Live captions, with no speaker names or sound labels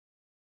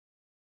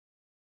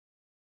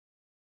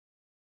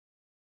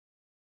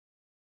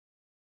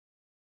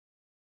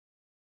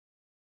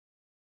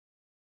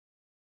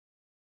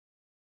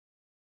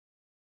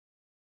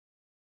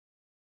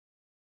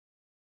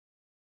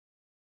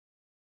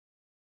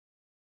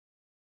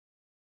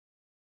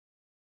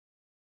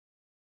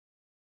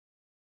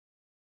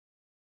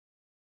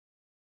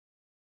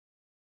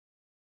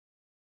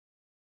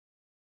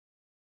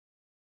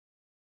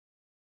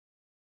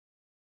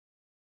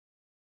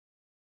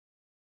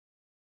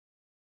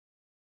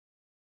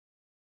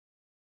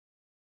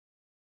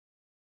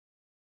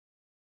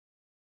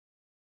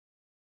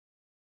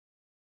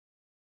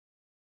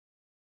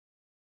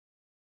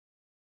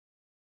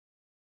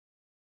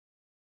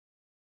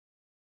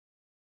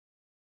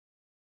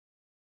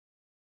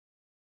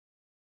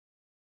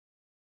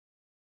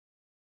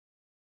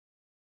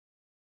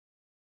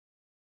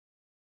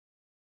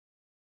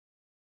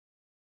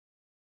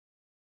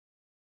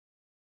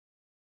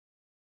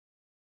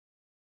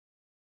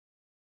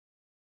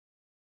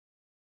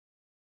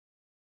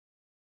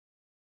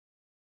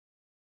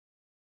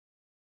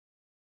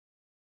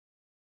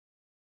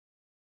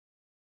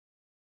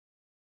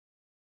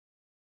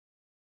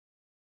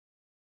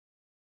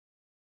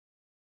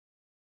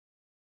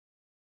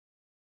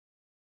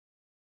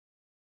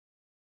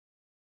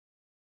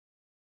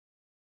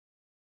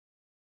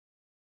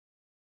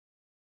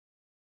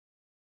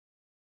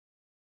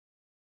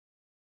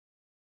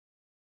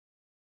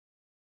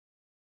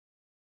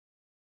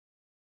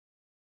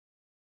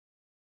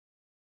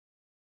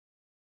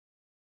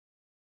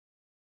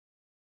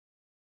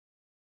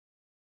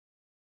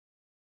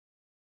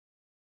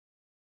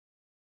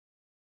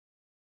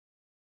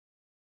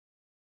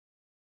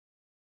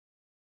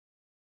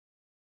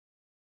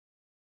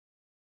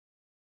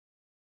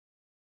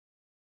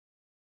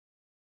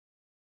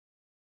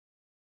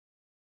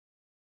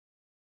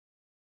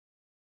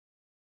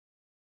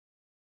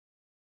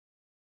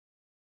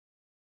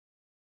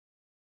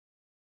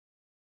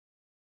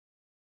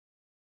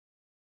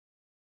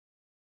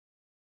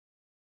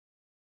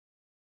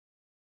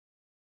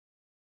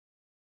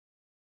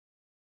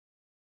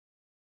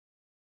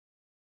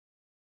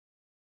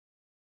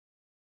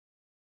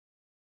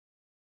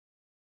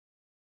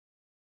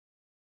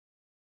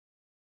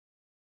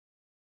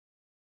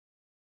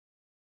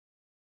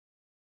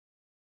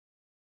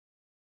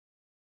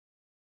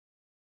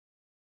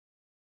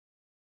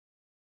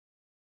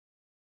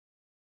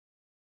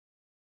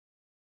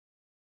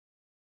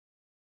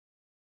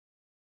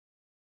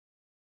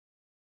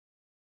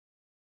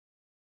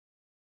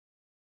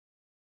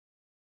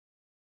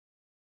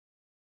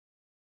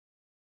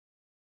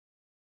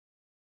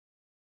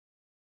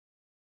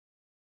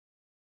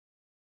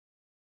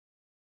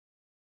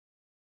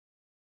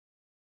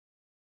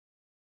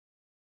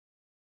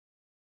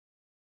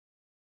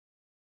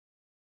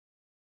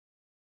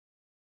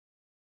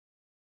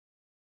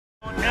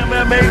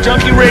MMA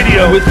Junkie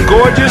Radio with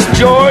Gorgeous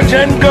George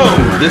and Go.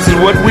 This is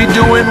what we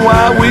do and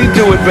why we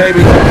do it,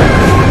 baby.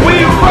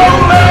 We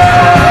rollin'!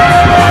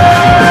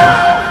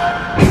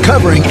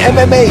 Covering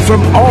MMA from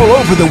all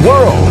over the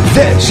world,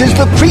 this is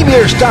the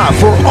premier stop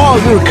for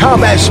all your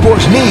combat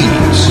sports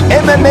needs.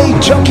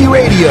 MMA Junkie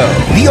Radio,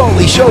 the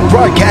only show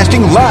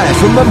broadcasting live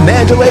from the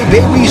Mandalay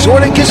Bay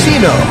Resort and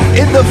Casino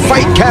in the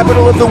fight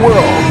capital of the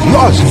world,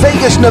 Las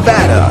Vegas,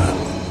 Nevada.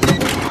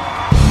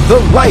 The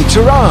lights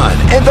are on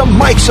and the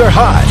mics are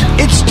hot.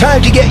 It's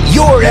time to get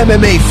your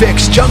MMA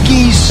fix,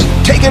 junkies.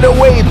 Take it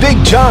away, Big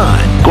John.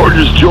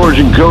 Gorgeous George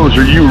and Goes,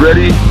 are you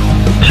ready?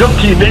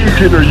 Junkie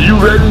Nation, are you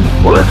ready?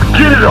 Well, let's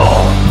get it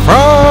on.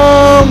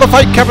 From the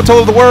fight capital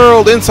of the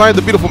world, inside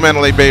the beautiful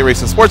Mandalay Bay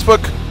Racing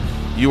Sportsbook,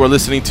 you are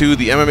listening to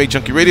the MMA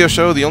Junkie Radio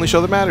Show, the only show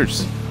that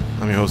matters.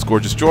 I'm your host,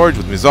 Gorgeous George.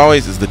 With me, as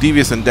always, is the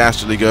devious and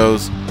dastardly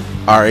Goes,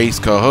 our ace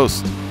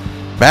co-host.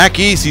 Back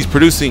east, he's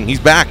producing. He's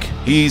back.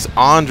 He's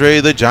Andre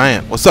the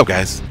Giant. What's up,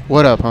 guys?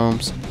 What up,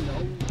 Holmes?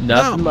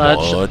 Not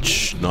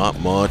much. Not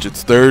much.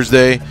 It's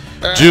Thursday,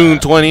 June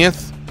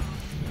 20th.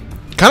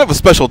 Kind of a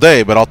special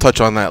day, but I'll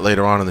touch on that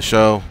later on in the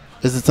show.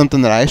 Is it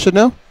something that I should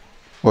know?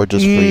 Or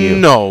just for you?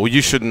 No,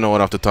 you shouldn't know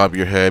it off the top of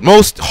your head.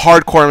 Most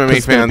hardcore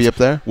MMA fans be up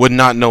there? would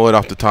not know it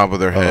off the top of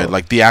their head.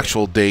 Like the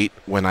actual date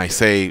when I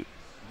say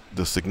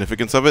the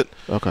significance of it.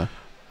 Okay.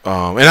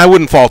 And I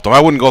wouldn't fault them.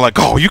 I wouldn't go like,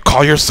 oh, you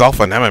call yourself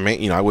an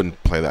MMA? You know, I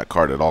wouldn't play that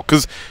card at all.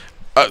 Because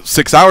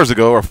 6 hours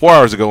ago or 4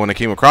 hours ago when I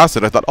came across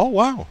it, I thought, oh,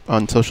 wow.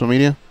 On social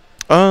media?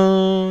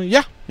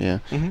 Yeah. Yeah.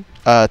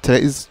 Mm-hmm.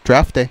 Today's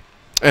draft day.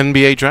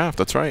 NBA draft,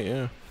 that's right,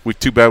 yeah.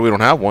 Too bad we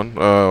don't have one.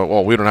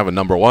 Well, we don't have a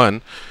number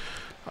one.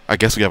 I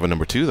guess we have a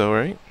number two, though,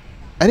 right?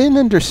 I didn't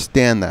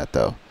understand that,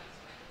 though.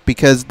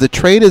 Because the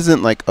trade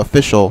isn't, like,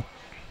 official,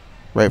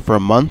 right, for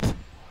a month.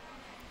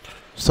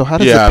 So how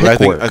does the pick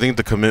work? I think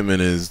the commitment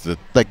is that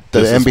like the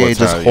NBA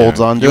just holds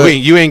on to it.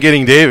 You ain't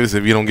getting Davis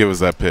if you don't give us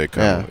that pick.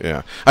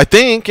 Yeah. I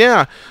think,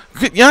 yeah.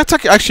 It's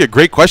actually a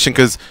great question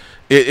because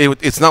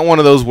it's not one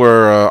of those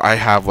where I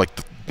have, like,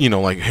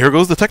 like, here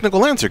goes the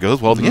technical answer.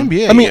 Goes, well, the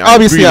NBA. I mean,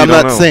 obviously, really I'm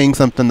not saying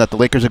something that the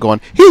Lakers are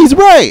going, he's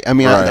right. I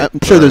mean, I'm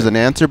sure there's an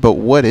answer, but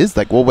what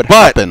would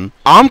happen?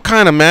 I'm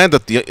kind of mad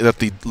that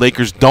the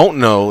Lakers don't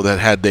know that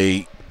had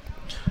they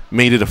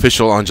made it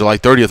official on July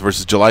 30th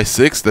versus July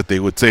 6th, that they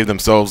would save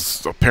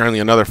themselves apparently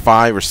another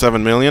 $5 or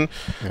 $7 million.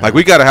 Yeah. Like,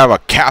 we got to have a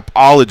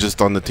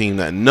capologist on the team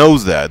that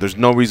knows that. There's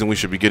no reason we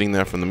should be getting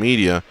that from the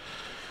media.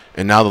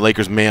 And now the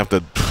Lakers may have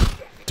to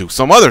do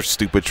some other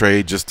stupid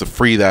trade just to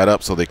free that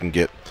up so they can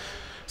get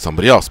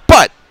somebody else.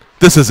 But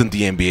this isn't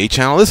the NBA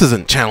channel. This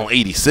isn't channel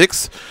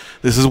 86.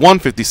 This is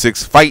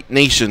 156 Fight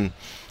Nation.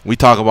 We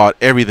talk about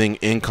everything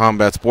in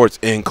combat sports,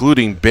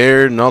 including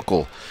Bare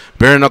Knuckle.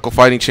 Bare Knuckle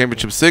Fighting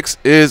Championship 6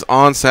 is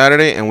on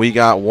Saturday, and we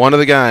got one of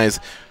the guys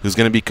who's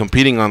going to be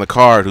competing on the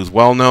card, who's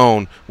well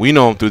known. We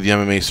know him through the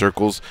MMA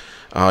circles.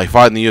 He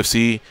fought in the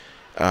UFC.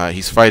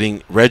 He's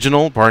fighting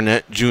Reggie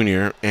Barnett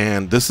Jr.,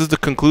 and this is the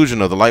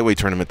conclusion of the lightweight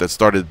tournament that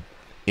started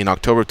in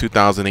October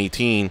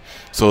 2018.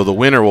 So the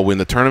winner will win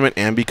the tournament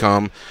and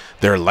become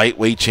their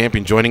lightweight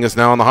champion. Joining us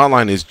now on the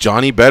hotline is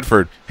Johnny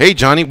Bedford. Hey,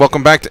 Johnny,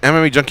 welcome back to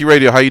MMA Junkie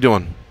Radio. How you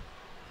doing?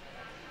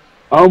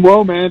 I'm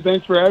well, man.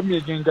 Thanks for having me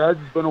again, guys.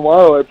 It's been a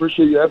while. I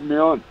appreciate you having me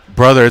on.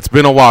 Brother, it's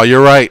been a while.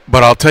 You're right.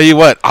 But I'll tell you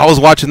what, I was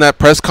watching that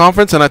press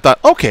conference, and I thought,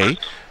 okay,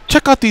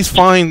 check out these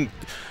fine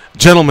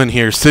gentlemen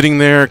here sitting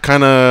there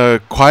kind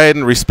of quiet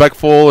and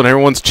respectful, and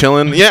everyone's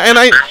chilling. Yeah,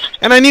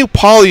 and I knew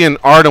Paulie and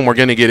Artem were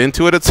going to get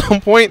into it at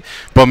some point.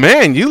 But,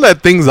 man, you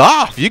let things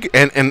off.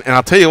 And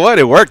I'll tell you what,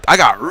 it worked. I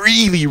got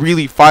really,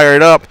 really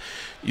fired up.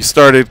 You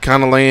started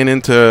kind of laying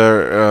into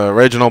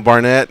Reginald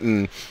Barnett,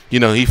 and,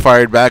 he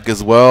fired back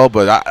as well.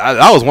 But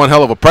that was one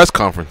hell of a press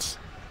conference.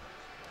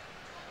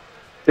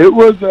 It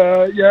was,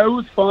 it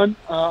was fun.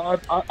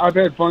 I've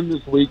had fun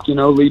this week,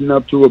 leading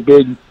up to a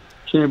big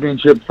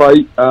championship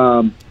fight.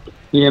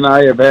 He and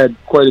I have had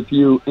quite a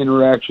few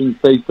interactions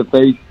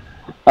face-to-face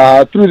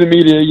through the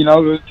media.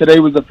 Today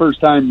was the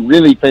first time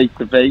really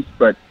face-to-face,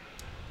 but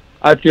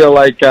I feel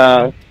like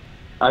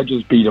I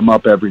just beat him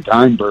up every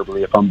time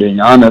verbally, if I'm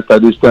being honest. I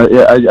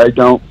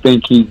don't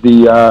think he's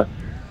the,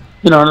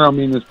 I don't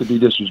mean this to be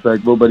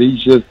disrespectful, but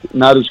he's just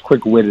not as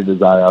quick-witted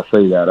as I'll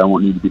say that. I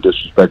won't need to be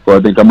disrespectful.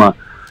 I think I'm a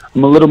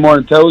little more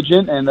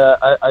intelligent, and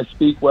I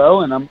speak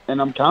well, and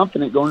I'm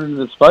confident going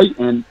into this fight,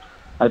 and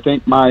I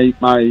think my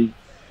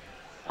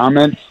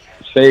comments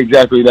say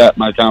exactly that,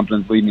 my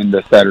confidence leading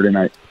into Saturday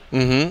night.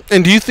 Mm-hmm.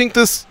 And do you think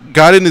this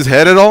got in his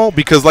head at all?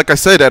 Because, like I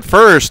said, at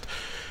first,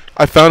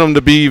 I found him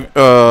to be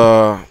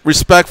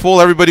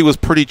respectful. Everybody was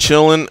pretty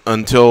chilling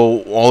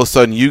until all of a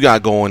sudden you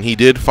got going. He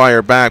did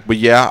fire back, but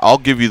yeah, I'll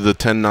give you the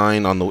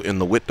 10-9 in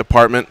the wit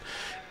department.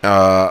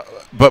 But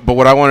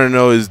what I want to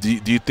know is, do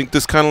you think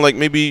this kind of like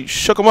maybe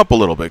shook him up a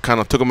little bit, kind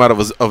of took him out of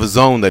his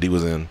zone that he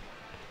was in?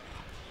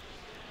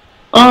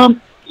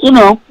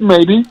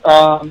 Maybe.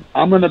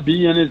 I'm gonna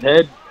be in his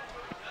head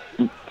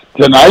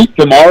tonight,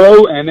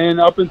 tomorrow, and then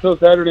up until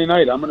Saturday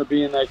night. I'm gonna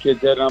be in that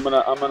kid's head. I'm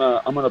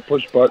gonna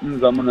push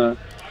buttons. I'm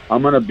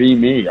gonna be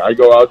me. I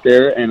go out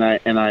there and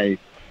I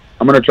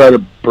I'm going to try to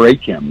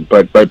break him.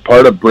 But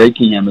part of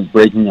breaking him is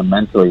breaking him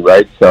mentally,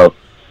 right? So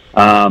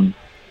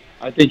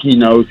I think he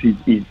knows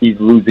he's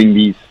losing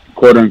these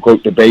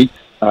quote-unquote debates.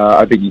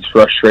 I think he's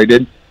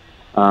frustrated.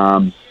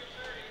 I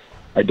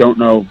don't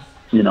know,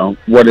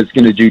 what it's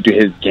going to do to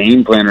his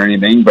game plan or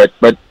anything, but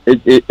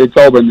it's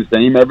all been the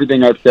same.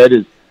 Everything I've said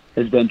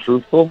has been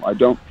truthful. I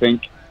don't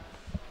think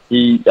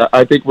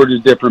I think we're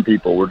just different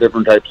people. We're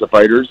different types of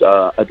fighters.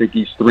 I think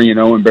he's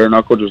 3-0 in bare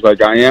knuckle, just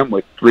like I am,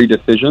 with 3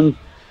 decisions.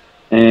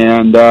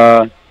 And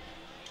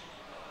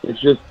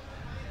it's just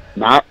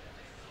not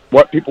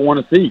what people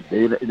want to see.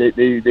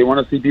 They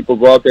want to see people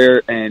go out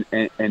there and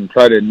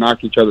try to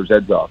knock each other's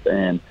heads off.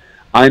 And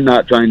I'm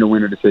not trying to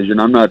win a decision.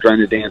 I'm not trying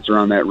to dance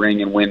around that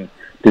ring and win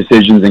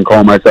decisions and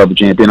call myself a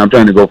champion. I'm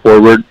trying to go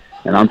forward,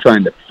 and I'm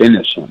trying to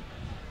finish him.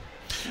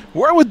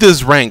 Where would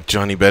this rank,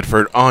 Johnny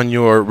Bedford, on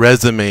your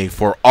resume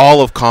for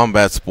all of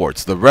combat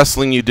sports? The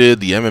wrestling you did,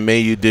 the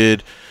MMA you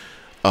did,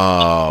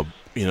 and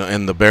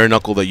the bare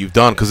knuckle that you've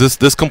done, because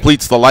this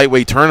completes the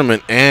lightweight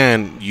tournament,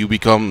 and you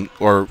become,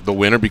 or the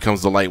winner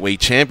becomes, the lightweight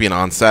champion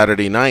on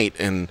Saturday night.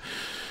 And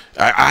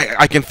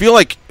I can feel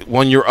like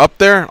when you're up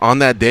there on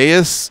that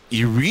dais,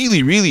 you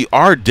really, really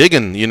are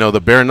digging, the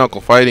bare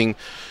knuckle fighting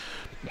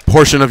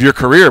portion of your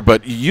career.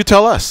 But you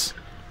tell us.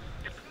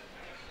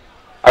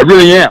 I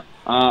really am.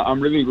 I'm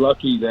really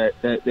lucky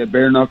that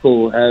bare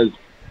knuckle has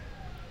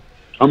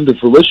come to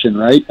fruition,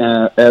 right?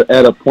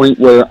 At a point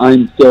where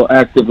I'm still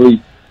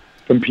actively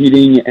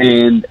competing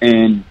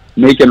and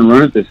making a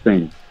run at this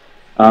thing.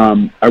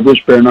 I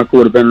wish bare knuckle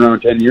would have been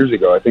around 10 years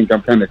ago. I think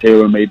I'm kind of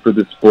tailor-made for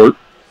this sport.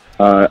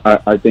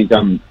 I think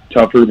I'm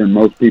tougher than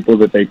most people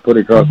that they put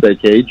across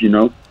that cage,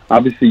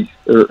 obviously,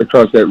 or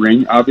across that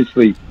ring.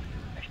 Obviously,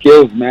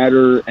 skills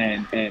matter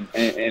and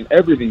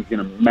everything's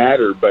going to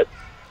matter, but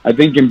I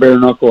think in bare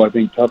knuckle, I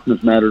think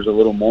toughness matters a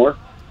little more,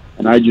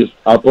 and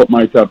I'll put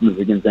my toughness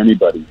against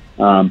anybody.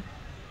 To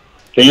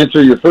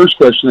answer your first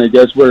question, I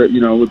guess, where,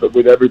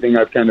 with everything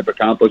I've kind of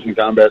accomplished in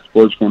combat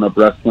sports, growing up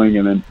wrestling,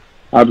 and then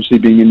obviously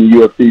being in the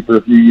UFC for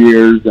a few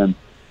years, and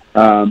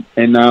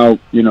now,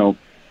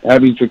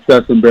 having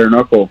success in bare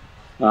knuckle,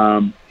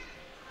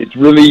 it's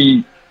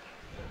really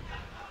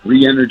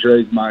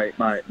re-energized my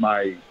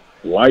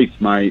life,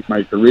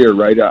 my career,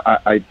 right?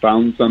 I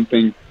found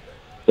something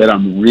that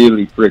I'm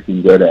really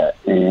freaking good at,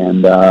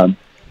 and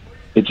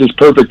it's just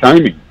perfect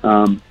timing.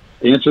 To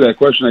answer that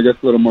question, I guess,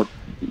 a little more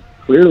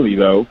clearly,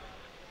 though,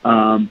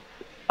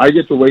 I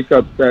get to wake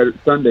up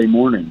Sunday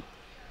morning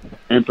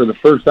and for the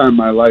first time in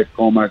my life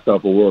call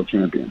myself a world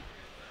champion.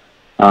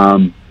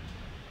 So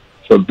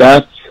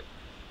this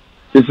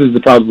is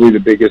probably the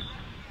biggest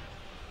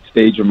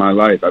stage of my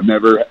life. I've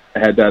never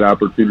had that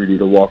opportunity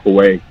to walk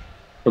away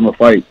from a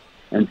fight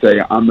and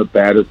say, I'm the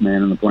baddest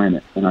man on the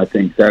planet. And I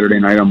think Saturday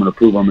night I'm going to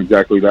prove I'm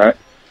exactly that.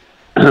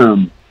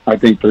 I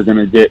think they're going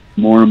to get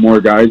more and more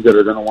guys that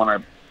are going to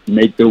want to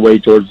make their way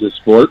towards this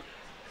sport.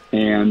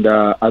 And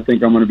I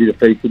think I'm going to be the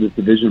face of this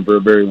division for a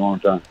very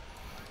long time.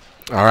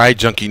 All right,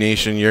 Junkie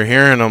Nation, you're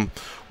hearing him.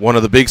 One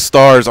of the big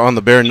stars on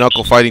the Bare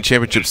Knuckle Fighting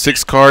Championship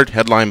 6 card,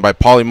 headlined by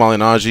Paulie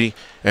Malignaggi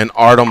and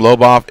Artem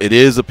Lobov. It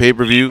is a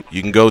pay-per-view.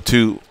 You can go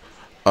to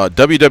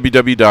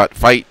www.fight.tv.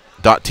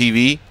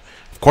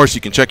 Of course,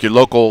 you can check your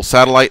local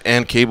satellite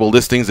and cable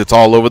listings. It's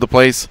all over the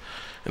place.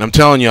 And I'm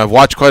telling you, I've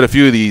watched quite a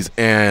few of these,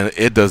 and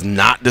it does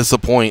not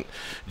disappoint.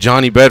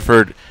 Johnny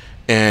Bedford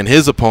and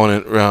his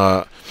opponent,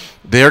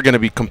 they're going to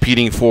be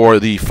competing for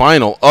the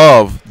final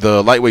of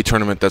the lightweight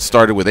tournament that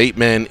started with 8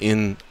 men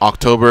in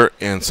October.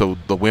 And so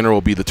the winner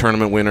will be the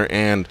tournament winner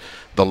and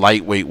the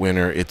lightweight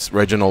winner. It's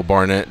Reggie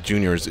Barnett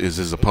Jr. is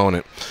his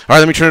opponent. All right,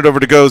 let me turn it over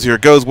to Goes here.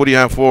 Goes, what do you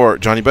have for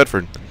Johnny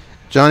Bedford?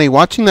 Johnny,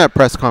 watching that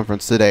press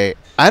conference today,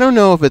 I don't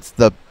know if it's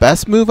the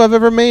best move I've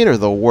ever made or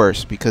the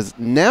worst, because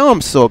now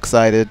I'm so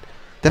excited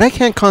that I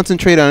can't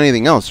concentrate on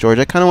anything else, George.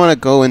 I kind of want to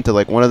go into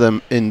like one of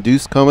them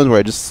induced comas where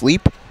I just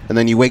sleep, and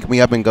then you wake me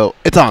up and go,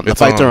 it's on, the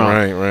fights are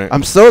on. Right.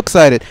 I'm so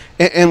excited.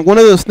 And one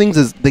of those things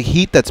is the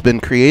heat that's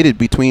been created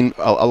between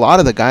a lot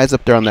of the guys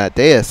up there on that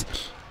dais.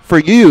 For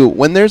you,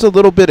 when there's a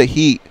little bit of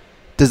heat,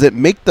 does it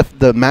make the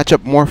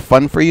matchup more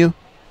fun for you?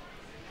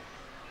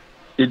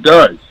 It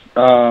does.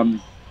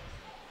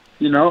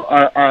 You know,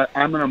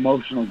 I'm an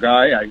emotional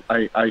guy.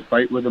 I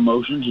fight with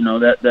emotions. You know,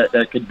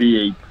 that could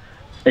be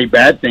a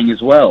bad thing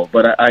as well.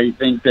 But I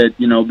think that,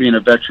 you know, being a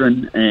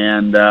veteran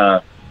and,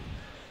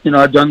 you know,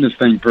 I've done this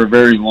thing for a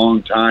very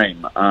long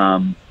time.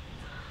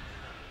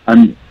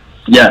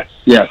 Yes,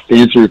 to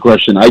answer your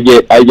question, I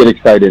get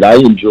excited. I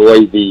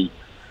enjoy the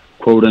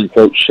quote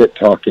unquote shit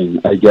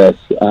talking, I guess.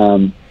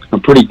 I'm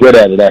pretty good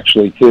at it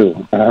actually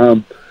too.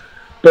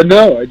 But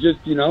no, I just,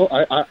 you know,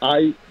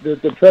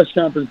 the press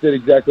conference did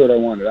exactly what I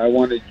wanted. I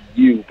wanted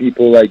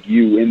people like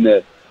you in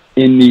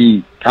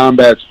the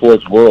combat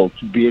sports world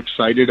to be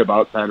excited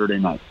about Saturday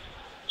night.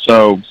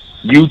 So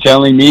you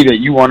telling me that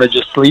you want to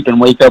just sleep and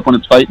wake up when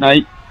it's fight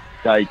night,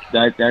 like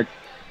that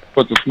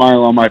puts a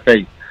smile on my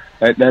face.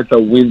 That's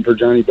a win for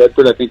Johnny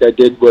Bedford. I think I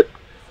did what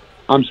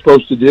I'm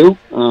supposed to do.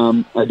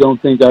 I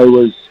don't think I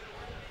was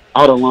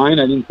out of line.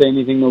 I didn't say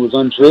anything that was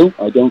untrue.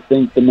 I don't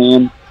think the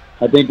man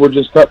I think we're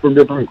just cut from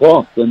different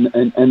cloths,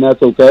 and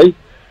that's okay.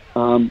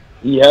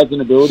 He has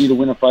an ability to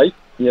win a fight.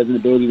 He has an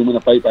ability to win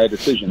a fight by a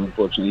decision,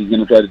 unfortunately. He's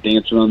going to try to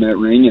dance around that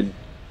ring and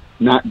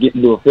not get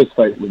into a fist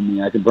fight with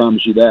me. I can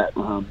promise you that.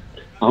 I'm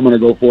going to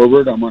go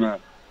forward.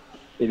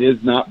 It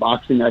is not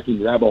boxing. I can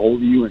grab a hold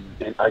of you and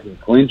I can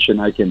clinch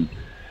and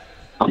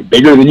I'm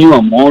bigger than you.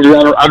 I'm longer.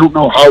 I don't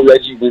know how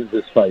Reggie wins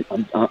this fight.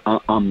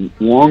 I'm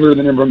longer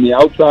than him from the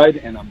outside,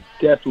 and I'm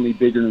definitely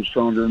bigger and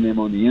stronger than him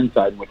on the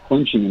inside. With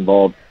clinching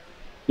involved,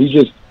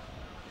 he's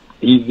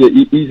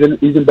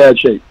in bad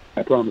shape.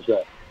 I promise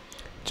that.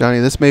 Johnny,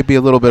 this may be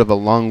a little bit of a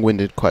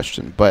long-winded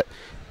question, but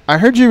I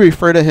heard you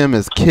refer to him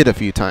as Kid a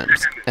few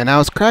times, and I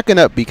was cracking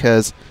up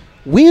because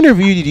we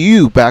interviewed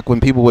you back when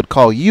people would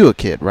call you a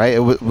kid, right?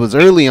 It was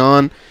early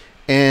on,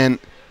 and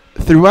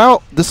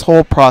throughout this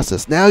whole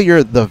process, now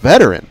you're the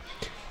veteran.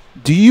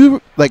 Do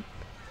you, like,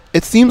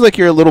 it seems like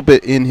you're a little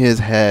bit in his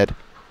head,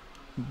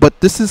 but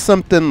this is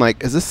something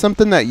like, is this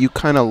something that you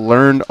kind of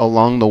learned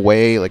along the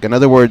way? Like, in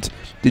other words,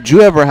 did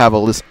you ever have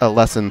a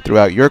lesson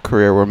throughout your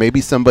career where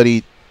maybe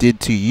somebody did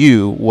to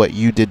you what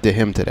you did to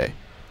him today?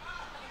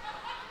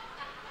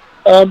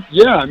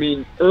 Yeah, I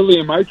mean, early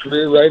in my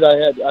career, right, I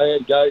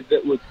had guys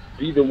that would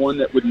be the one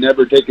that would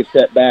never take a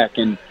step back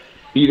and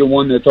be the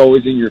one that's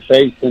always in your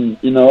face. And,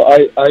 you know,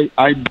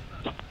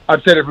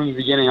 I've said it from the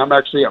beginning, I'm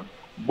actually a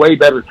way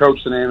better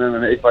coach than an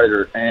MMA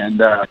fighter,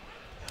 and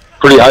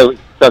pretty highly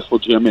successful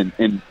gym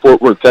in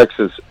Fort Worth,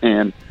 Texas.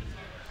 And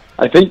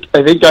I think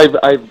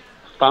I've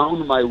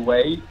found my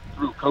way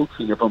through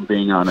coaching, if I'm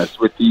being honest,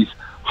 with these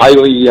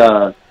highly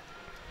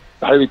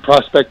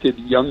prospected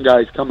young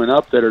guys coming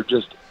up that are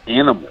just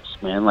animals,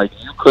 man. Like,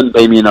 you couldn't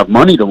pay me enough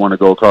money to want to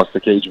go across the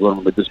cage with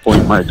them at this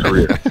point in my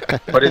career.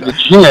 But in the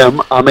gym,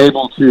 I'm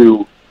able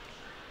to,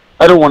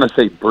 I don't want to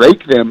say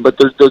break them, but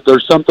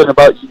there's something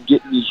about you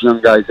getting these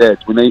young guys'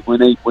 heads when they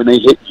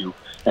hit you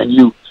and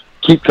you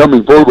keep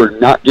coming forward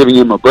and not giving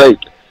them a break.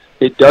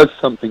 It does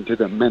something to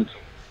them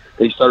mentally.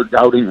 They start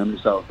doubting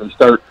themselves. They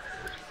start,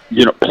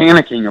 you know,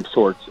 panicking of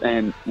sorts.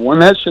 And when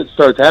that shit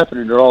starts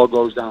happening, it all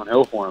goes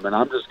downhill for them. And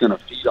I'm just going to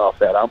feed off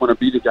that. I'm going to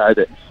be the guy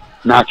that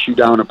knocks you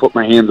down and put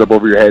my hands up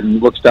over your head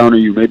and looks down at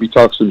you, maybe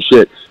talks some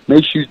shit,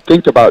 makes you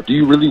think about, do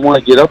you really want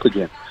to get up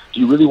again? Do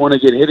you really want to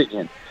get hit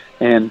again?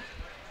 And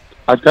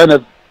I've kind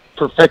of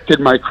perfected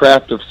my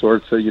craft of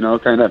sorts, so, you know,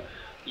 kind of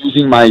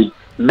using my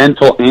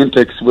mental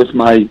antics with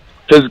my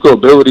physical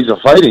abilities of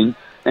fighting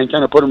and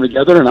kind of put them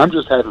together, and I'm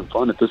just having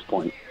fun at this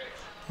point.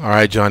 All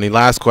right, Johnny,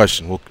 last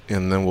question,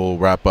 and then we'll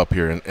wrap up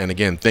here. And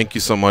again, thank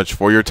you so much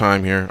for your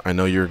time here. I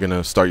know you're going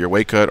to start your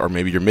weight cut or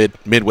maybe your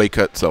mid-weight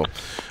cut, so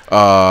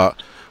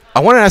I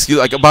want to ask you,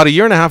 like, about a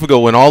year and a half ago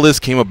when all this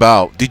came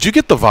about, did you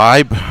get the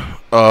vibe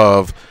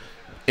of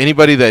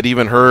anybody that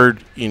even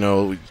heard, you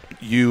know,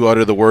 you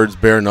utter the words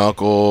bare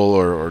knuckle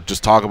or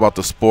just talk about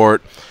the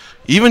sport?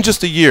 Even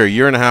just a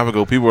year and a half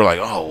ago, people were like,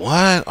 oh,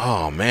 what?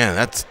 Oh, man,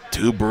 that's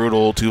too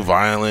brutal, too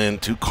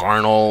violent, too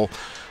carnal,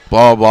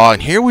 blah, blah.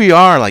 And here we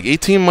are, like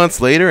 18 months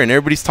later, and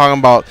everybody's talking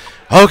about,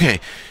 okay,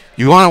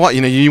 you want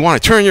to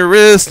turn your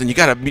wrist, and you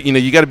got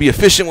to be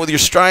efficient with your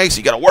strikes.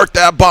 You got to work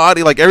that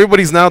body. Like,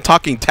 everybody's now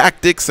talking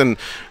tactics and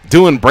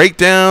doing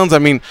breakdowns. I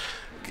mean,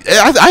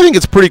 I think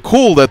it's pretty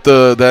cool that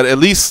that at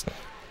least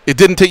it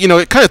didn't take, you know,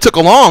 it kind of took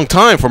a long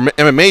time for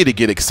MMA to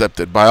get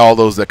accepted by all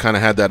those that kind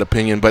of had that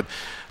opinion. But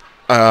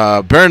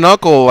bare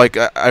knuckle, like,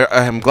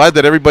 I am glad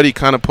that everybody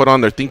kind of put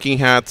on their thinking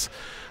hats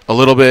a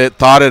little bit,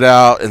 thought it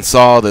out, and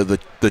saw the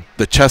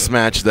chess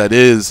match that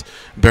is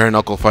bare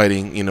knuckle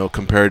fighting, you know,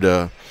 compared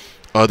to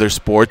other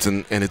sports,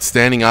 and it's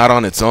standing out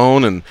on its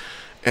own, and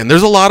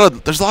there's a lot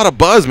of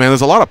buzz, man. There's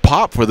a lot of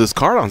pop for this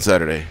card on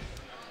Saturday.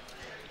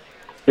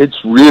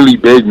 It's really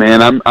big,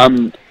 man.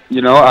 I'm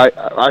you know,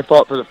 I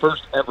fought for the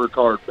first ever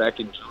card back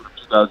in June of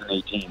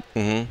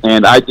 2018,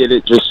 and I did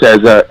it just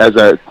as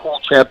a cool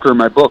chapter in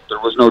my book. There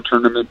was no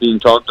tournament being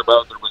talked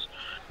about.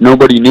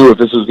 Nobody knew if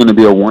this was going to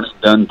be a one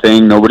and done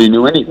thing. Nobody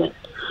knew anything.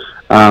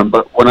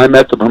 But when I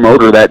met the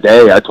promoter that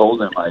day, I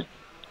told him, like,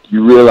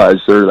 you realize,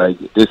 sir,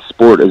 like, this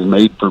sport is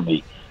made for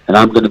me, and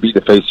I'm going to be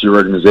the face of your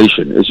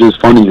organization. It's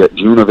just funny that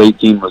June of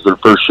 18 was their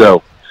first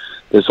show.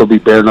 This will be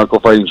Bare Knuckle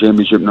Fighting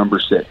Championship number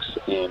 6.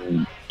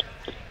 In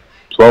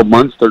 12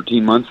 months,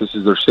 13 months, this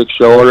is their 6th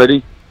show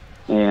already.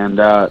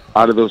 And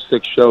out of those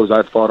 6 shows,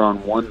 I've fought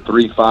on 1,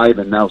 3, 5,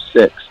 and now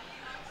 6.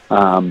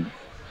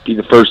 Be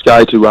the first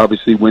guy to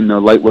obviously win the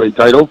lightweight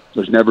title.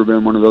 There's never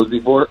been one of those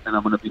before, and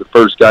I'm going to be the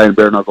first guy in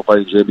Bare Knuckle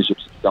Fighting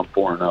Championships to become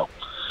 4-0.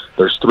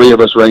 There's 3 of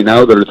us right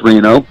now that are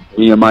 3-0,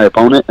 me and my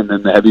opponent, and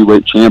then the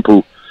heavyweight champ,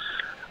 who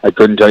I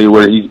couldn't tell you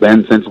where he's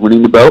been since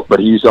winning the belt,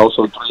 but he's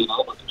also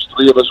 3-0. But there's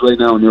 3 of us right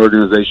now in the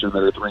organization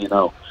that are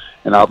 3-0,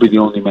 and I'll be the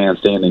only man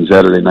standing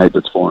Saturday night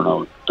that's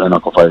 4-0 Bare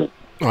Knuckle Fighting.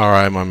 All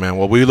right, my man.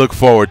 Well, we look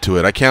forward to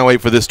it. I can't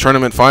wait for this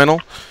tournament final.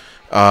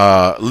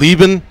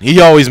 Lieben, he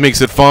always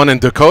makes it fun,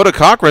 and Dakota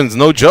Cochran's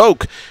no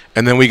joke.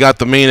 And then we got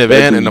the main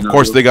event, and of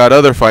course they got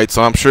other fights,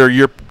 so I'm sure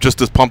you're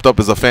just as pumped up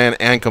as a fan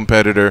and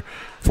competitor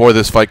for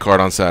this fight card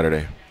on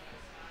Saturday.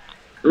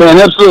 Man,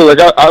 absolutely.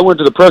 Like I went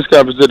to the press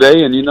conference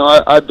today, and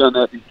I've done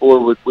that before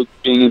with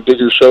being in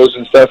bigger shows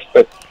and stuff.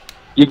 But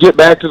you get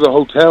back to the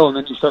hotel, and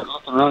then you start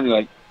looking around. And you're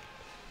like,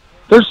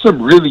 there's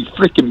some really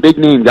freaking big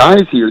name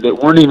guys here that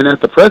weren't even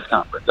at the press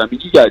conference. I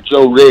mean, you got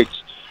Joe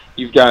Riggs,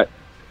 you've got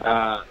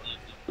I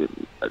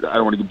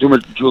don't want to give too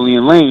much.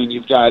 Julian Lane,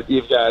 you've got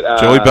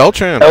Joey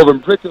Beltran, Elvin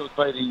Pritchard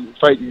fighting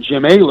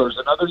Jim Ehlers,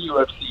 another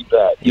UFC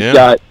vet. You've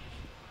got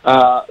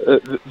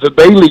the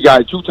Bailey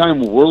guy,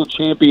 2-time world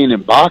champion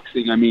in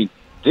boxing. I mean,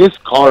 this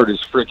card is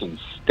freaking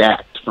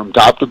stacked from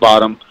top to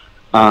bottom.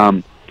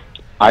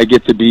 I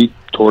get to be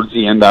towards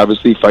the end,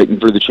 obviously, fighting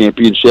for the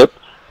championship.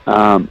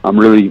 I'm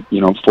really,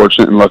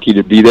 fortunate and lucky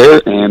to be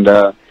there, and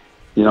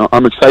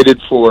I'm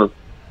excited for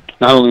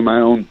not only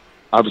my own,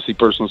 obviously,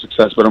 personal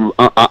success, but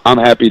I'm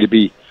happy to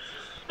be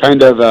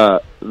kind of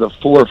the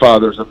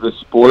forefathers of this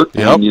sport,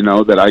 and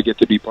that I get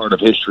to be part of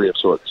history of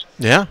sorts.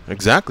 Yeah,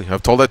 exactly.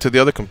 I've told that to the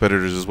other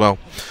competitors as well.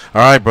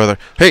 All right, brother.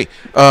 Hey,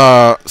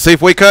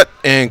 safe weight cut,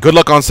 and good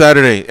luck on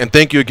Saturday. And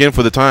thank you again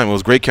for the time. It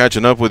was great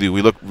catching up with you.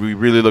 We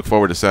really look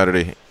forward to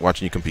Saturday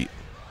watching you compete.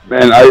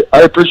 Man, I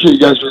appreciate you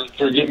guys for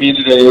getting me in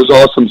today. It was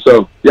awesome.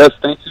 So, yes,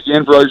 thanks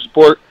again for all your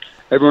support.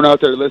 Everyone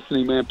out there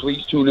listening, man,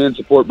 please tune in,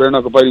 support Bare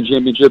Knuckle Fighting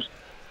Championships.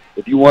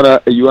 If you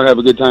wanna have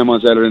a good time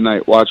on Saturday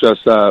night, watch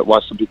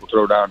some people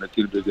throw down. It's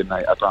gonna be a good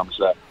night. I promise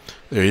that.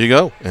 There you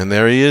go, and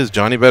there he is,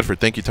 Johnny Bedford.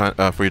 Thank you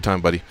for your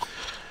time, buddy.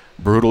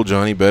 Brutal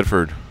Johnny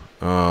Bedford.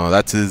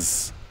 That's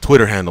his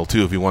Twitter handle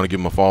too. If you want to give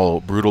him a follow,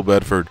 Brutal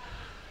Bedford.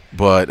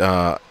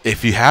 But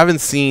if you haven't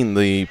seen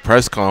the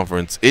press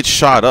conference, it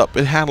shot up.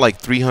 It had like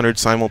 300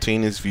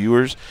 simultaneous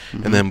viewers,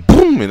 and then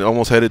boom, it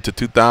almost headed to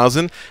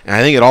 2,000. And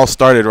I think it all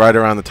started right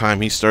around the time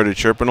he started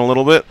chirping a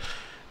little bit,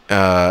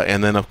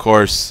 and then of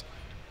course,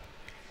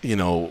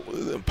 Paulie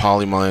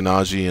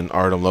Malignaggi and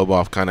Artem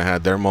Lobov kind of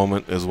had their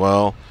moment as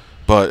well.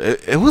 But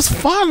it was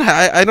fun.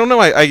 I don't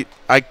know.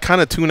 I kind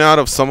of tune out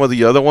of some of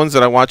the other ones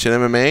that I watch in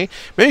MMA,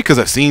 maybe because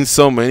I've seen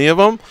so many of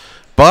them.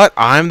 But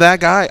I'm that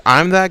guy.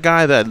 I'm that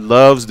guy that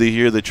loves to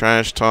hear the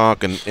trash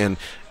talk. And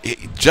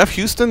Jeff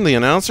Houston, the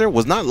announcer,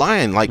 was not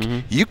lying. Like,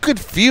 you could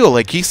feel,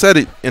 like he said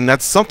it, and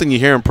that's something you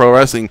hear in pro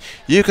wrestling.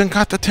 You can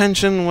cut the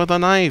tension with a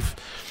knife.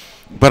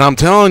 But I'm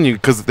telling you,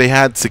 because they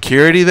had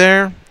security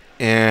there,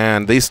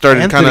 and they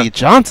started kind of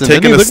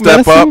taking a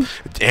step up.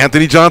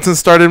 Anthony Johnson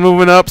started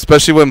moving up,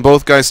 especially when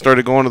both guys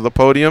started going to the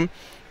podium,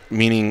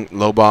 meaning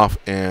Lobov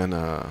and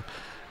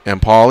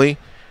Paulie.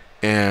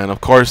 And,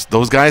 of course,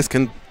 those guys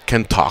can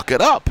talk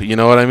it up, you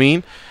know what I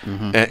mean?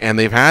 And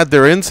they've had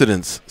their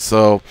incidents.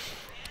 So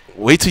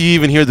wait till you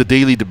even hear the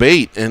daily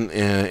debate,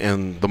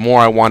 and the more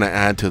I want to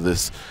add to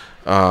this.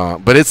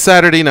 But it's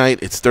Saturday night.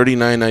 It's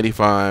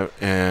 $39.95,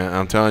 and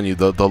I'm telling you,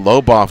 the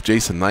Lobov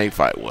Jason Knight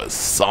fight was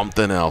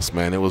something else,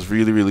 man. It was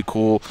really, really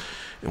cool.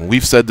 And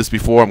we've said this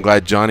before. I'm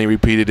glad Johnny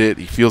repeated it.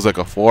 He feels like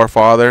a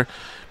forefather.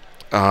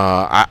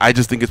 I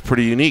just think it's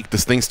pretty unique.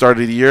 This thing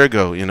started a year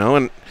ago,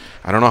 and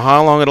I don't know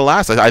how long it'll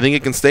last. I think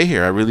it can stay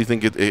here. I really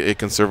think it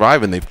can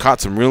survive, and they've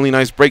caught some really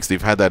nice breaks.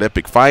 They've had that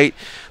epic fight.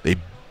 They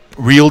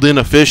reeled in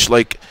a fish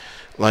like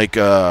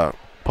Paulie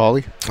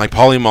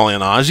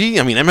Malignaggi.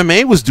 I mean,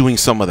 MMA was doing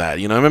some of that.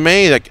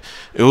 MMA, like,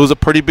 it was a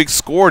pretty big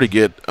score to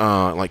get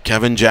like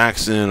Kevin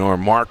Jackson or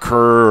Mark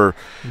Kerr or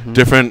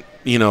different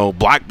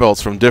black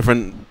belts from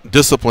different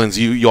disciplines.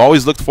 You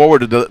always looked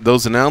forward to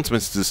those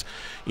announcements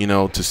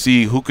to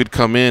see who could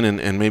come in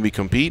and maybe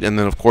compete. And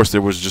then, of course,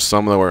 there was just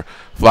some that were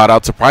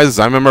flat-out surprises.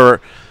 I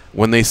remember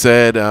when they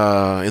said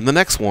in the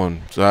next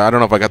one, so I don't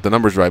know if I got the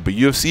numbers right, but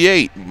UFC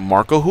 8,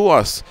 Marco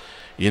Huas,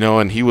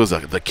 and he was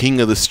the king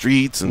of the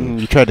streets.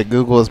 And you tried to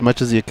Google as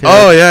much as you could.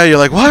 Oh, yeah, you're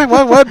like,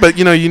 what? But,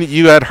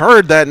 you had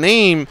heard that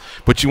name,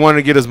 but you wanted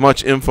to get as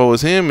much info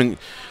as him, and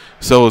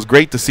so it was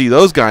great to see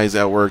those guys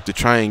at work to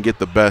try and get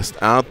the best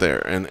out there.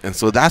 And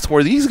so that's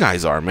where these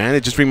guys are, man.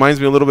 It just reminds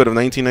me a little bit of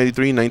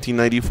 1993,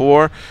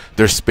 1994.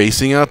 They're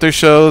spacing out their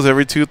shows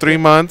every 2-3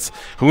 months.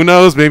 Who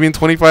knows? Maybe in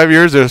 25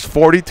 years there's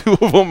 42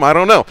 of them. I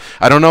don't know.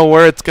 I don't know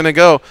where it's going to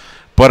go.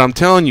 But I'm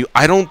telling you,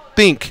 I don't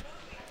think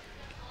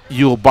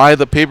you'll buy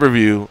the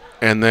pay-per-view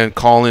and then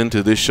call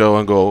into this show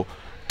and go,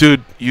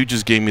 dude, you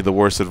just gave me the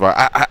worst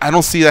advice. I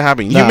don't see that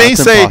happening. No,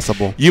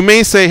 impossible. You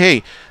may say,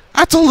 hey,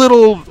 that's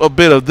a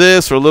bit of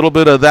this or a little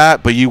bit of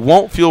that, but you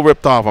won't feel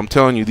ripped off. I'm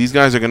telling you, these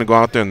guys are going to go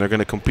out there and they're going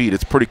to compete.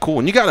 It's pretty cool.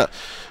 And you got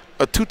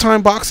a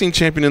 2-time boxing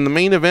champion in the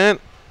main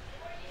event.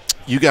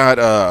 You got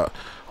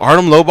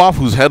Artem Lobov,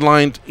 who's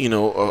headlined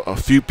a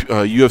few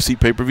UFC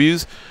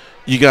pay-per-views.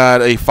 You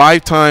got a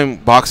 5-time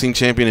boxing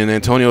champion in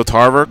Antonio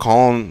Tarver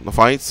calling the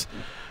fights.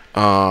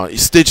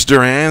 Stitch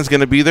Duran's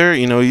going to be there.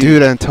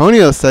 Dude,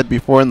 Antonio said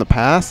before in the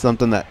past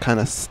something that kind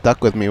of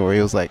stuck with me, where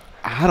he was like,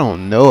 I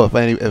don't know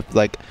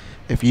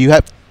if you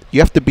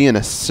have to be in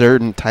a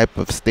certain type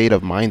of state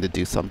of mind to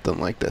do something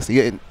like this.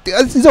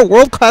 He's a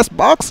world-class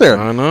boxer.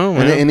 I know,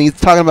 man. And he's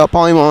talking about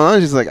Paulie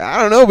Malignaggi. He's like,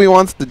 I don't know if he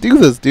wants to do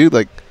this, dude.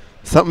 Like,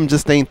 something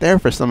just ain't there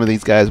for some of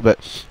these guys. But,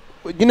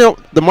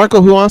 the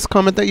Marco Huas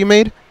comment that you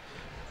made,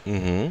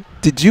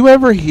 did you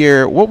ever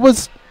hear, what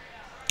was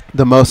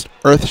the most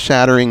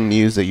earth-shattering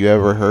news that you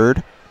ever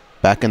heard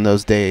back in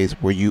those days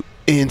where you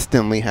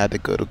instantly had to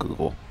go to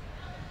Google?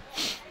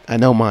 I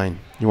know mine.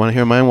 You want to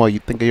hear mine while you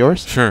think of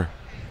yours? Sure.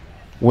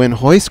 When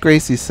Hoist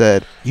Gracie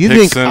said, "You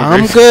Hickson, think I'm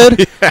Gracie."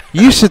 good? Yeah.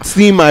 You should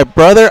see my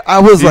brother." I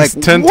was He's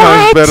like, 10 what?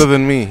 times better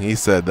than me. He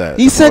said that.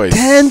 He said Hoist.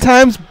 10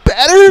 times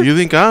better? You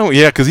think I'm?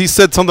 Yeah, because he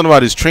said something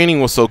about his training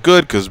was so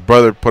good because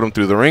brother put him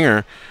through the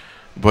ringer.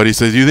 But he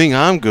says, "You think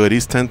I'm good?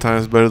 He's 10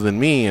 times better than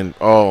me." And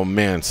oh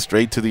man,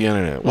 straight to the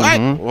internet. What?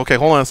 Okay,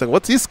 hold on a second.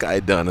 What's this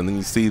guy done? And then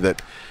you see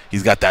that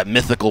he's got that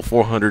mythical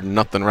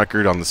 400-0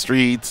 record on the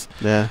streets.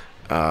 Yeah.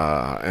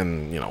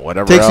 And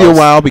whatever. Takes else. you a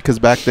while because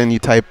back then you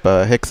type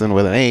Hickson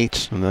with an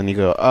H, and then you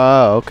go,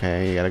 "Oh,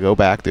 okay, you got to go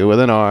back, do it with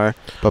an R."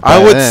 But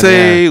I would then,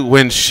 say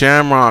when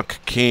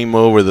Shamrock came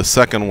over, the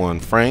second one,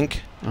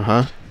 Frank,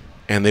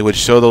 and they would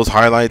show those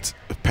highlights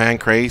of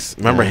Pancrase.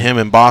 Remember him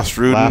and Boss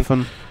Rudin?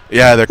 Laughing.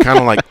 Yeah, they're kind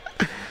of like.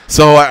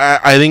 So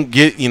I think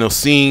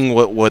seeing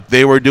what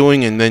they were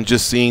doing and then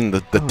just seeing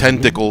the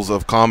tentacles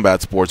of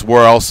combat sports,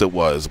 where else it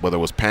was, whether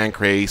it was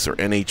Pancrase or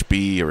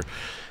NHB or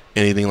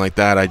anything like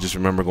that. I just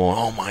remember going,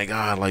 oh my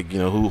God, like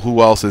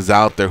who else is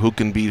out there? Who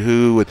can beat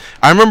who? And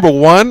I remember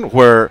one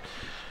where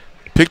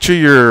picture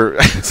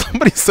your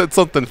somebody said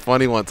something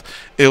funny once.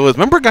 It was,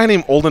 remember a guy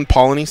named Olden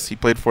Polynice? He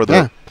played for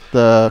the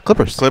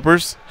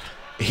Clippers.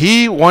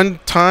 He one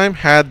time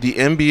had the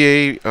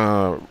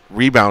NBA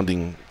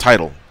rebounding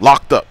title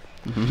locked up.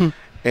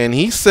 And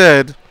he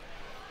said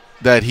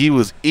that he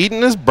was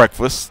eating his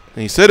breakfast,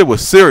 and he said it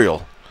was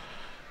cereal.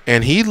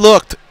 And he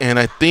looked, and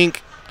I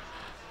think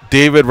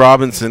David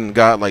Robinson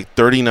got like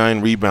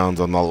 39 rebounds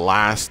on the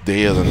last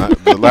day of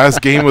the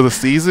last game of the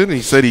season.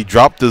 He said he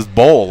dropped his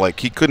bowl, like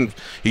he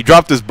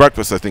dropped his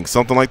breakfast, I think,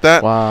 something like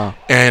that. Wow.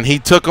 And he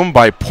took him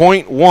by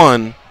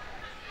 0.1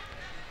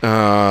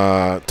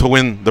 to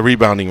win the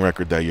rebounding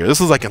record that year. This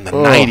was like in the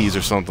 90s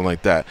or something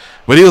like that.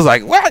 But he was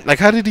like, what? Like,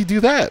 how did he do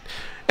that?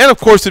 And, of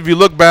course, if you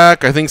look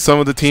back, I think some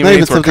of the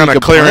teammates were kind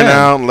of clearing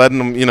out and letting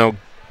them,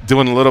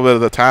 doing a little bit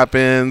of the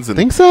tap-ins. And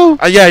think so?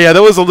 Yeah,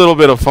 there was a little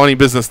bit of funny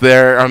business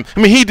there. I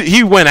mean,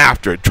 he went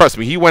after it. Trust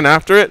me, he went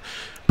after it.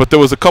 But there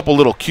was a couple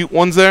little cute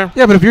ones there.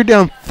 Yeah, but if you're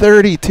down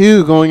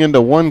 32 going into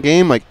one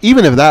game, like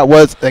even if that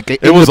was like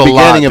it was the a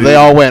lot, beginning, if they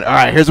all went, all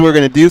right, here's what we're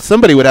gonna do,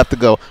 somebody would have to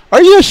go,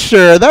 are you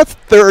sure that's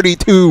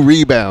 32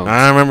 rebounds?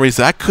 I remember he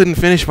said, I couldn't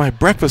finish my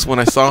breakfast when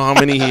I saw how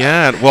many he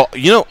had. Well,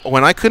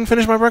 when I couldn't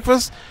finish my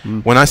breakfast,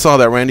 when I saw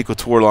that Randy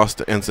Couture lost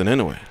to Ensign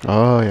Inoue.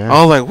 Oh yeah.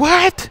 I was like,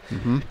 what?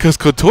 Because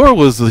Couture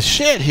was the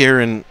shit here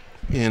in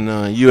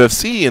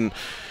UFC, and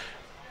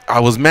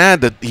I was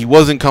mad that he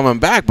wasn't coming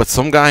back. But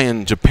some guy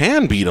in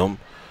Japan beat him.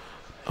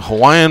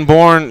 Hawaiian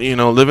born,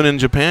 living in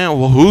Japan.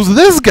 Well, who's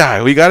this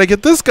guy? We got to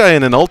get this guy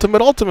in an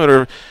ultimate,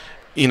 or,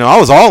 I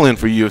was all in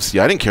for UFC.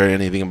 I didn't care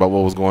anything about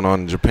what was going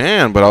on in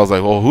Japan, but I was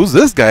like, well, who's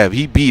this guy? If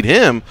he beat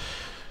him,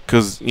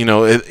 because,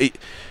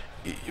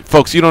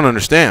 folks, you don't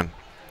understand.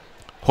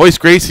 Hoist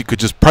Gracie could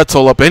just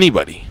pretzel up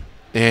anybody.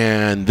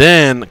 And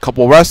then a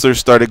couple wrestlers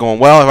started going,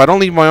 well, if I don't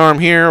leave my arm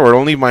here or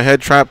don't leave my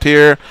head trapped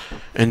here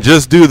and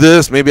just do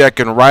this, maybe I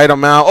can ride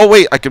them out. Oh,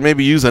 wait, I can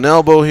maybe use an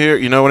elbow here.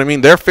 You know what I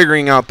mean? They're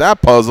figuring out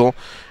that puzzle.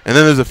 And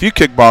then there's a few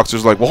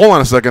kickboxers like, well, hold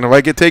on a second. If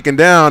I get taken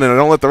down and I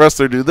don't let the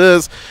wrestler do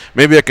this,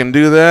 maybe I can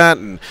do that.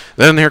 And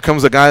then here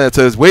comes a guy that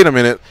says, wait a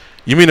minute.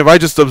 You mean if I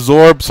just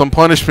absorb some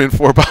punishment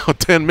for about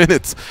 10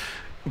 minutes,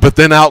 but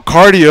then out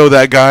cardio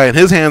that guy and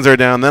his hands are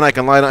down, then I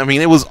can lie down. I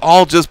mean, it was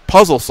all just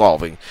puzzle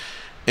solving.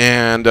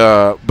 And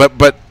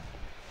but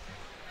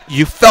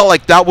you felt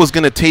like that was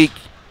going to take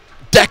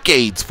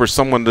decades for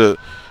someone to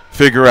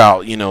figure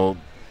out,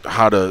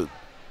 how to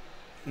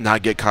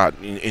not get caught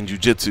in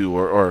jiu-jitsu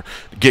or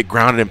get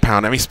grounded and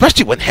pounded. I mean,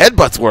 especially when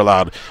headbutts were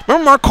allowed.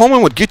 Remember Mark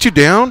Coleman would get you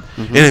down,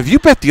 and if you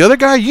bet the other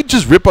guy, you'd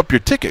just rip up your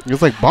ticket. It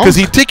was like because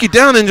he'd take you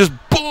down and just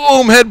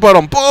boom, headbutt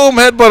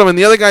him, and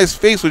the other guy's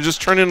face would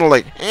just turn into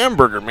like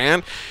hamburger,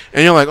 man.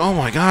 And you're like, oh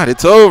my God,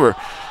 it's over.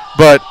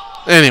 But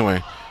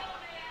anyway.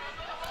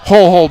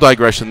 Whole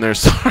digression there.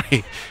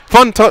 Sorry,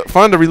 fun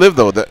to relive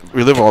all that.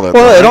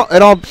 Well,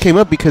 it all came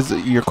up because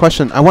your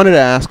question. I wanted to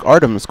ask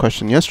Artem this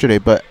question yesterday,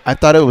 but I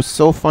thought it was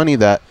so funny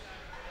that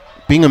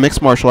being a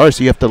mixed martial artist,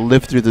 you have to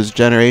live through this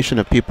generation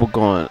of people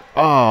going,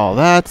 "Oh,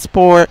 that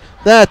sport,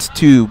 that's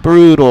too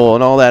brutal,"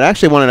 and all that. I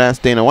actually wanted to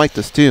ask Dana White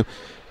this too.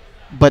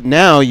 But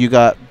now you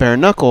got Bare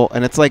Knuckle,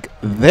 and it's like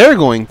they're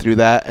going through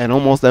that, and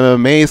almost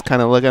MMA is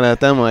kind of looking at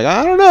them like,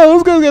 I don't know,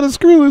 those guys got a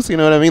screw loose, you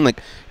know what I mean?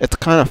 Like, it's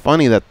kind of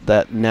funny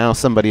that now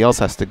somebody else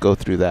has to go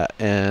through that.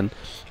 And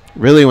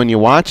really, when you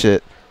watch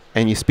it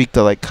and you speak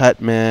to, like, cut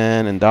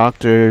men and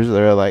doctors,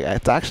 they're like,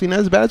 it's actually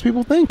not as bad as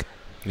people think.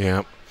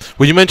 Yeah.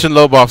 Well, you mentioned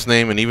Lobov's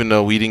name, and even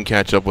though we didn't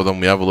catch up with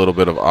him, we have a little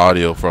bit of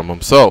audio from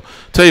him. So,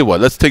 tell you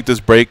what, let's take this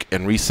break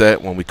and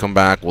reset. When we come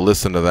back, we'll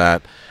listen to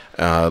that.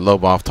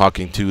 Lobov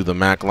talking to the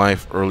Mac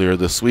Life earlier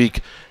this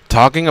week,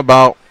 talking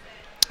about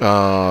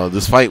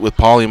this fight with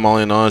Paulie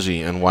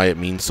Malignaggi and why it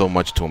means so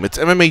much to him. It's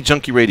MMA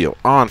Junkie Radio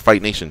on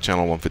Fight Nation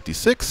Channel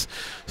 156.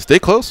 Stay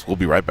close. We'll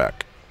be right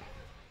back.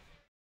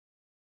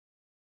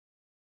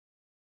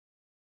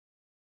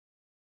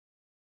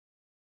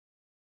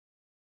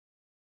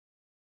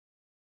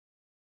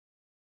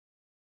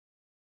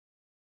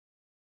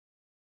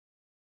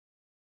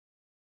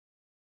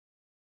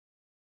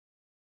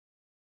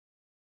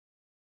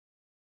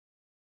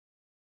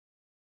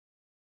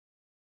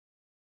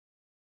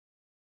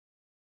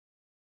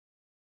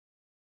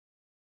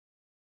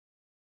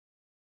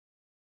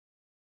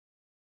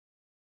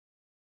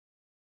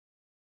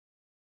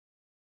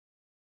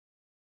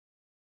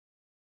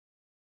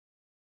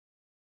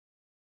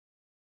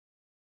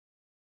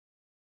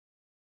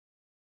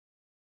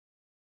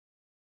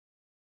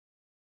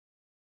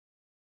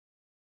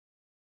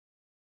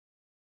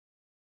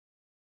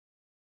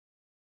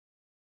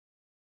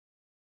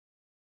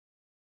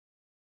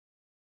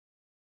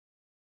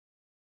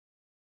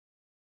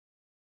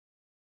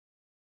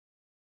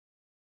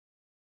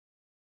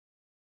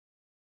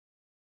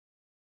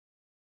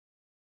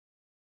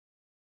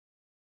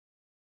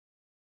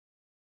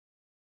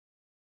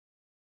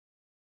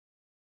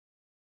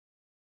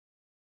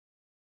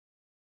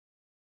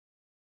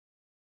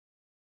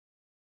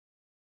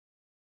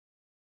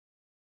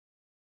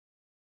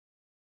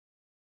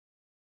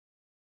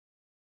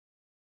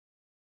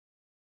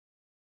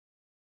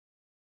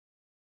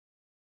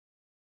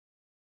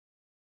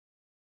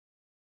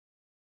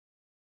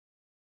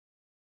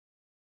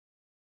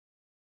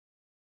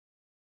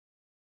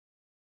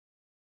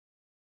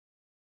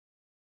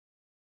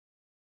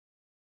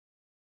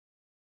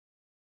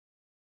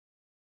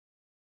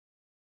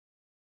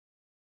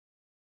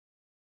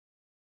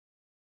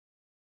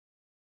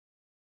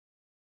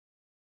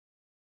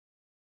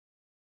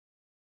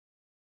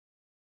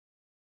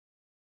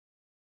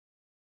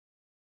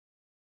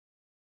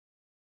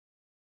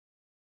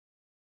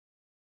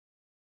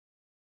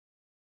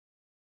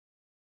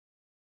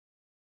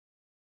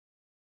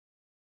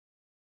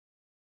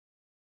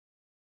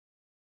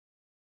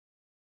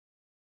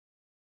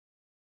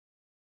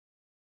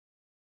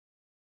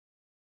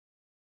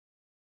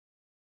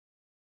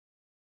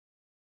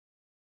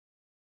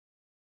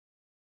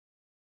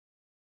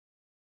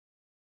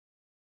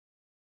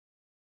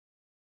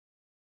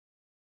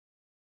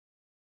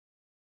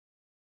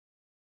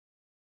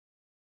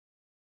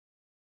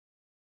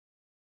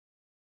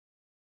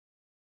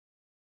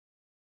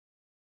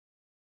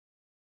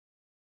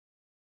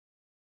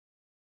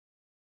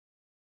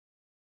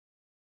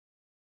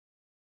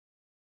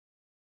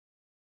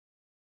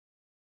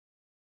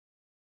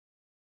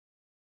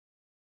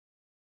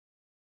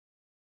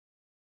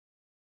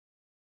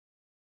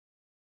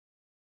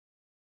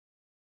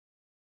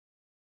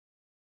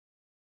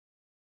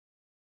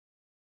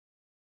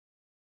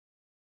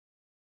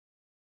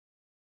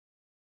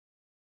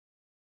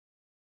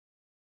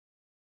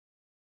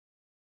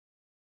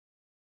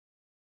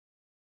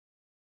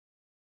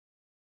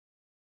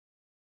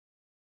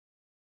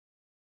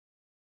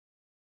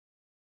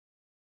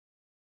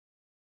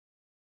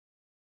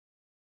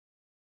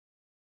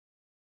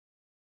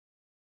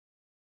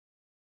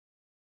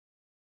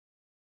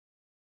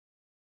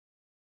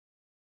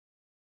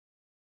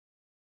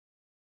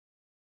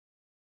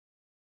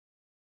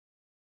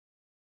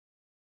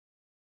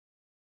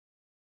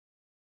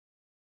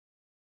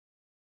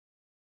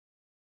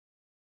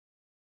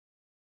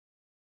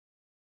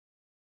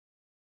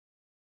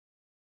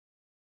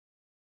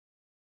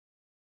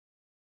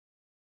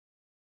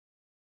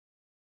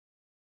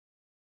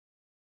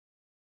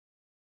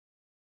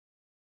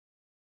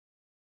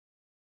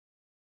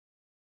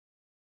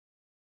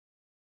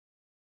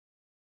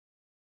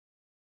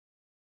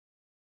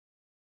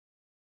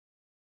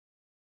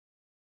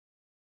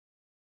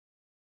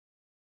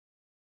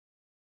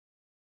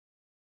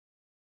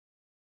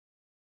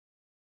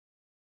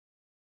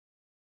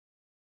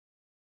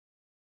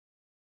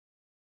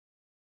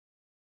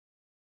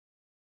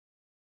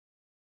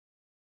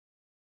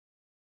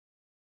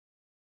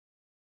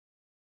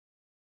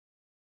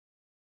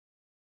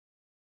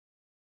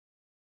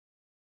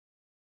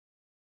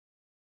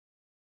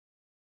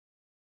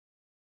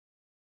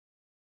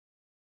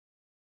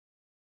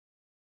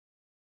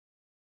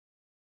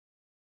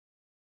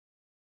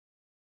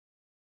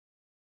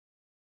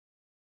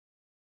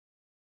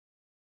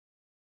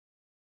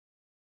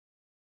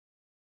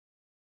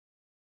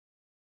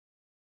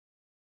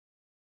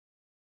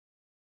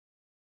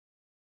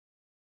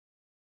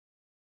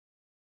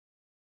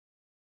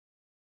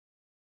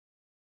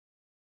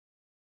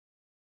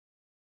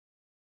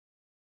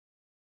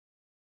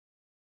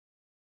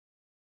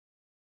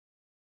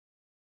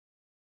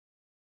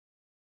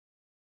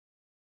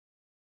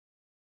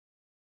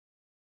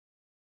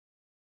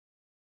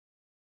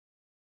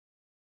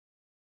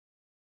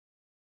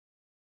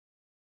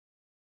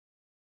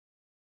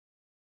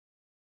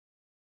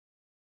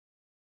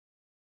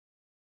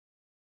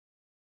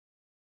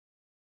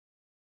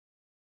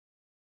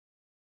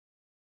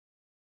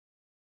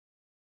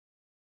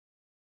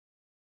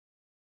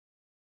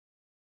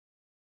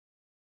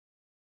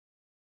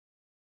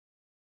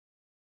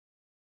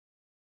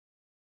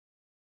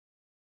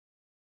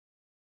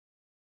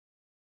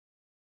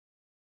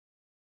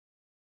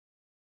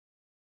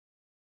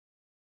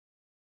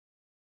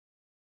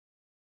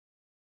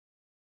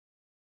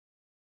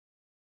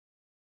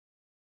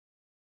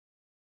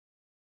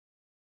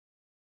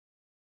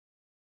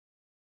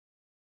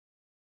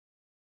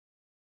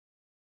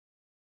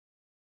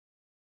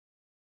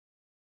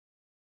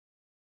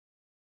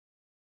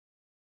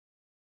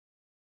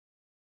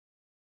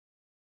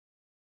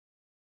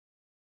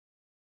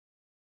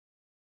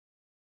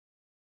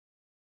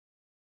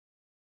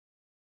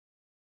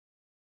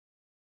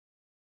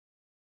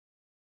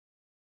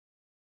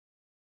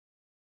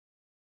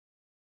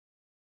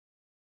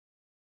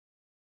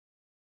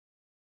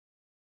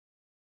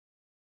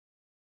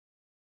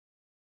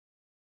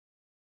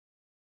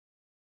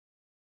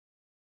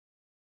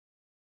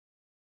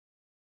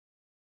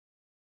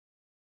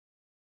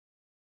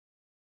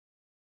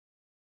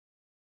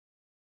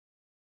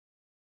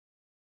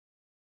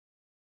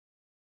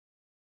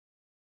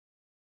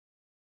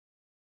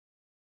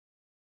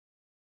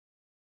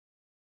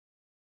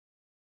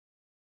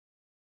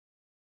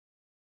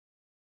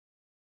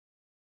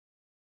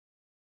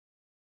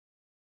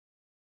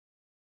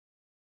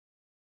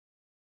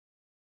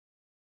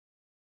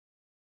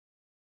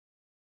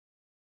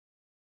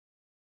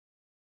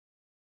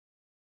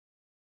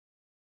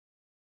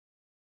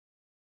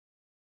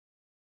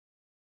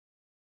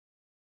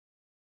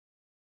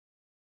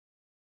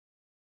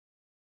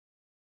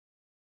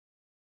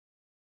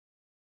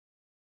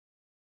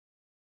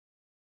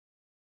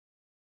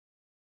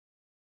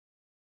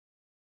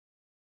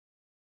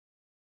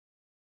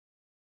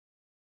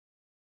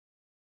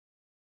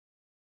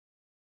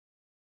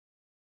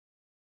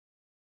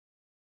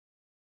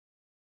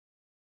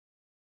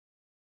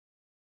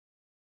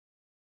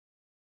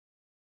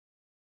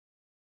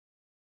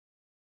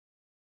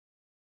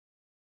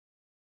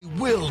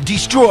 will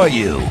destroy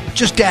you.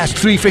 Just ask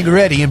Three Finger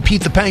Eddie and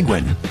Pete the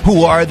Penguin.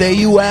 Who are they,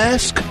 you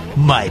ask?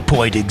 My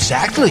point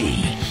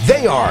exactly.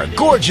 They are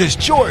Gorgeous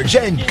George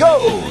and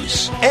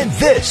Goes. And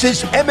this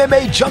is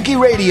MMA Junkie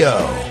Radio.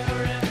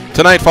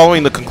 Tonight,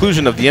 following the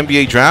conclusion of the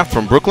NBA draft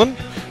from Brooklyn,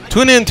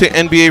 tune in to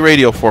NBA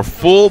Radio for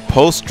full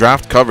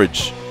post-draft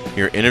coverage.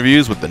 Hear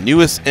interviews with the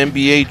newest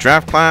NBA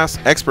draft class,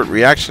 expert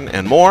reaction,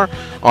 and more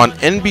on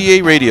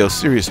NBA Radio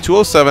Series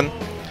 207,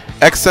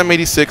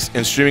 XM86,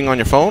 and streaming on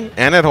your phone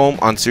and at home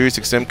on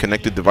SiriusXM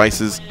connected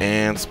devices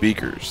and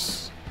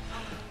speakers.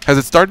 Has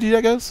it started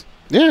yet, guys?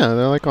 Yeah,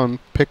 they're like on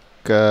pick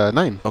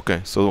 9.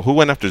 Okay, so who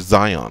went after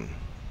Zion?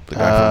 The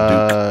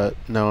guy from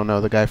Duke?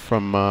 No, the guy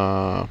from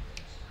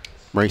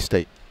Murray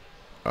State.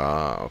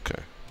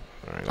 Okay.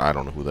 All right, I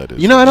don't know who that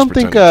is. You know, I don't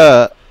think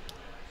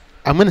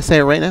I'm going to say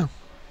it right now.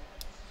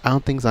 I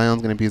don't think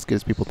Zion's going to be as good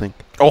as people think.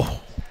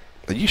 Oh,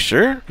 are you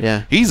sure?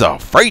 Yeah. He's a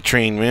freight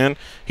train, man.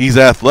 He's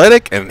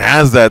athletic and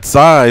has that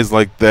size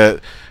like that.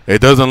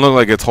 It doesn't look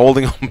like it's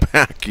holding him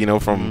back, you know,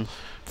 from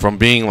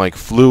being like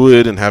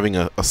fluid and having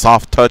a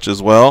soft touch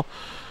as well.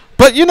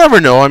 But you never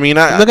know. I mean,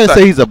 I'm not going to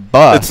say he's a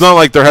bust. It's not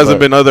like there hasn't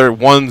been other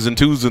 1s and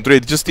 2s and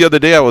 3s. Just the other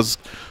day I was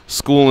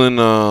schooling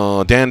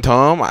Dan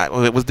Tom.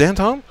 It was Dan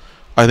Tom?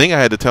 I think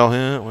I had to tell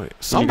him.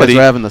 Somebody. You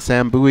guys were having the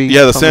Sam Bowie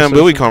Yeah, the Sam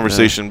Bowie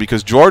conversation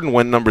because Jordan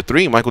went number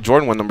 3. Michael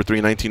Jordan went number 3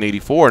 in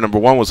 1984. Number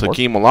 1 was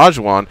Hakeem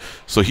Olajuwon.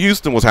 So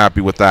Houston was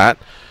happy with that.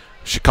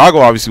 Chicago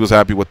obviously was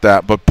happy with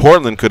that. But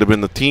Portland could have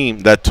been the team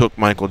that took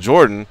Michael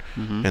Jordan.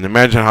 And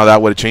imagine how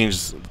that would have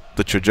changed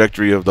the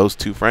trajectory of those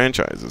two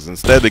franchises.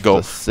 Instead, they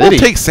go, we'll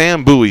take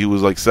Sam Bowie, who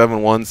was like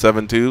 7'1",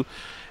 7'2",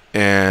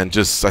 and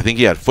just, I think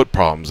he had foot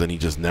problems, and he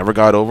just never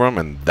got over them,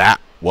 and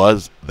that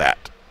was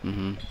that.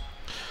 All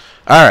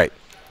right.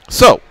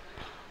 So,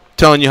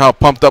 telling you how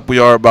pumped up we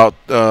are about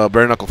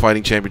Bare Knuckle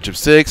Fighting Championship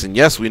 6. And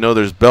yes, we know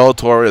there's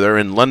Bellator. They're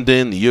in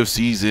London. The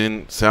UFC's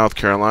in South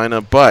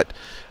Carolina. But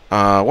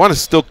I want to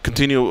still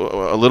continue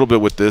a little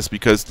bit with this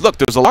because, look,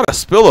 there's a lot of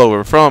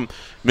spillover from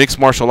mixed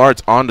martial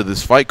arts onto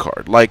this fight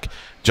card. Like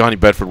Johnny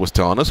Bedford was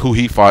telling us, who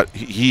he fought.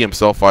 He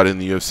himself fought in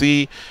the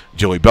UFC.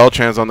 Joey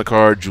Beltran's on the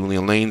card.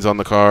 Julian Lane's on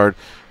the card.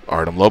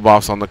 Artem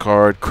Lobov's on the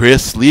card.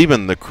 Chris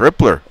Leben, the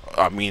Crippler.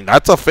 I mean,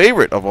 that's a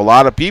favorite of a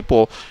lot of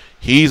people.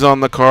 He's on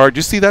the card.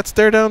 You see that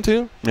stare down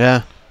too?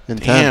 Yeah.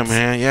 Intense. Damn,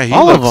 man. Yeah,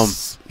 All of them.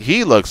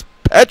 He looks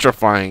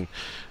petrifying.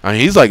 I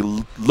mean, he's like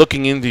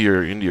looking into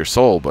your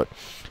soul. But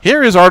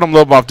here is Artem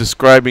Lobov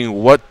describing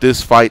what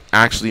this fight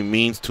actually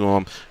means to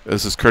him.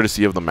 This is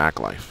courtesy of the Mac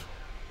Life.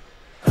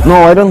 No,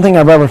 I don't think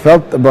I've ever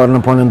felt about an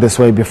opponent this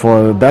way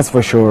before. That's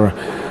for sure.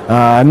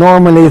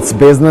 Normally it's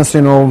business,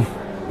 you know.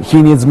 He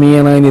needs me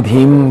and I need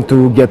him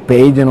to get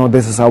paid. You know,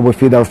 this is how we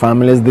feed our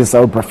families. This is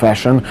our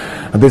profession.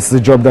 This is the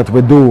job that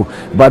we do.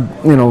 But,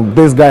 you know,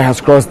 this guy has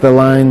crossed the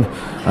line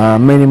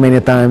many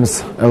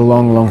times a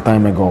long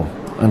time ago.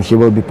 And he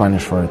will be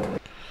punished for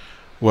it.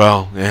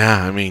 Well,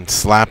 yeah, I mean,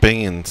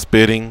 slapping and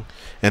spitting.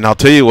 And I'll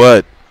tell you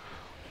what,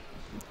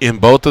 in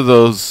both of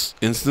those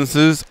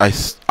instances,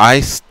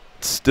 I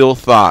still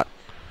thought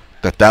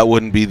that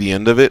wouldn't be the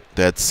end of it.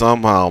 That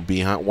somehow,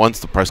 once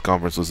the press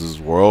conferences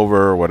were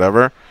over or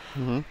whatever,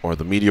 or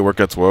the media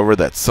workouts were over,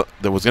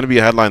 there was going to be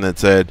a headline that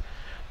said,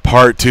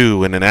 Part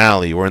 2 in an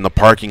alley or in the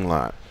parking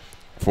lot.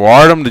 For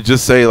Artem to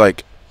just say,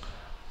 like,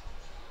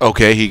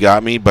 okay, he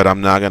got me, but I'm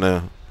not going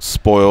to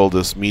spoil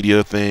this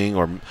media thing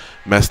or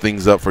mess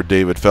things up for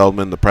David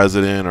Feldman, the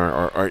president,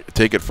 or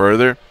take it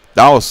further,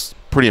 that was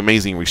pretty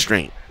amazing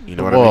restraint. You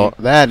know what I mean? Well,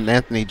 that and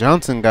Anthony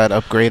Johnson got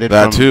upgraded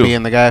that from too.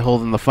 Being the guy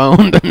holding the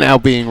phone to now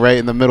being right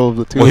in the middle of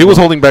the two. Well, he was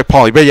holding back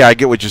Paulie, but yeah, I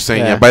get what you're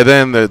saying. Yeah, by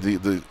then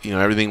the you know,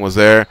 everything was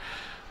there.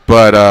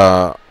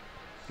 But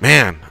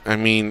man, I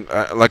mean,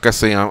 like I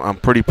say, I'm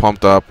pretty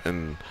pumped up,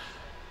 and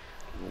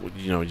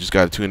you know, you just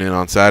got to tune in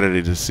on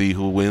Saturday to see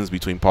who wins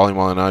between Paulie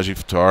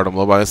Malignaggi to Artem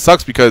Lobov. It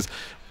sucks because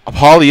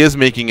Paulie is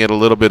making it a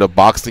little bit of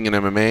boxing and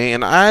MMA,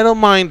 and I don't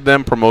mind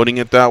them promoting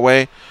it that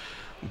way.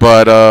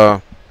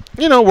 But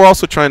you know, we're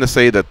also trying to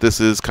say that this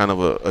is kind of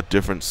a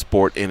different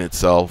sport in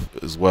itself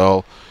as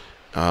well.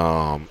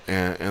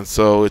 And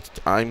so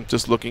I'm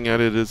just looking at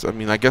it as, I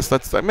mean, I guess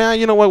that's, man,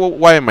 you know what,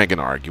 why am I going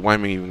to argue? Why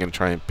am I even going to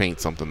try and paint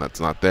something that's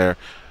not there?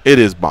 It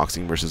is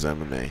boxing versus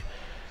MMA,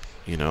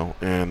 you know,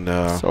 and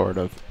sort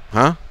of.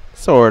 Huh?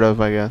 Sort of,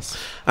 I guess.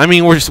 I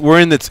mean, we're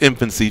in its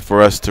infancy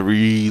for us to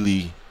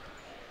really,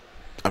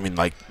 I mean,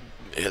 like,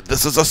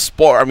 this is a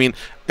sport. I mean,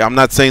 I'm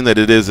not saying that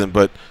it isn't,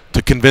 but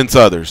to convince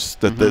others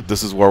that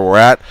this is where we're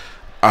at.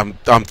 I'm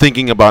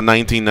thinking about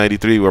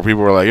 1993 where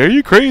people were like, are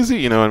you crazy?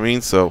 You know what I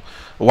mean? So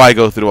why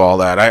go through all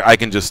that? I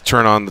can just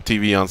turn on the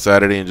TV on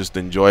Saturday and just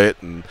enjoy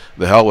it. And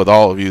the hell with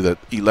all of you that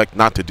elect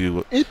not to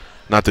do it.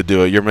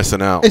 You're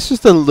missing out. It's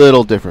just a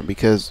little different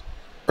because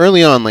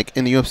early on, like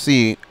in the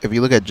UFC, if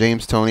you look at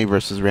James Toney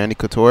versus Randy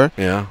Couture,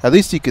 yeah, at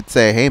least you could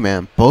say, hey,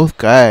 man, both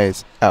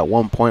guys at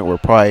one point were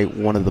probably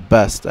one of the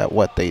best at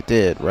what they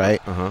did,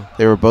 right?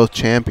 They were both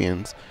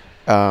champions.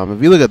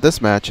 If you look at this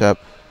matchup,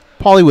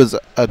 Paulie was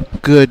a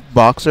good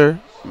boxer,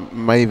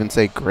 might even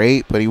say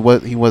great, but he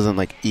wasn't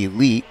like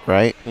elite,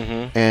 right?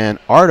 And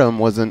Artem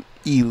wasn't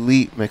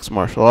elite mixed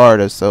martial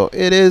artist, so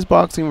it is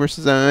boxing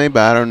versus MMA,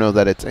 but I don't know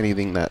that it's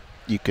anything that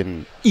you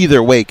can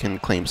either way can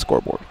claim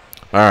scoreboard.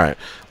 All right,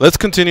 let's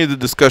continue the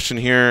discussion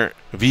here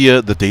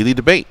via the Daily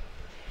Debate.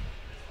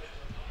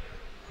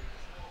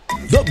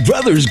 The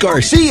brothers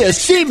Garcia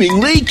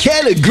seemingly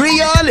can't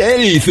agree on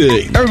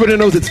anything. Everybody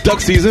knows it's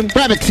duck season.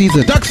 Rabbit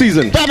season. Duck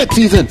season. Rabbit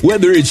season.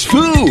 Whether it's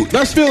food,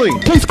 Less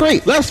filling. Tastes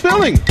great. Less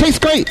filling. Tastes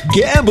great.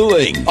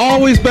 gambling,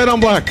 Always bet on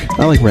black.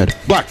 I like red.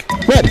 Black.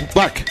 Red.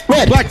 Black.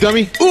 Red. Black,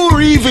 dummy.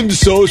 or even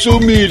social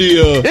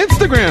media,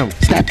 Instagram.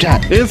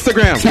 Snapchat.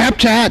 Instagram.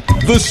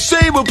 Snapchat. the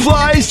same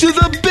applies to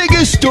the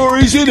biggest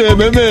stories in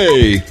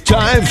MMA.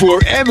 Time for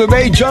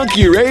MMA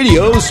Junkie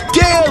Radio's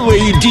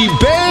Daily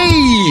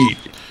Debate.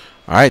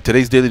 All right,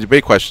 today's Daily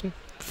Debate question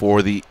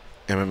for the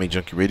MMA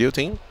Junkie Radio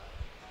team,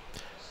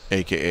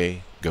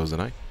 a.k.a. Goes the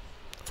Night,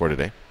 for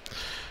today.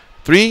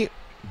 3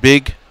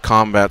 big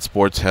combat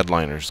sports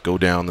headliners go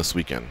down this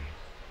weekend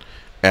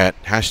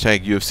at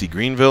hashtag UFC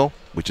Greenville,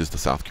 which is the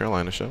South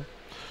Carolina show,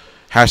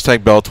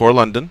 hashtag Bellator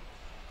London,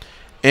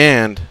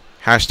 and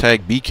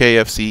hashtag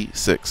BKFC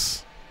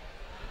 6.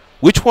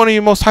 Which one are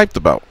you most hyped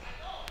about?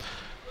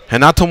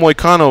 Renato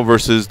Moicano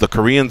versus the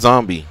Korean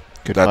Zombie.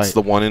 Good That's fight.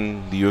 the one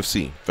in the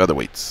UFC,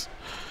 featherweights.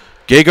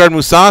 Gegard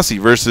Mousasi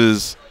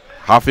versus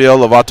Rafael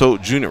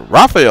Lovato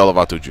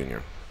Jr.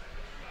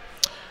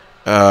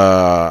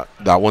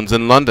 That one's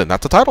in London.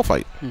 That's a title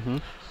fight. Paulie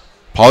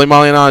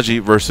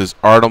Malignaggi versus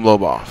Artem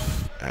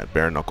Lobov at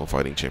Bare Knuckle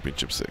Fighting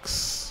Championship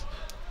 6.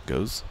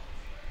 Goes.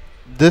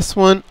 This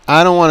one,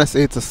 I don't want to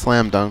say it's a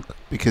slam dunk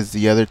because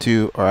the other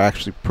two are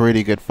actually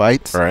pretty good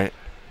fights. All right.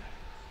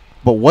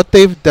 But what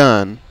they've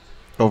done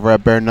over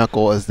at Bare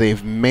Knuckle is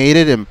they've made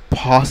it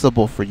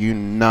impossible for you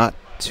not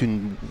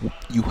to.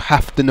 You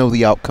have to know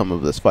the outcome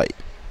of this fight.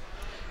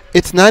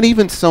 It's not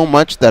even so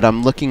much that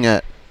I'm looking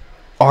at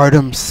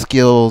Artem's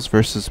skills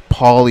versus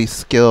Paulie's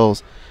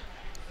skills.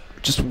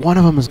 Just one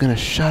of them is going to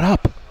shut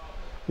up.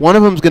 One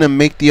of them is going to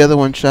make the other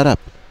one shut up.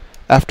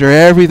 After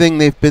everything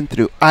they've been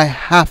through, I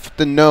have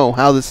to know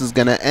how this is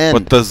going to end.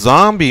 But the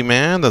zombie,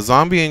 man, the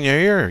zombie in your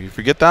ear. You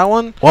forget that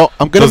one? Well,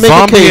 I'm going The to make a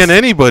zombie case. in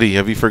anybody.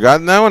 Have you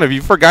forgotten that one? Have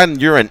you forgotten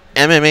you're an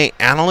MMA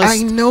analyst?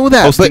 I know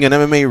that. Hosting but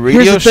an MMA here's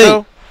radio the thing.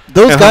 show?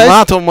 Those And guys,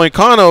 Renato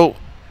Moicano,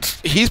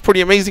 he's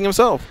pretty amazing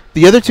himself.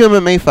 the other two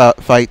MMA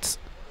fights,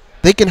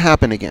 they can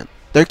happen again.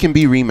 There can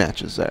be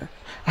rematches there.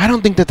 I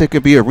don't think that there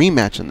could be a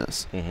rematch in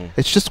this.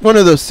 It's just one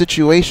of those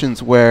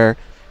situations where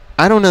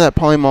I don't know that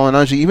Paulie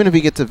Malignaggi, even if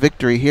he gets a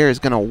victory here, is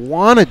going to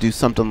want to do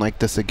something like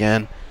this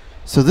again.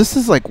 So this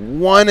is like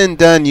one and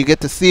done. You get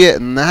to see it,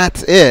 and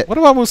that's it. What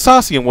about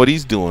Mousasi and what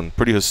he's doing?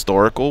 Pretty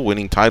historical,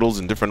 winning titles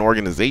in different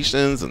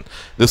organizations, and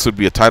this would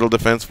be a title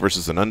defense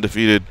versus an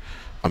undefeated,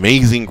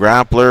 amazing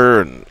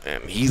grappler,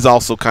 and he's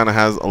also kind of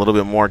has a little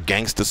bit more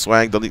gangsta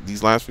swag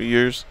these last few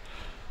years.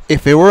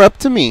 If it were up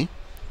to me,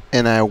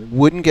 and I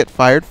wouldn't get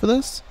fired for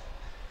this,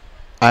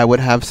 I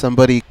would have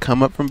somebody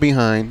come up from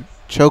behind,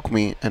 choke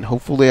me, and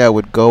hopefully I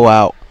would go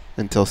out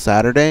until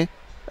Saturday,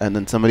 and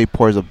then somebody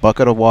pours a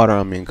bucket of water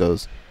on me and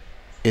goes,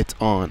 "It's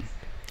on."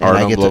 And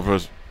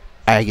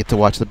I get to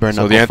watch the Bare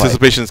Knuckle So the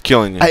anticipation is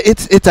killing you.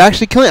 It's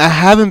actually killing. I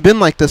haven't been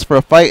like this for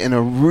a fight in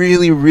a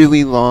really,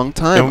 really long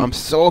time. And I'm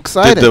so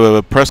excited. Did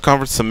the press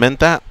conference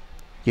cement that?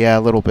 Yeah,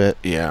 a little bit.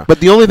 Yeah.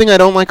 But the only thing I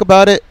don't like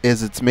about it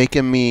is it's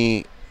making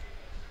me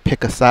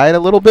pick a side a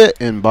little bit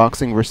in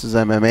boxing versus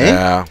MMA.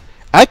 Yeah.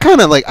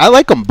 I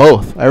like them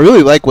both. I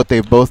really like what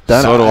they've both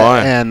done. So do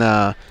I. And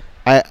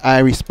I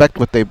respect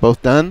what they've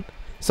both done.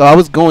 So I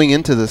was going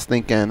into this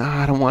thinking,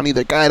 I don't want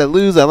either guy to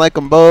lose. I like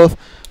them both.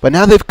 But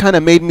now they've kind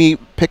of made me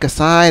pick a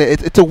side.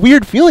 It's a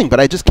weird feeling, but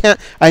I just can't.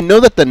 I know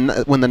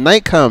that when the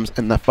night comes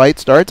and the fight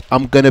starts,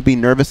 I'm going to be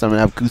nervous. I'm going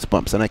to have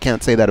goosebumps, and I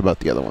can't say that about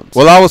the other ones.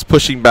 Well, I was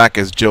pushing back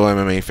as Joe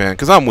MMA fan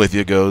because I'm with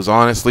you, Goes.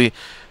 Honestly,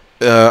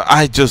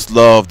 I just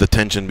love the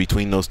tension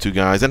between those two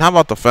guys. And how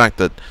about the fact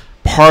that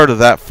part of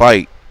that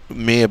fight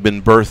may have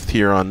been birthed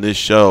here on this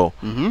show?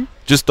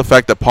 Just the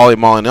fact that Paulie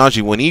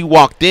Malignaggi, when he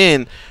walked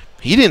in,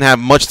 he didn't have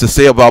much to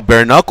say about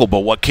Bare Knuckle, but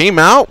what came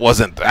out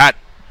wasn't that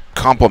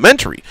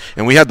complimentary.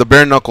 And we had the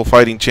Bare Knuckle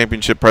Fighting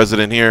Championship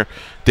president here,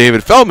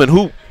 David Feldman,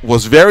 who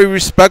was very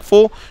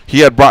respectful. He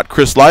had brought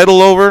Chris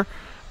Lytle over.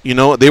 You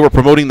know, they were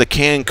promoting the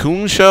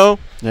Cancun show.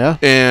 Yeah.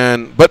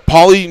 But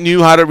Paulie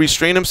knew how to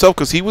restrain himself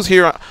because he was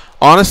here,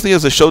 honestly,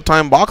 as a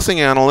Showtime boxing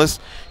analyst.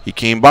 He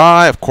came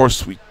by. Of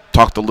course, we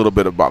talked a little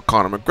bit about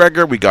Conor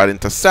McGregor. We got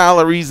into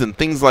salaries and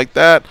things like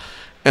that.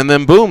 And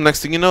then, boom,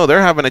 next thing you know,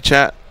 they're having a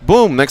chat.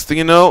 Boom, next thing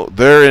you know,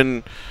 they're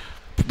in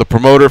the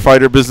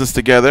promoter-fighter business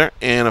together.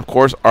 And, of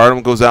course,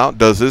 Artem goes out,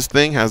 does his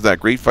thing, has that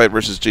great fight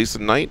versus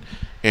Jason Knight,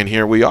 and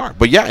here we are.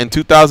 But, yeah, in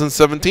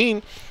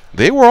 2017,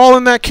 they were all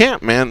in that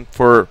camp, man,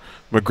 for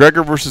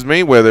McGregor versus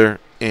Mayweather.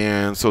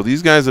 And so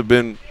these guys have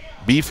been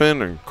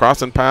beefing and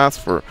crossing paths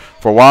for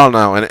a while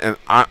now, and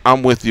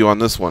I'm with you on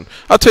this one.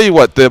 I'll tell you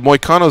what, the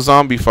Moicano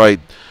Zombie fight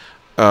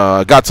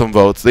got some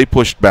votes. They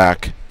pushed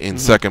back in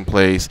second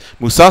place.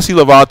 Mousasi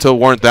Lovato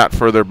weren't that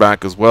further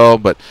back as well,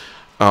 but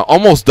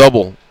almost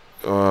double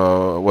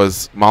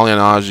was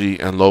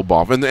Malignaggi and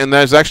Lobov. And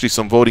there's actually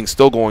some voting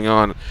still going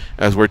on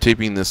as we're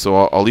taping this,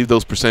 so I'll leave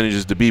those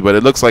percentages to be. But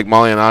it looks like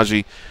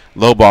Malignaggi,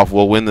 Lobov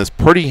will win this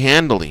pretty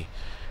handily.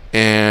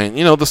 And,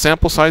 you know, the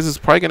sample size is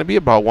probably going to be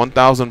about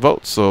 1,000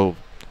 votes. So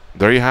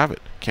there you have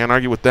it. Can't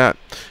argue with that.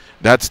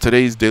 That's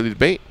today's Daily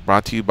Debate,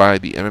 brought to you by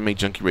the MMA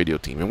Junkie Radio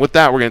team. And with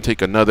that, we're going to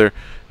take another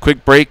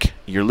quick break.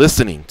 You're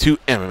listening to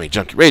MMA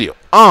Junkie Radio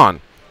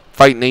on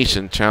Fight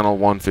Nation Channel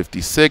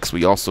 156.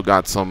 We also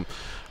got some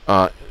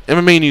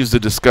MMA news to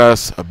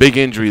discuss, a big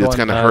injury that's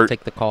going to hurt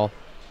take the call.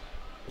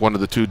 One of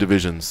the two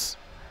divisions.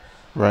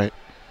 Right.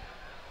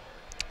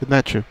 Isn't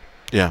that true?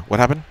 Yeah. What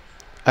happened?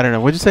 I don't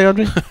know. What'd you say,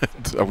 Andre?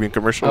 Are we in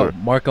commercial? Oh,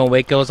 Marco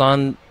Waco's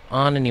on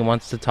and he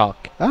wants to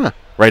talk. Ah.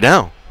 Right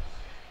now?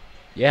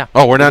 Yeah.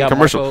 Oh, we're not in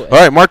commercial. All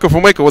right, Marco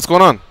from Waco, what's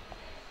going on?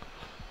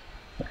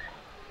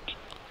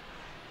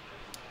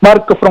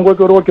 Marco from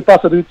Waco, ¿qué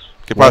pasa, dudes?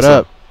 ¿Qué pasa? What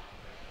up?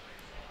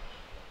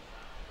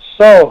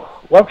 So,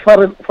 what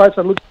fights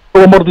are looking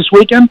for more this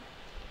weekend?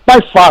 By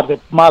far, the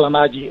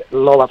Malignaggi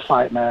Lola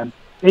fight, man.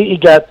 He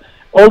got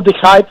all the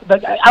hype.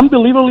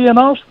 Unbelievably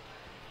enough,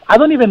 I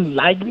don't even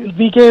like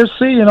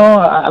VKFC. You know,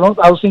 I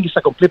don't think it's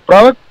a complete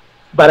product.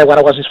 But I want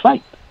to watch his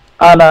fight.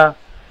 And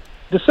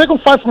the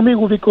second fight for me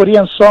will be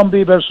Korean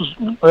Zombie versus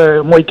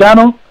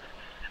Moicano.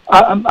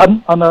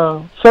 On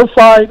a third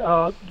fight,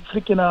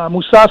 freaking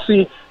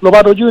Musashi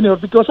Lovato Jr.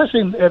 Because I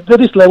think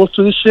there is levels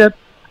to this shit.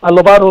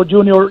 Lovato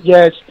Jr.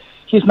 Yes,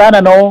 he's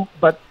 9-0,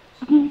 but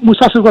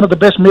Musashi is one of the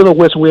best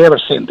middleweights we ever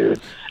seen, dude.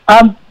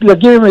 They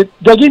gave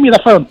me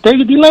that fight on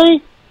tape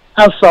delay.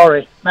 I'm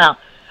sorry. Now,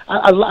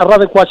 I'd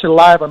rather watch it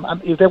live.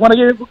 And if they want to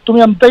give it to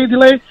me on tape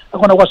delay, I'm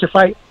going to watch the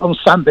fight on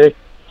Sunday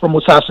from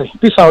Musashi.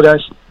 Peace out,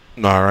 guys.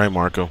 All right,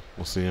 Marco.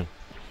 We'll see you.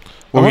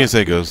 What were you going to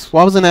say, Goes?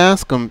 Well, I was going to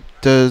ask him,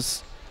 did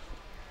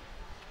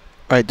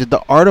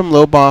the Artem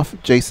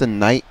Lobov Jason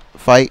Knight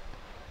fight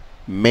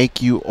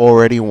make you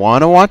already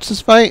want to watch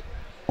this fight?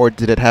 Or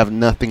did it have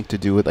nothing to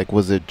do with, like,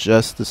 was it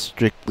just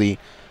strictly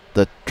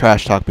the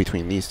trash talk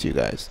between these two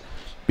guys?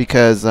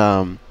 Because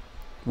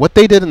what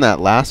they did in that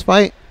last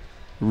fight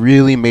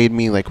really made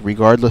me, like,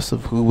 regardless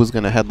of who was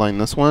going to headline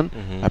this one,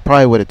 I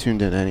probably would have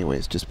tuned in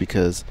anyways, just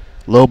because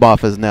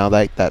Lobov is now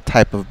like that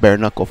type of bare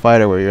knuckle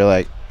fighter where you're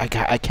like, I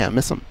can't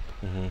miss him.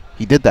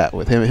 He did that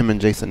with him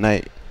and Jason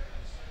Knight.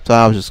 So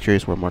I was just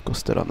curious where Marco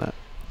stood on that.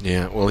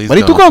 Yeah, well, he's but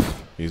gone. He took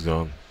off. He's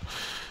gone.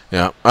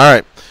 Yeah. All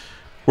right.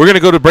 We're going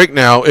to go to break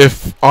now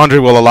if Andre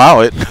will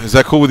allow it. Is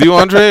that cool with you,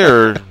 Andre?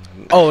 Or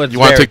it's you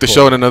want to take the cool.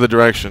 show in another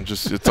direction?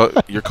 Just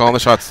you're calling the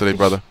shots today,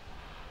 brother.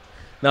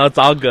 No, it's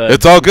all good.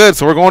 It's all good.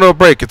 So we're going to a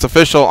break. It's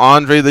official.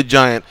 Andre the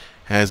Giant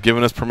has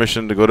given us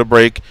permission to go to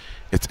break.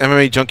 It's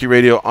MMA Junkie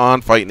Radio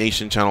on Fight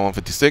Nation Channel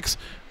 156.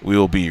 We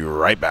will be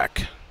right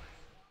back.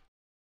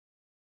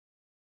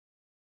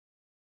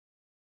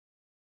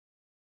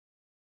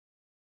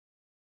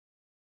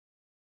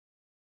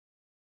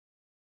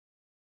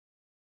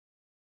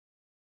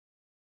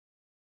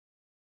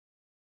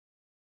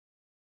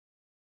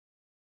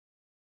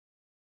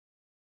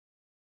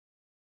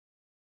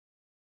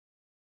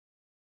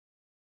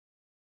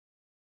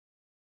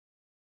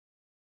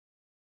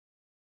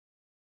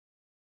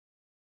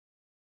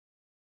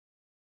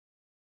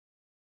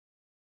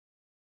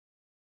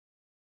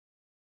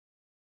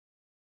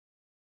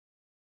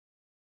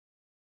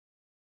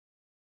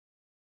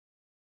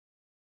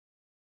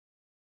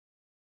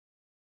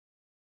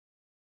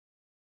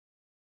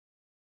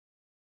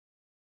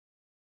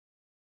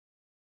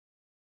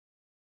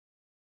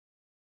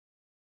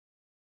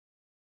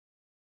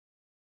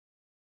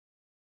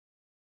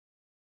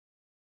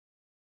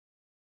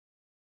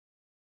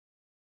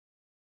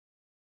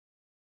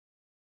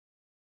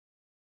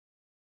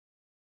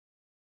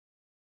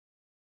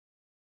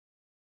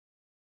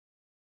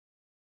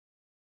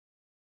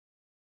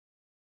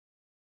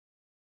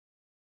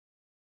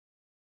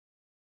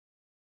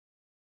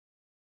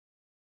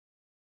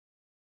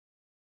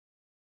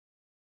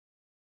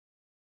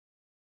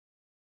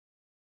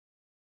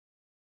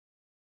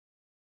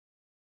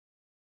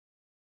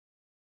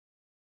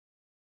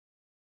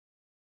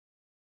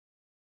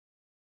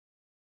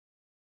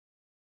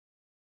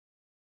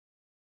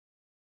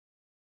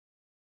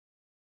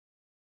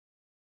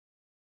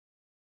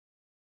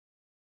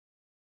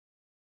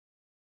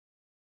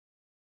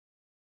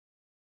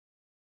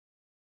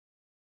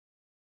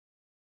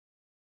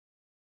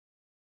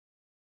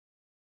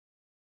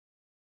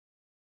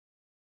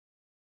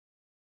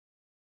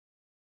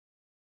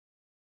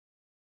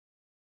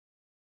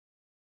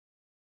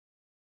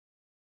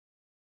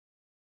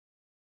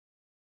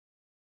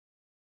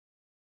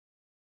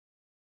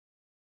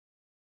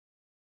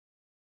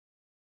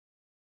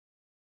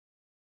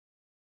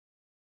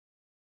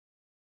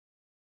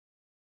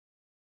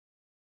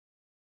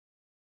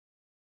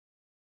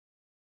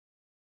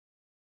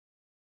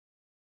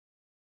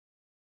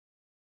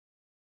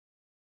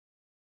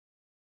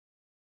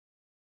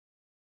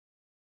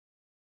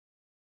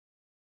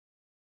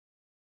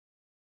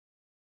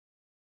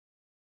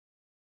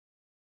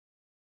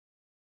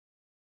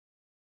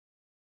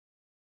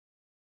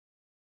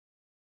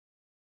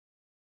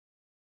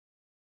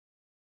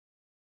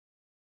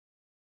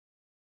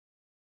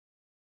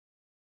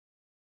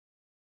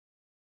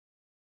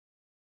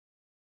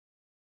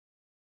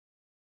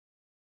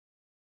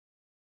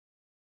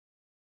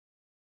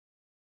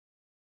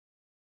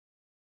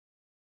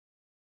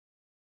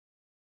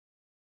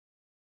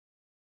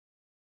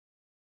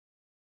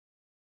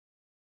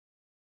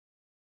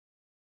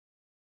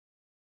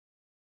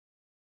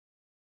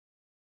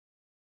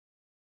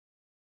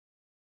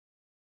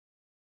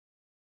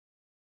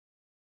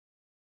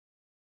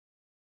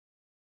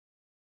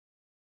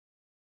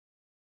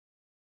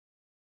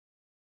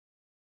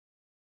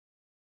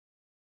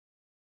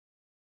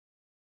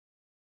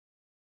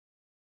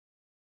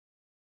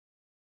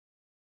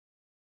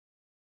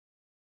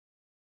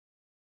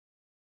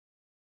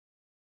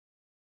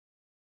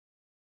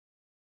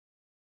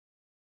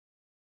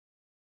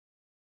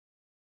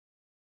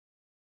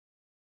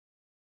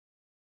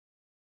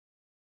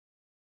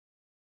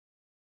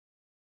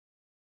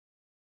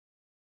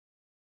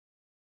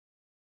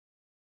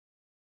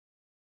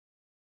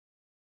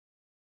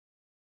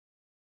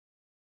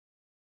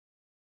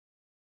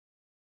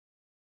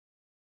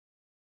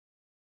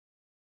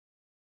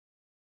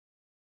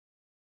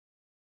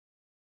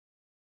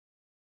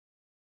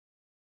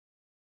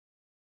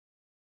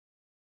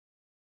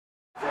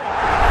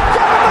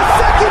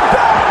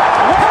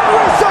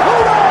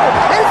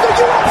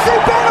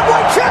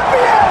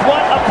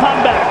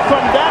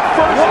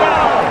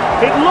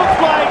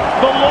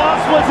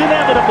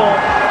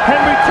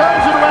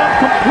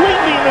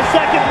 in the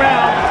second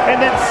round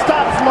and then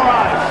stops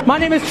Mirage. My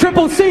name is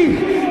Triple C,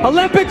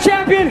 Olympic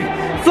champion,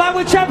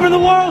 flyweight champion of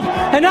the world,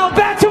 and now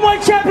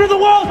bantamweight champion of the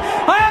world.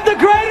 I am the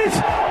greatest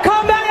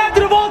combat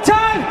athlete of all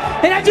time,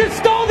 and I just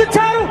stole the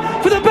title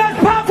for the best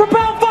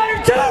pound-for-pound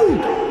fighter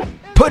too.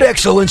 Put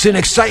excellence and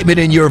excitement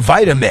in your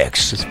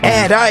Vitamix.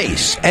 Add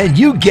ice, and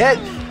you get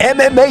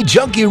MMA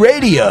Junkie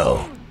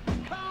Radio.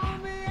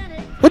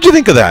 What'd you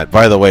think of that,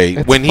 by the way?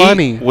 It's when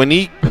funny.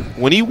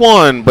 When he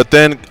won, but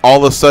then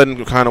all of a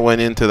sudden kind of went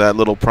into that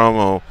little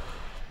promo,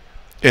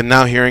 and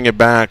now hearing it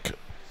back,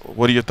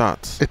 what are your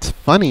thoughts? It's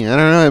funny. I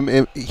don't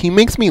know. He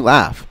makes me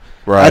laugh.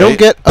 Right. I don't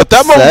get But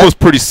that upset. moment was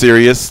pretty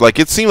serious. Like,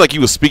 it seemed like he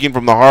was speaking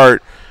from the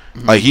heart.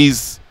 Like,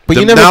 But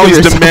you never now give he's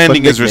yourself a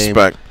demanding his nickname.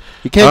 respect.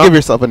 You can't give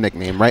yourself a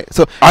nickname, right?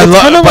 So I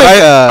it's kinda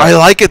I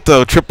like it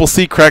though. Triple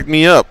C cracked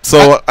me up.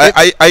 So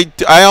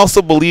I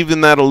also believed in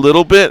that a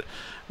little bit,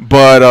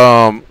 but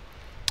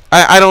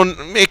I don't.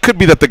 It could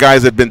be that the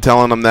guys had been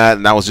telling him that,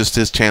 and that was just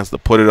his chance to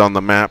put it on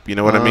the map. You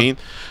know what I mean?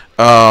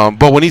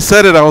 But when he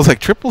said it, I was like,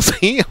 Triple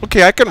C.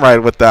 Okay, I can ride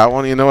with that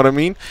one. You know what I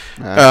mean?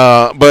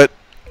 But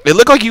it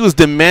looked like he was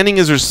demanding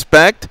his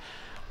respect,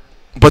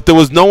 but there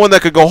was no one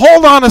that could go,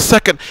 hold on a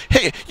second.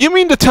 Hey, you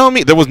mean to tell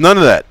me? There was none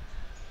of that.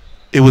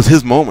 It was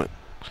his moment.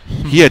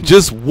 He had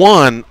just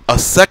won a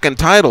second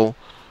title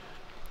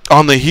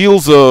on the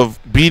heels of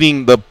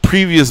beating the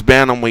previous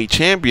bantamweight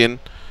champion,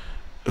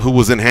 who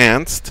was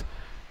enhanced,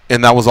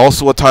 and that was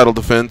also a title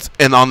defense,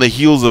 and on the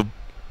heels of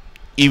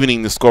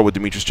evening the score with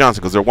Demetrius Johnson,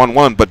 because they're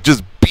 1-1, but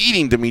just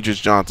beating Demetrius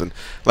Johnson.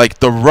 Like,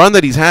 the run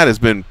that he's had has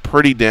been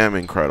pretty damn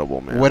incredible,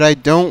 man. What I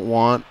don't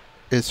want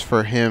is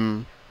for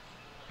him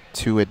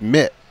to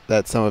admit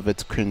that some of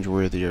it's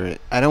cringeworthy, or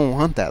I don't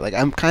want that. Like,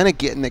 I'm kind of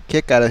getting a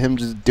kick out of him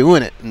just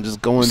doing it and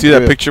just going. See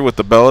that picture with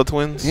the Bella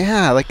twins?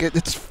 Yeah, like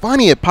it's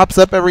funny. It pops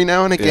up every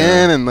now and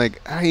again, and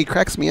like he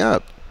cracks me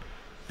up.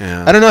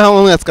 Yeah. I don't know how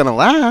long that's gonna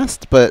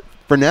last, but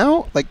for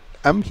now, like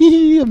I'm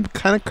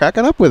kind of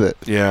cracking up with it.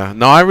 Yeah.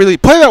 No, I really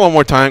play that one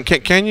more time.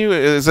 Can you?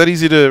 Is that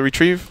easy to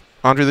retrieve,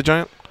 Andre the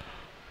Giant?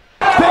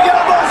 Big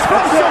elbows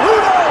from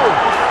Cejudo.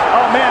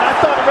 Oh man, I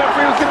thought the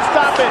referee was gonna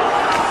stop it.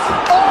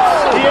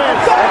 Oh, he is.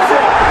 That's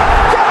it.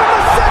 Give him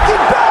a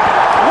second back.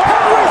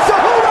 Henry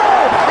Cejudo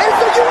is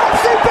the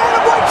UFC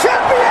bantamweight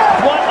champion.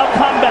 What a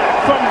comeback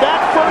from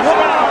that first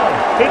round.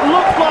 It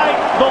looked like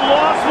the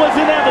loss was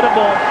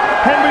inevitable.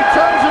 Henry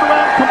turns it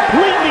around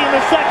completely in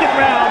the second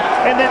round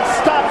and then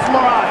stops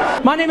Mirage.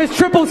 My name is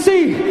Triple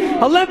C,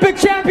 Olympic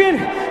champion,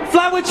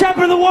 flyweight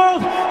champion of the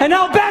world, and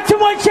now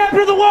bantamweight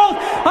champion of the world.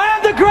 I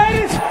am the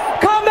greatest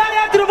combat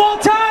athlete of all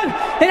time,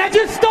 and I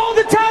just stole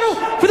the title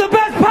for the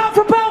best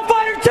pound-for-pound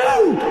fighter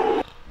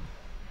too.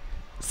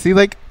 See,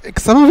 like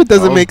some of it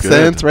doesn't make good.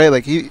 sense, right?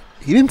 Like he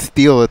didn't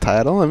steal the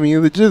title. I mean, he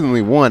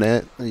legitimately won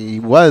it. He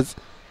wasn't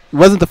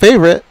the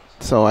favorite,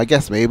 so I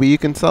guess maybe you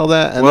can sell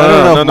that. And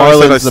I don't know if he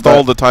said I Marlon's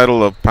stole the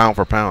title of pound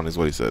for pound, is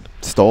what he said.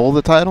 Stole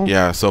the title?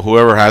 Yeah, so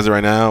whoever has it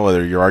right now,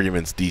 whether your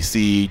argument's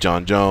DC,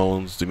 John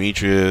Jones,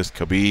 Demetrius,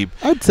 Khabib.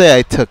 I'd say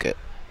I took it.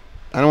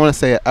 I don't want to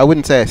say I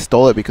wouldn't say I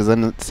stole it, because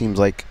then it seems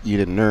like you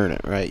didn't earn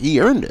it, right? He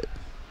earned it.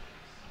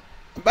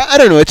 But I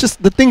don't know. It's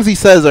just the things he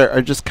says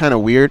are just kind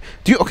of weird.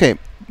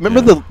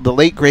 Remember the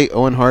late great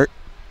Owen Hart?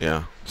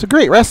 Yeah. He's a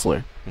great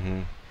wrestler.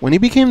 Mm-hmm. When he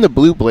became the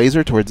Blue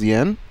Blazer towards the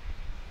end,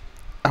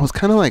 I was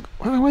kind of like,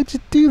 why'd you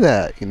do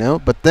that? You know?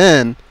 But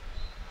then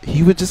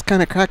he would just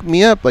kind of crack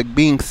me up, like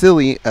being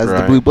silly as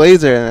the Blue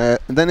Blazer,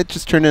 and then it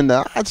just turned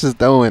into, it's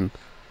just Owen.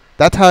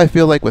 That's how I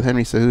feel like with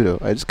Henry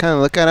Cejudo. I just kind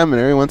of look at him,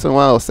 and every once in a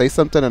while I'll say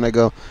something, and I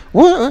go,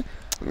 what?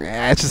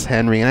 It's just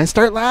Henry, and I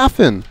start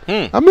laughing.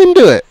 I'm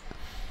into it.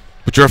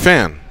 But you're a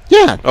fan.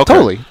 Yeah, okay.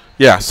 Totally.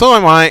 Yeah, so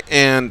am I,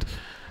 and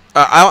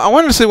I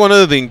wanted to say one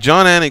other thing.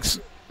 John Anik's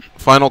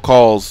final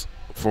calls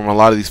from a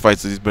lot of these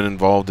fights that he's been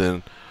involved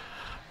in,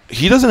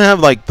 he doesn't have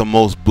like the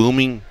most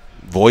booming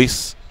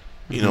voice,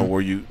 you know,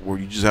 where you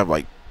just have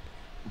like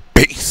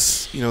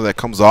bass, you know, that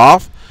comes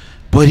off.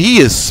 But he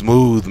is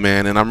smooth,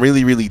 man, and I'm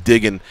really, really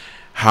digging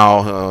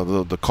how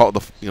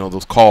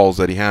those calls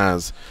that he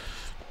has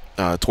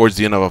towards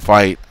the end of a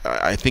fight.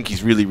 I think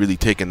he's really, really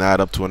taken that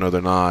up to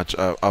another notch.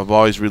 I've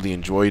always really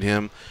enjoyed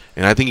him,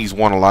 and I think he's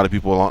won a lot of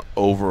people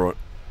over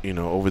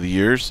the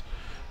years,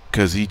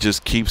 because he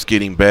just keeps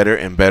getting better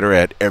and better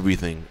at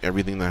everything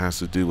that has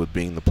to do with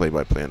being the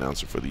play-by-play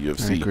announcer for the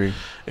UFC. I agree.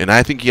 And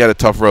I think he had a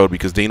tough road,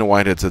 because Dana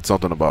White had said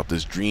something about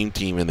this dream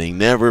team, and they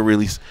never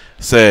really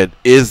said,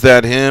 is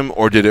that him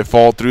or did it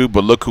fall through?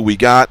 But look who we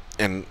got,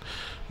 and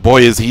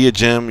boy, is he a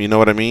gem. You know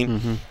what I mean?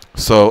 Mm-hmm.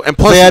 So, and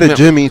plus they had a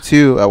Jimmy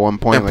too at one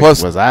point. And like,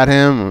 plus, was that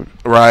him?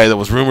 Right. There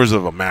was rumors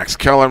of a Max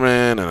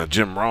Kellerman and a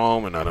Jim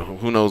Rome and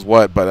who knows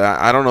what. But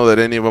I don't know that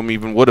any of them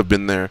even would have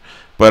been there.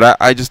 But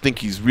I just think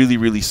he's really,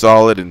 really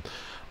solid. And,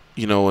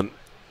 you know, and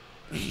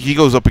he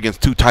goes up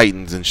against two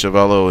titans in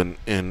Chevello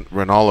and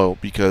Ronaldo,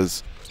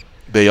 because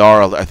they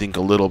are, I think,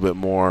 a little bit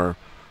more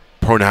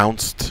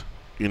pronounced,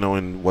 you know,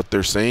 in what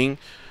they're saying.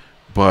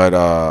 But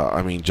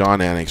I mean, John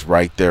Anik's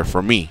right there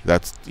for me.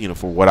 That's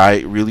for what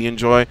I really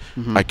enjoy.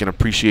 I can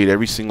appreciate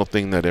every single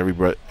thing that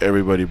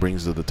everybody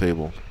brings to the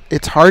table.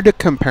 It's hard to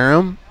compare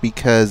him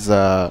because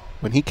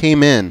when he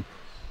came in,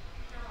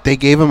 they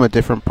gave him a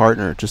different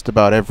partner just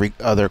about every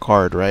other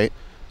card, right?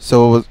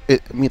 So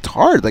it's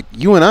hard. Like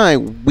you and I,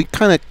 we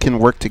kind of can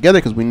work together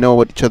because we know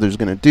what each other's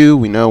going to do.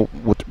 We know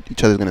what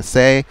each other's going to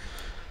say.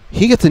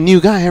 He gets a new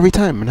guy every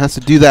time and has to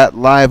do that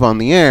live on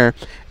the air.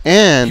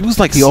 And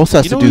he also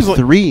has to do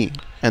 3.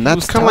 And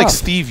that's kind of like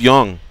Steve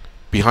Young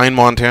behind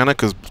Montana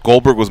because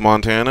Goldberg was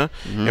Montana.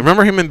 And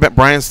remember him and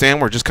Brian Stan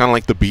were just kind of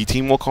like the B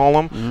team, we'll call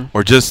them,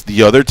 or just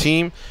the other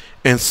team.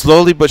 And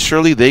slowly but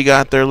surely they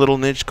got their little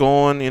niche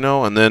going,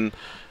 and then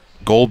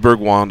Goldberg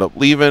wound up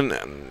leaving,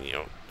 and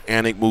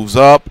Anik moves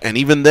up. And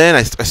even then,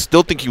 I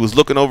still think he was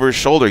looking over his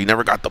shoulder. He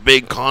never got the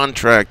big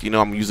contract.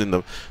 I'm using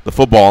the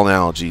football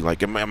analogy.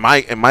 Like, am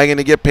I going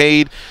to get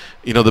paid?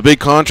 The big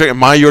contract.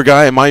 Am I your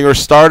guy? Am I your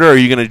starter? Are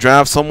you going to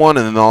draft someone?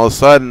 And then all of a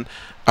sudden,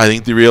 I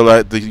think the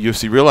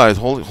UFC realized,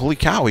 holy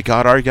cow, we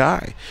got our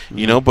guy.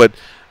 But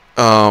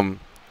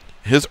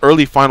his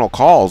early final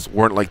calls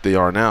weren't like they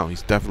are now.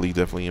 He's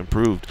definitely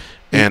improved.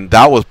 And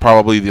that was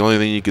probably the only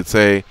thing you could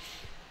say.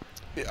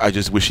 I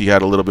just wish he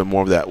had a little bit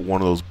more of that,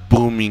 one of those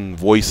booming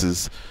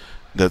voices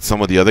that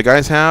some of the other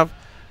guys have.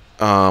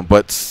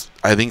 But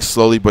I think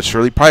slowly but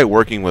surely, probably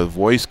working with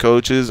voice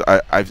coaches.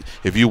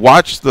 If you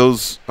watch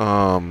those, what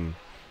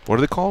are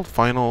they called?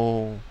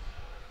 Final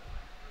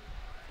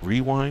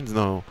rewinds?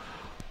 No.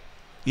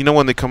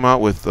 When they come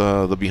out with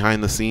the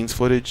behind-the-scenes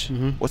footage?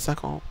 What's that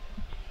called?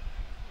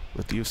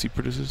 That the UFC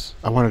produces?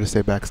 I wanted to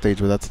say backstage,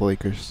 but that's the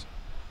Lakers.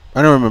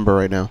 I don't remember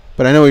right now,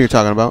 but I know what you're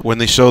talking about. When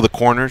they show the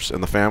corners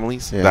and the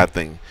families, that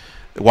thing.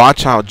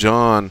 Watch how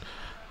John,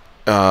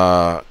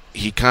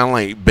 he kind of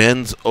like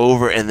bends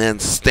over and then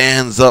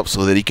stands up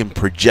so that he can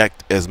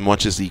project as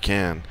much as he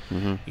can.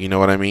 You know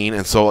what I mean?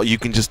 And so you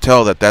can just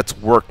tell that that's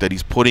work that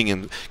he's putting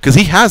in, because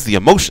he has the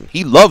emotion.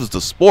 He loves the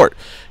sport.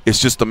 It's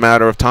just a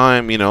matter of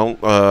time,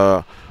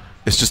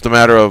 it's just a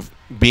matter of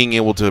being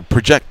able to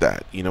project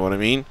that. You know what I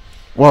mean?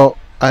 Well,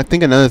 I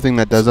think another thing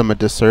that does him a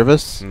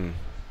disservice,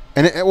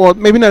 well,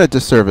 maybe not a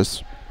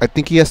disservice. I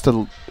think he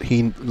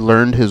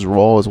learned his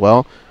role as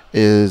well.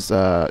 Is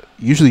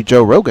usually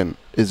Joe Rogan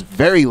is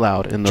very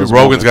loud in those. Joe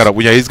Rogan's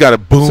he's got a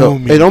boom. So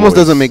it almost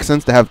doesn't make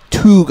sense to have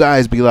 2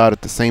 guys be loud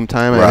at the same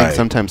time. I think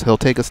sometimes he'll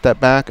take a step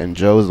back, and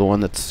Joe's the one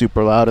that's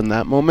super loud in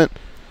that moment.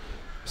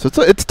 So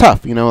it's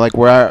tough, like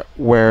where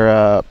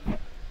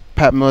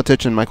Pat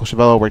Miletich and Michael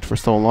Chiavello worked for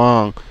so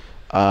long.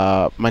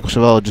 Michael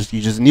Chiavello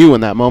you just knew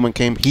when that moment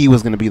came he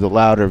was going to be the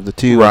louder of the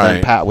two, and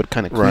then Pat would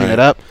kind of clean it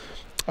up.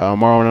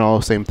 Marlon and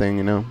all, same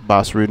thing,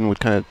 Boss Rudin would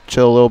kind of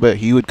chill a little bit.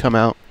 He would come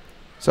out.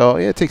 So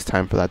it takes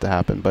time for that to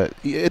happen, but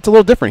it's a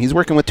little different. He's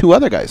working with 2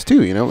 other guys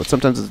too,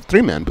 Sometimes it's a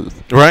 3-man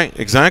booth. Right,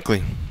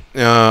 exactly.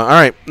 All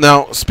right.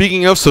 Now,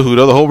 speaking of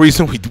Cejudo, the whole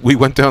reason we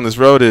went down this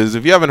road is,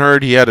 if you haven't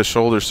heard, he had a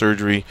shoulder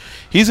surgery.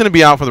 He's going to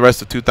be out for the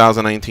rest of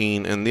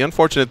 2019, and the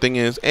unfortunate thing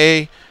is,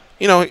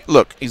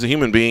 look, he's a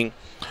human being.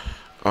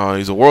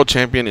 He's a world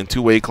champion in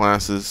 2 weight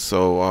classes.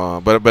 So,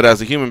 but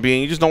as a human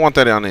being, you just don't want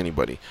that on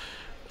anybody.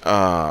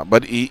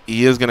 But he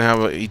is going to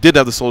have he did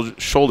have the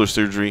shoulder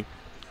surgery,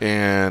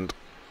 and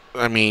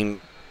I mean,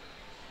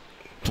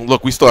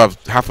 look, we still have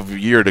half of a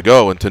year to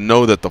go, and to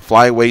know that the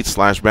flyweight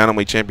 /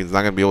 bantamweight champion is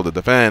not going to be able to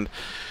defend,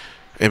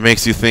 it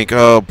makes you think,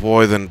 oh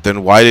boy,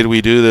 then why did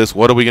we do this?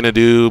 What are we going to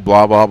do?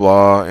 Blah blah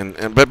blah.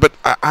 But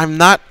I'm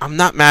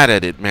not mad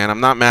at it, man.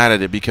 I'm not mad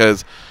at it,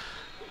 because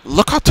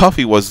look how tough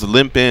he was to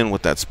limp in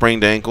with that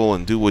sprained ankle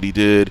and do what he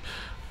did.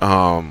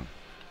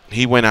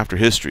 He went after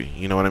history,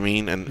 you know what I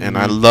mean? And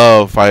I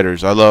love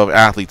fighters. I love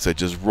athletes that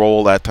just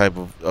roll that type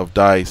of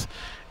dice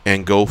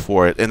and go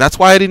for it. And that's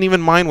why I didn't even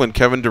mind when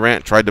Kevin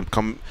Durant tried to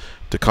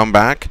come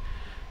back,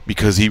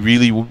 because he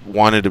really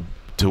wanted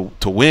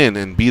to win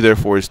and be there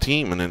for his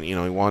team. And then he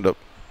wound up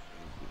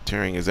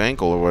tearing his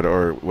ankle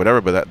or whatever.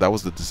 But that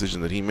was the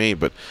decision that he made.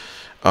 But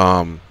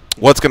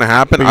what's going to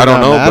happen? I don't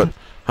know. Mad?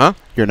 But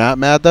You're not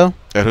mad though?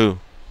 At who?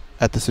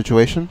 At the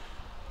situation?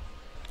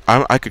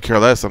 I could care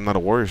less. I'm not a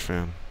Warriors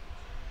fan.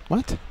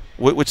 What?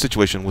 Which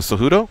situation? With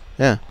Cejudo?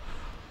 Yeah.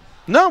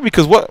 No,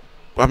 because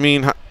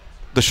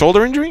the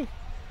shoulder injury?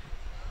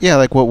 Yeah,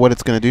 like what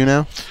it's going to do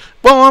now?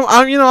 Well,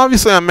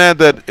 obviously I'm mad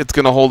that it's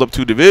going to hold up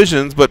 2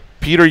 divisions, but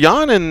Peter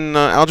Yan and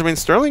Aljamain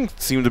Sterling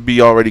seem to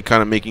be already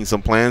kind of making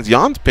some plans.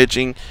 Yan's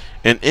pitching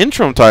an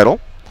interim title,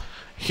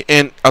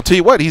 and I'll tell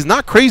you what, he's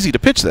not crazy to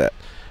pitch that,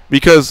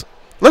 because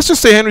let's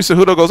just say Henry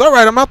Cejudo goes, all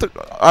right, I'm out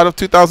of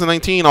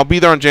 2019, I'll be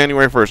there on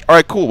January 1st. All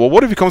right, cool. Well,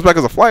 what if he comes back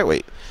as a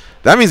flyweight?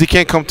 That means he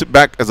can't come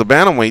back as a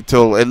bantamweight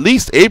till at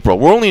least April.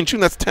 We're only in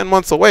June. That's 10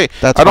 months away.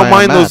 I don't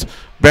mind those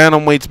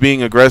bantamweights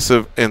being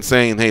aggressive and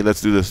saying, hey,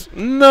 let's do this.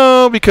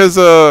 No, because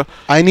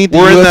I need the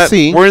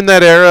UFC. We're in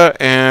that era,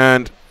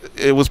 and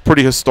it was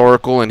pretty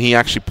historical, and he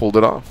actually pulled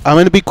it off. I'm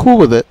going to be cool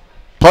with it.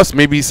 Plus,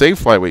 maybe he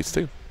saved flyweights,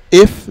 too.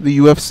 If the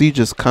UFC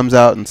just comes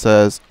out and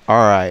says,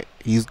 all right,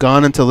 he's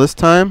gone until this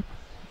time,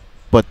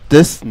 but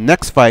this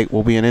next fight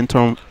will be an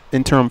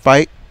interim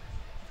fight,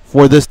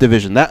 for this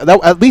division. That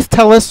at least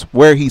tell us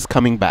where he's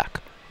coming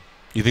back.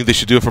 You think they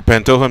should do it for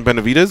Pantoja and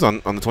Benavidez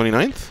on the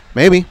 29th?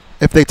 Maybe.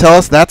 If they tell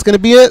us that's going to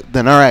be it,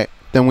 then all right.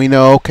 Then we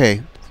know,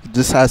 okay,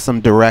 this has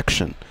some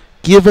direction.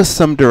 Give us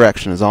some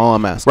direction is all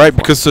I'm asking. Right,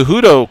 because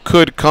Cejudo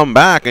could come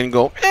back and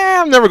go,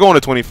 I'm never going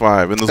to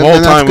 25. And this whole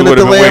then time we would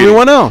have been waiting.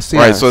 Everyone else. Yeah.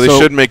 Right, so they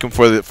should make him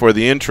for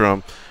the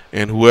interim.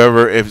 And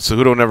whoever, if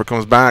Cejudo never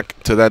comes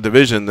back to that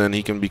division, then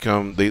he can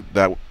become,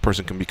 that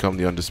person can become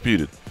the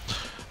undisputed.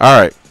 All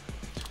right.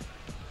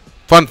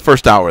 Fun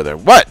first hour there.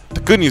 But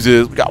the good news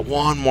is we got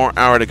one more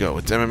hour to go.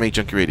 It's MMA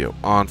Junkie Radio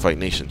on Fight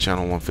Nation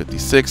Channel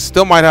 156.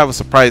 Still might have a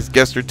surprise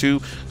guest or two,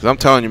 because I'm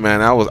telling you,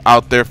 man, I was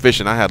out there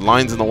fishing. I had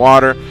lines in the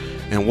water,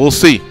 and we'll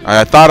see.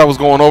 I thought I was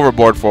going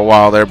overboard for a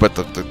while there, but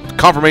the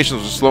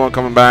confirmations were slow in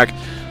coming back.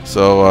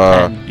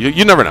 So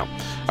you never know.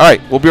 All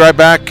right, we'll be right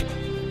back,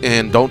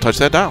 and don't touch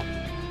that dial.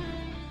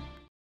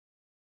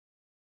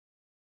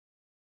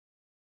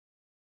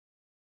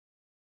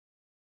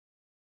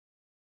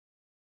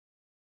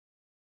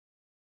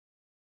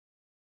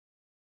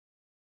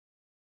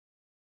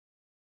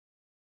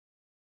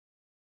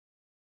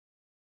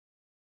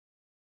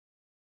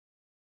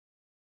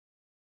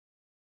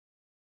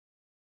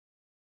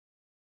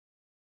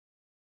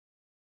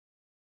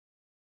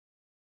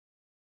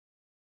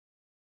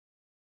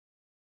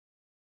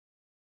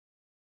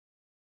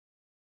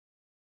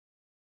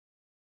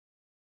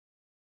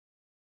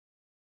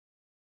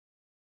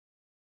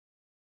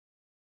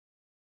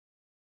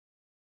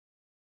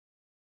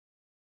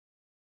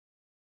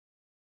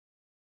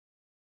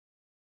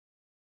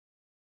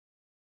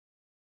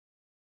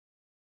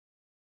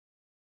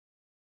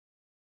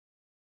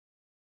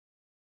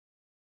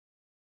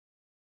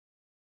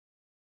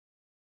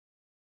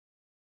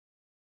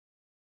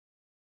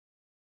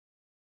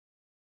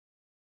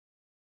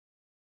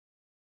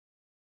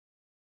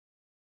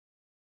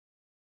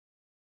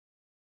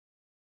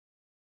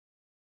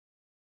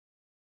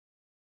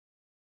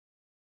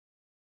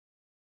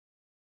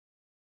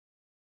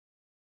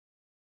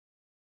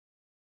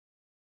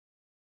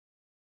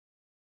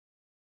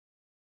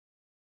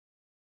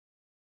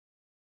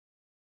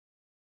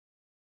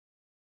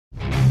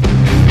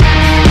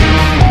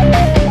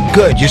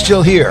 Good, you're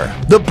still here.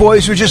 The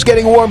boys were just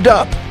getting warmed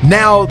up.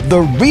 Now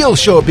the real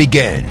show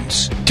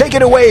begins. Take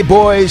it away,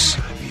 boys.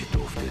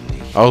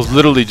 I was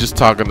literally just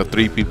talking to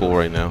 3 people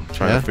right now,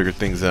 trying to figure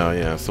things out.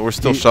 Yeah, so we're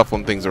still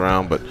shuffling things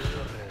around, but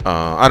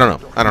I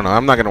don't know.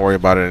 I'm not going to worry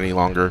about it any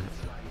longer.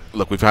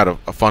 Look, we've had a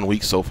fun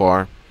week so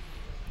far.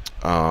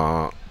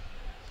 I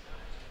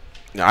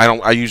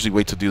usually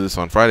wait to do this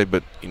on Friday,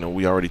 but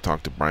we already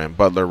talked to Brian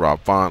Butler,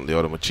 Rob Font,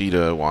 Leota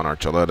Machida, Juan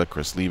Archuleta,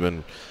 Chris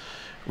Lieben.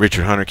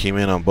 Richard Hunter came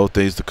in on both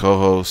days to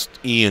co-host.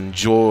 Ian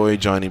Joy,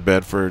 Johnny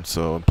Bedford.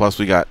 So, and plus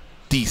we got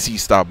DC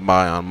stopping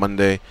by on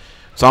Monday.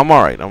 So I'm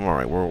all right.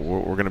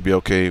 We're going to be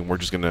okay. We're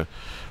just going to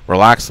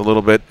relax a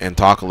little bit and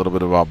talk a little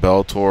bit about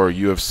Bellator,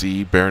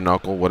 UFC, Bare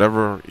Knuckle,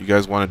 whatever you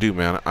guys want to do,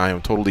 man. I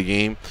am totally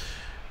game.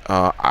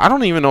 I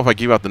don't even know if I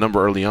gave out the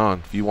number early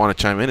on. If you want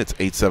to chime in, it's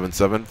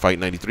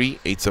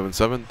 877-FIGHT93,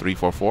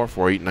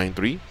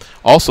 877-344-4893.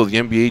 Also, the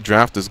NBA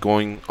draft is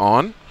going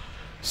on.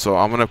 So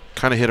I'm going to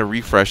kind of hit a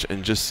refresh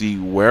and just see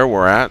where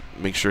we're at.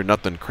 Make sure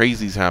nothing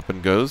crazy's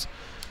goes.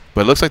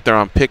 But it looks like they're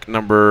on pick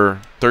number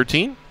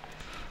 13.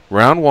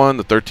 Round 1,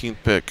 the 13th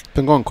pick. It's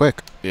been going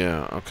quick.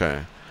 Yeah,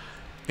 okay.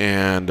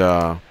 And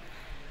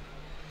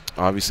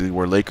obviously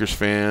we're Lakers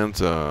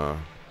fans. I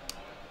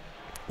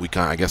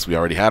guess we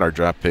already had our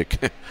draft pick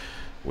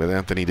with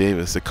Anthony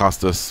Davis. It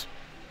cost us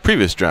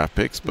previous draft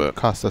picks, but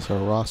cost us our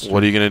roster.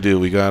 What are you going to do?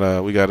 We got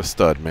a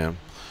stud, man.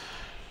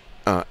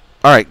 All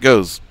right,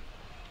 goes.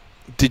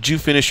 Did you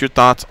finish your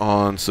thoughts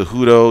on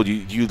Cejudo?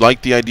 You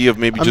like the idea of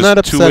maybe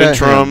just 2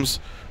 interims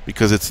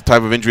because it's the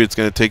type of injury it's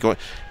going to take away?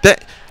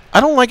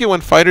 I don't like it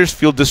when fighters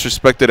feel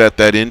disrespected at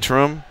that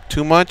interim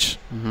too much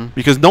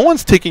because no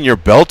one's taking your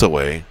belt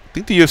away. I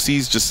think the UFC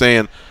is just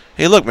saying,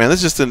 hey, look, man,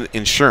 this is just an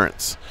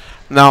insurance.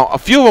 Now, a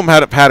few of them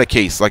had a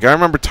case. Like I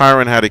remember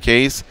Tyron had a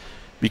case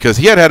because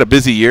he had a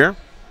busy year.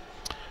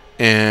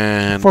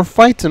 And 4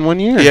 fights in 1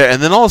 year. Yeah,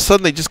 and then all of a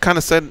sudden they just kind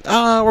of said,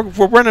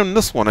 we're running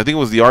this one. I think it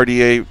was the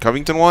RDA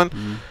Covington one.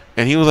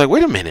 And he was like,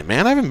 wait a minute,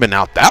 man, I haven't been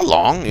out that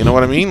long. You know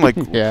what I mean? Like,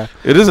 yeah,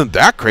 it isn't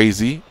that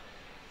crazy.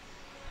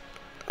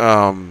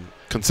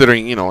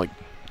 Considering, like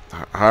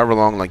however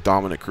long like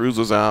Dominic Cruz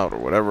was out or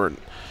whatever. And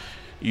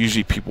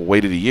usually people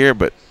waited a year,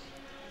 but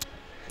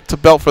it's a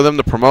belt for them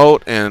to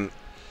promote. And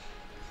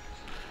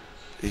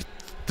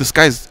this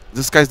guy's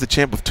the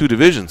champ of 2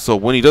 divisions. So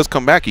when he does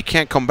come back, he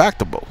can't come back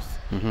to both.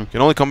 He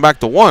can only come back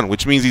to one,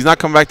 which means he's not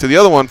coming back to the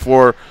other one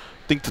for,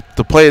 I think,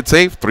 to play it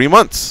safe, 3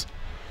 months.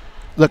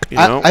 Look,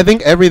 I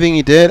think everything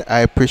he did, I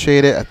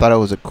appreciate it. I thought it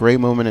was a great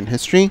moment in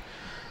history.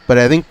 But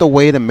I think the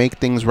way to make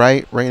things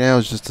right now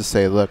is just to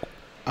say, look,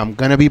 I'm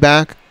going to be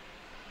back.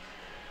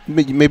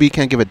 Maybe you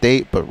can't give a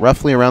date, but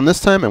roughly around this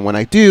time. And when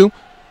I do,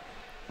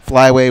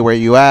 flyweight, where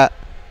you at?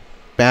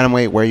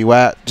 Bantamweight, where you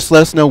at? Just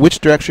let us know which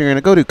direction you're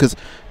going to go to. Because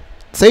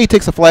say he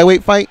takes a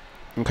flyweight fight,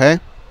 okay?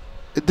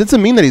 it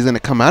doesn't mean that he's going to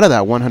come out of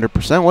that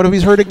 100%. What if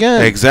he's hurt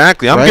again?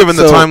 Exactly. I'm right? giving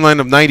the timeline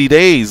of 90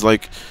 days.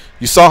 Like,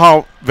 you saw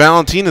how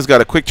Valentina's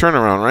got a quick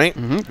turnaround, right?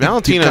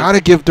 Valentina, you got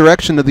to give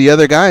direction to the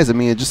other guys. I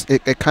mean,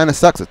 it kind of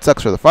sucks. It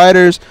sucks for the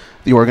fighters,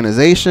 the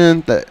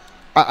organization.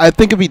 I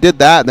think if he did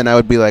that, then I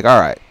would be like, all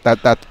right,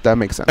 that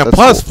makes sense. And That's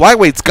plus, cool.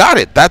 flyweights got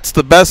it. That's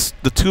the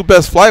two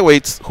best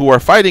flyweights who are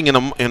fighting in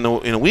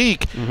a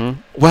week.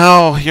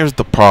 Well, here's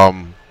the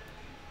problem.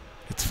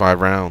 It's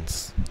 5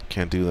 rounds.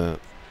 Can't do that.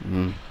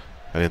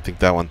 I didn't think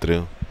that one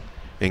through.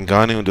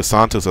 Ngannou and Dos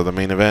Santos are the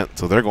main event,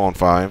 so they're going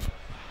 5.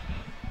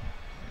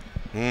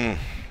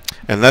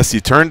 Unless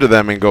you turn to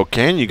them and go,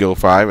 can you go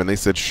 5? And they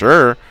said,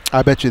 sure.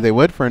 I bet you they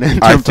would for an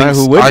interim time.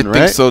 Who wouldn't, right? I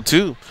think so,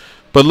 too.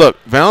 But look,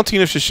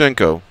 Valentina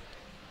Shevchenko,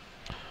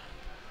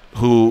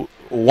 who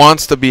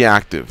wants to be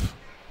active,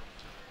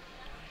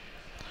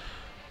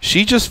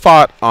 she just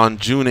fought on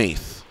June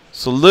 8th,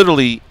 so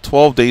literally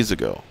 12 days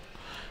ago.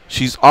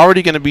 She's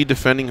already going to be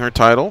defending her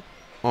title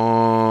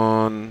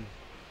on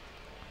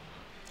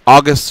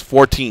August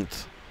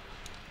 14th.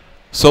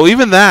 So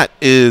even that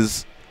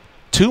is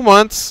 2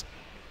 months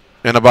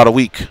and about a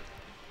week.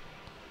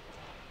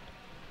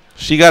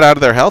 She got out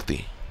of there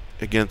healthy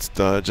against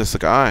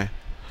Jessica Ai.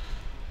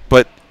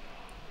 But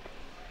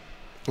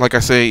like I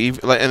say,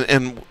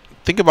 and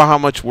think about how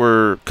much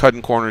we're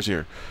cutting corners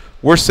here.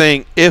 We're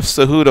saying if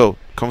Cejudo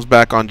comes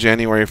back on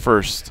January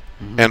 1st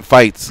and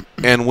fights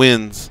and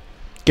wins,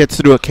 gets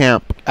through a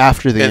camp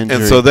after the injury.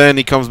 And so then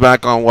he comes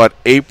back on what,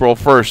 April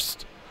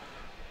 1st.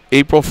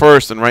 April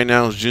 1st, and right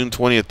now is June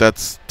 20th.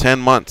 That's 10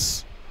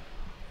 months.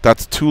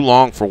 That's too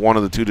long for one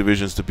of the two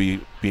divisions to be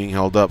being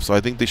held up. So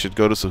I think they should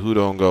go to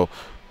Cejudo and go,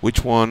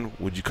 which one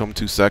would you come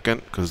to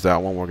second? Because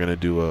that one we're going to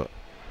do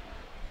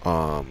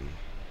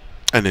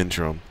an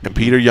interim. And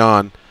Peter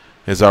Yan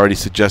has already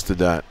suggested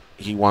that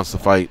he wants to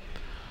fight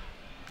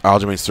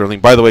Aljamain Sterling.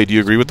 By the way, do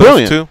you agree with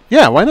those two?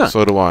 Yeah, why not?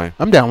 So do I.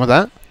 I'm down with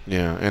that.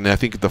 Yeah, and I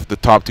think the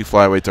top 2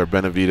 flyweights are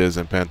Benavidez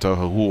and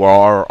Pantoja, who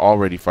are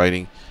already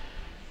fighting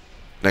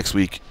next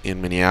week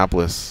in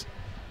Minneapolis.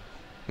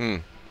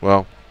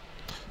 Well,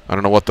 I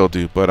don't know what they'll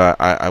do, but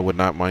I would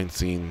not mind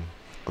seeing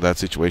that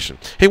situation.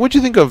 Hey, what do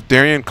you think of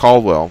Darian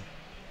Caldwell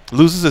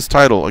loses his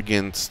title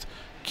against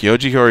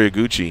Kyoji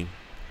Horiguchi,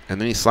 and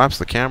then he slaps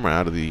the camera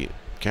out of the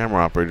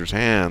camera operator's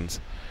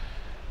hands?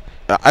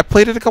 I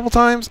played it a couple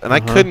times, and I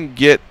couldn't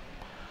get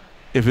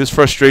if his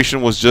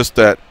frustration was just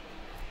that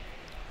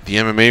the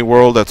MMA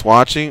world that's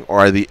watching,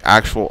 or the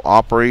actual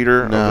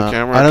operator of the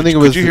camera. I don't think it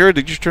was. Did you hear it?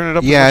 Did you turn it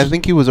up? Yeah, I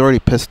think he was already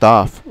pissed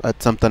off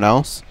at something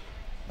else.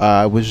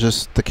 It was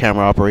just the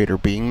camera operator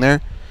being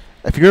there.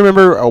 If you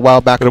remember a while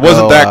back, but it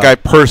wasn't that guy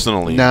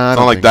personally. Nah, it's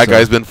not like that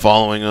guy's been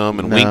following him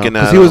and winking at him.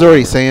 Because he was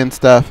already saying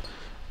stuff.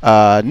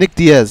 Nick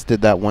Diaz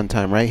did that one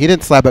time, right? He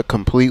didn't slap it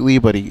completely,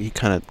 but he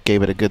kind of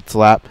gave it a good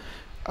slap.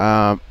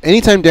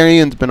 Anytime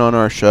Darian's been on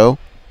our show,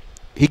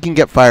 he can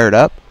get fired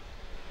up,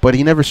 but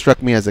he never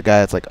struck me as a guy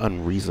that's like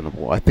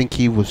unreasonable. I think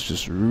he was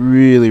just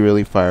really,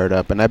 really fired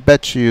up. And I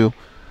bet you,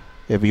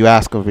 if you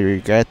ask him if he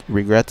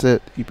regrets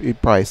it,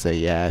 he'd probably say,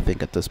 yeah, I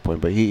think at this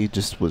point. But he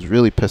just was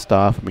really pissed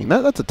off. I mean,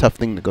 that's a tough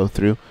thing to go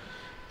through.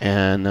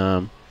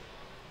 And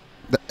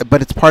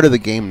but it's part of the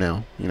game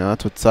now. You know,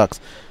 that's what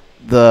sucks.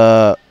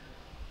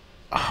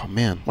 Oh,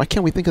 man, why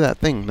can't we think of that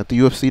thing that the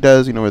UFC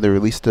does, you know, where they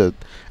released a...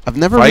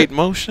 Fight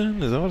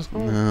motion? Is that what it's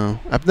called? No.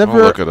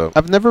 Look it up.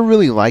 I've never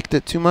really liked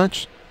it too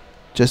much,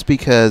 just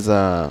because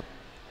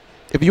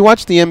if you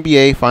watch the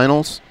NBA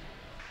Finals,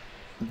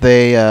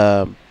 they,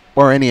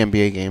 or any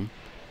NBA game,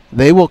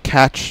 they will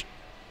catch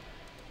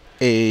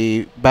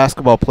a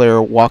basketball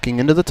player walking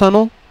into the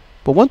tunnel,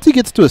 but once he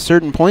gets to a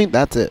certain point,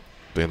 that's it.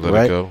 They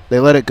let it go. They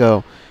let it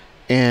go.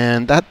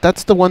 And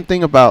that's the one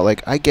thing about,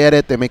 like, I get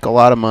it, they make a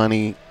lot of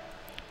money,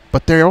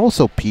 but they're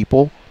also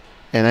people,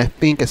 and I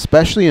think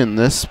especially in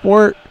this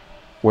sport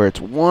where it's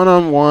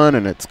one-on-one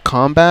and it's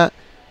combat,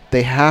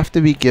 they have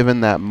to be given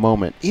that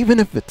moment, even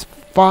if it's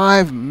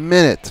 5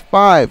 minutes,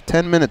 5,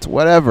 10 minutes,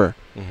 whatever.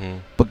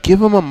 But give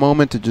them a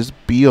moment to just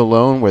be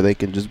alone where they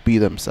can just be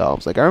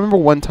themselves. Like, I remember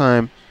one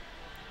time,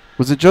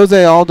 was it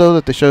Jose Aldo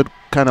that they showed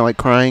kind of like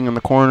crying in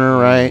the corner,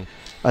 right?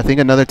 I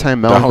think another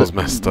time Melvin. That was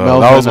messed up.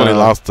 That was when he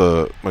lost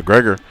to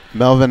McGregor.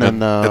 Melvin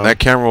and that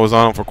camera was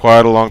on him for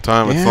quite a long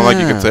time. It's not like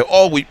you can say,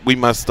 "Oh, we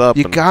messed up."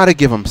 You gotta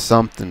give him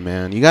something,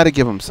 man. You gotta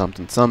give him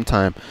something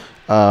sometime.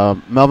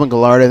 Melvin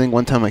Gillard, I think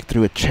one time like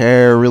threw a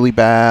chair really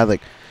bad.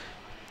 Like,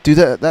 dude,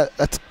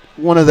 that's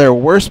one of their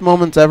worst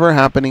moments ever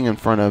happening in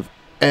front of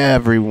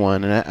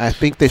everyone, and I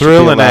think they should be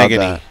allowed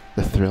that.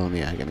 The thrill and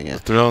the agony.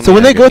 Yeah. So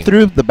when they go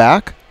through the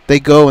back, they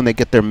go and they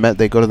get their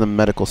they go to the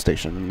medical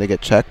station and they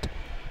get checked.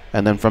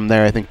 And then from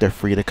there, I think they're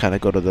free to kind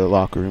of go to the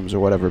locker rooms or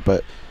whatever.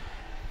 But,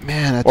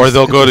 man, or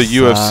they'll go to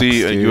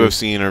UFC, a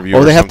UFC interview.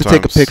 Or they have to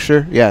take a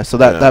picture. Yeah, so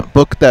that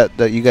book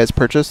that you guys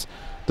purchased,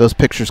 those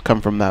pictures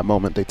come from that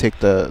moment. They take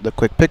the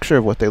quick picture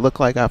of what they look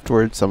like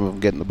afterwards. Some of them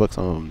get in the book,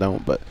 some of them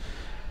don't. But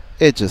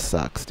it just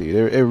sucks,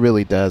 dude. It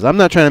really does. I'm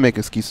not trying to make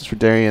excuses for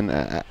Darian.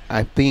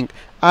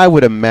 I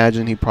would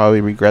imagine he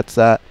probably regrets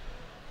that.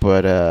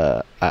 But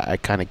I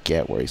kind of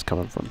get where he's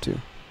coming from, too.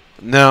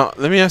 Now,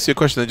 let me ask you a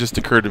question that just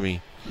occurred to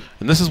me.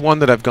 And this is one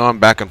that I've gone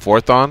back and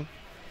forth on.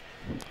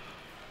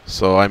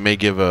 So I may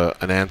give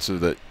an answer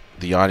that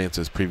the audience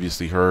has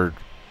previously heard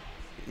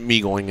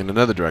me going in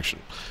another direction.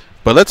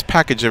 But let's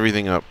package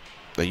everything up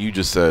that you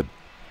just said.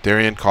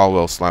 Darian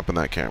Caldwell slapping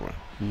that camera.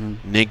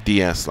 Nick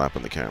Diaz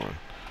slapping the camera.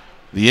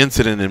 The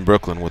incident in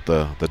Brooklyn with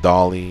the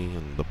dolly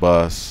and the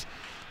bus.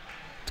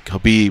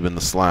 Khabib and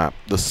the slap.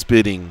 The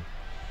spitting.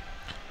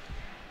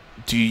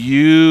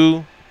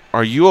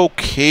 Are you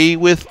okay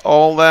with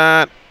all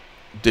that?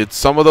 Did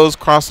some of those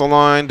cross the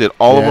line? Did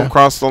all of them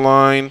cross the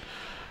line?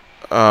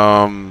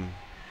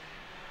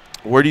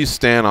 Where do you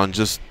stand on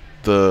just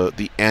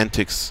the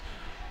antics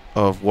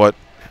of what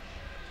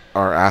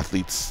our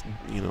athletes,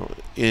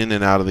 in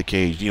and out of the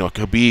cage?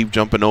 Khabib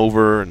jumping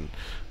over and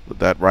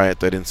that riot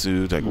that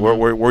ensued. Like,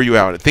 where are you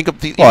at? Think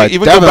of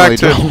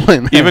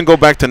even go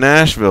back to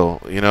Nashville.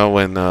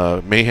 When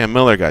Mayhem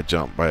Miller got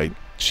jumped by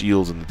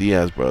Shields and the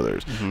Diaz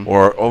brothers,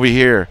 or over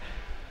here.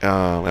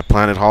 At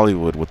Planet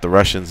Hollywood with the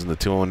Russians in the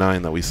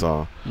 209 that we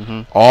saw.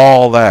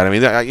 All that. I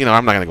mean,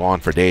 I'm not going to go on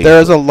for days.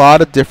 There's a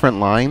lot of different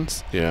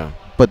lines. Yeah.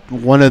 But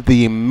one of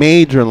the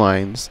major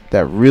lines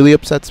that really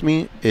upsets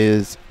me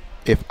is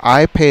if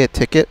I pay a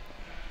ticket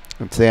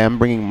and say I'm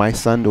bringing my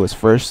son to his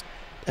first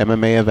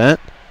MMA event,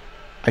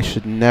 I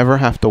should never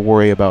have to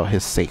worry about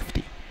his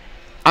safety.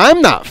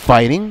 I'm not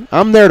fighting.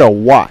 I'm there to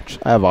watch.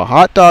 I have a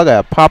hot dog. I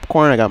have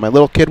popcorn. I got my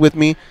little kid with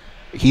me.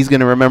 He's going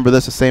to remember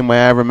this the same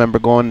way I remember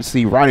going to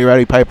see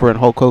Roddy Piper and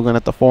Hulk Hogan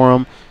at the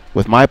Forum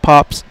with my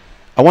pops.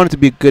 I want it to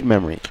be a good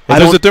memory. I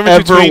don't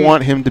ever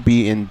want him to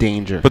be in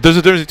danger. But there's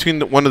a difference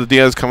between one of the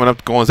Diaz coming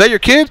up going, is that your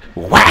kid?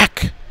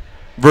 Whack!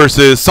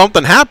 Versus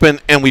something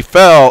happened and we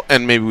fell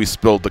and maybe we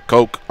spilled the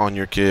Coke on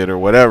your kid or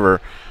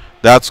whatever.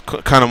 That's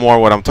kind of more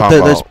what I'm talking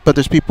about. But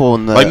there's people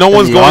in the no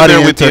one's going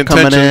there with the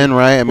intention, coming in,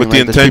 right? I mean, with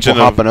the intention of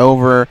hopping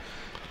over.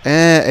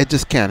 It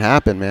just can't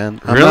happen, man.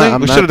 Really?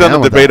 We should have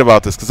done a debate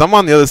about this because I'm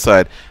on the other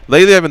side.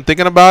 Lately, I've been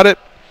thinking about it,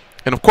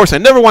 and of course, I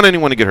never want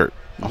anyone to get hurt.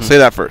 I'll say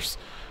that first.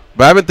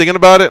 But I've been thinking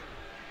about it,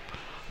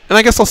 and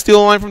I guess I'll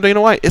steal a line from Dana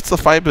White. It's the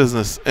fight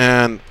business,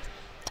 and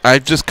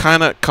I've just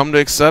kind of come to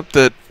accept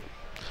that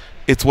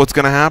it's what's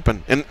going to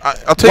happen. And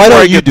I'll tell you why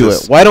don't you do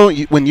it? Why don't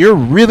you? When you're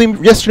really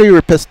yesterday, you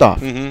were pissed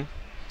off.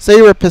 Say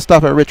you were pissed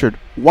off at Richard.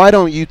 Why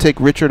don't you take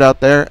Richard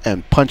out there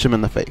and punch him in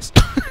the face?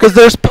 Because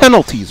there's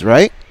penalties,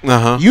 right?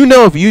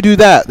 If you do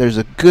that, there's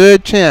a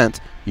good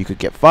chance you could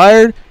get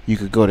fired, you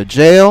could go to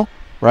jail,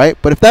 right?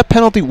 But if that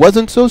penalty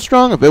wasn't so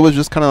strong, if it was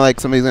just kind of like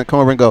somebody's going to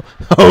come over and go,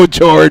 oh,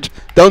 George,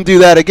 don't do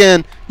that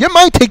again, you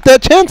might take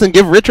that chance and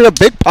give Richard a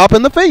big pop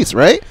in the face,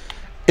 right?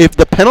 If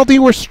the penalty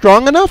were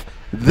strong enough,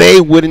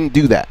 they wouldn't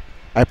do that.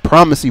 I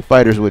promise you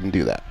fighters wouldn't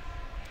do that.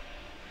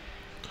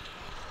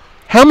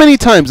 How many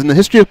times in the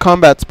history of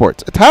combat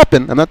sports, it's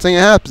happened, I'm not saying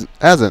it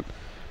hasn't,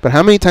 but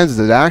how many times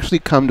does it actually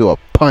come to a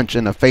punch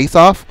and a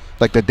face-off?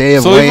 Like the day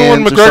of weigh-ins. So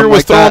even when McGregor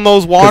was throwing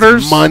those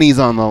waters, money's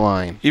on the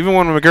line. Even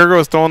when McGregor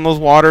was throwing those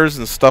waters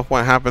and stuff,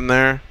 what happened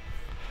there?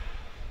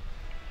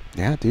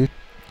 Yeah, dude.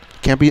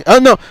 Can't be. Oh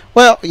no.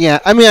 Well, yeah.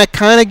 I mean, I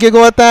kind of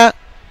giggle at that,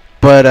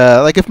 but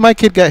like if my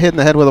kid got hit in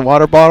the head with a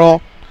water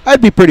bottle,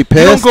 I'd be pretty pissed.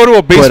 You don't go to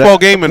a baseball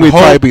game and we'd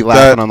hope probably be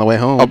laughing that on the way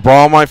home. A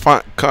brawl might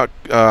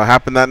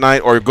happen that night,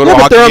 or go to a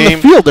but hockey they're on game.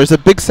 the field. There's a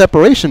big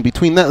separation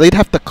between that. They'd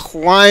have to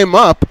climb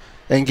up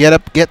and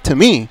get to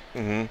me,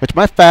 which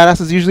my fat ass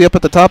is usually up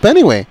at the top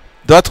anyway.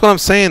 That's what I'm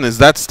saying, is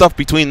that stuff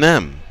between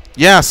them.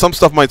 Yeah, some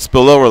stuff might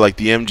spill over, like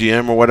the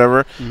MGM or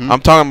whatever.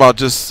 I'm talking about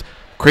just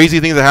crazy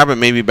things that happen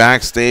maybe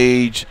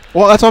backstage.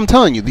 Well, that's what I'm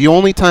telling you. The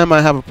only time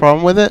I have a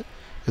problem with it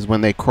is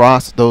when they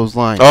cross those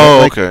lines.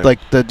 Oh, okay. Like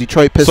the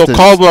Detroit Pistons. So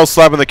Caldwell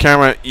slapping the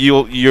camera,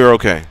 you're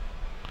okay.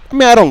 I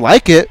mean, I don't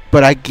like it,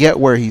 but I get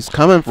where he's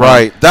coming from.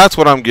 Right. That's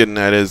what I'm getting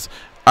at is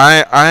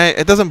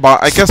it doesn't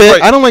bother.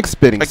 I don't like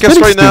spitting. I guess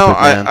right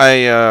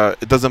now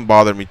it doesn't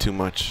bother me too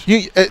much.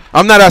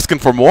 I'm not asking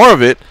for more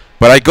of it,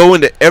 but I go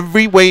into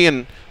every way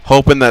and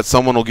hoping that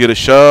someone will get a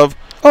shove.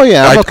 Oh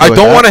yeah, I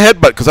don't want to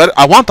headbutt because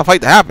I want the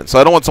fight to happen. So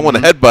I don't want someone to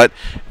headbutt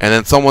and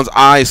then someone's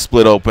eyes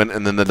split open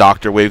and then the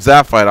doctor waves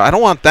that fight. I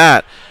don't want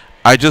that.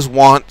 I just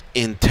want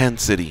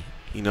intensity,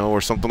 or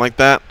something like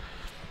that.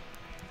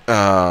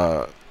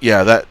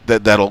 Yeah,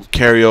 that'll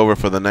carry over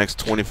for the next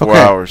 24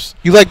 hours.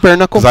 You like bare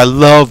knuckle? Because I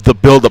love the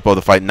buildup of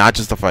the fight, not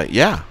just the fight.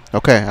 Yeah.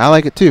 Okay, I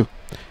like it too.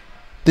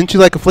 Didn't you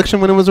like Affliction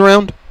when it was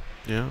around?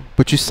 Yeah.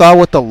 But you saw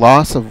what the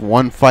loss of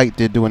one fight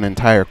did to an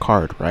entire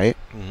card, right?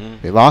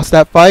 They lost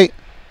that fight.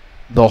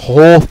 The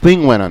whole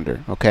thing went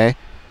under, okay?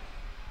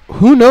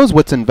 Who knows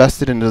what's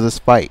invested into this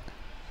fight?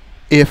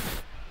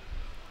 If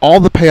all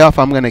the payoff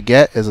I'm going to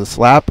get is a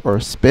slap or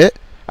a spit,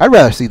 I'd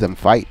rather see them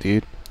fight,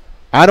 dude.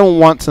 I don't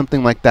want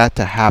something like that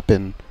to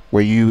happen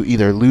where you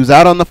either lose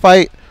out on the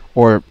fight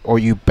or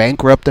you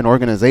bankrupt an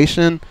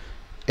organization.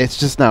 It's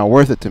just not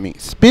worth it to me.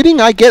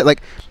 Spitting, I get.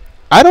 Like,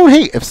 I don't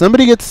hate. If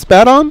somebody gets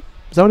spat on,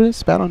 is that what it is?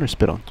 Spat on or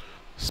spit on?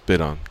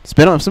 Spit on.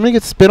 Spit on. If somebody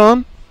gets spit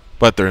on.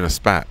 But they're in a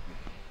spat.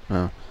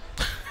 Oh.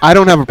 I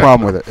don't have a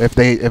problem with it.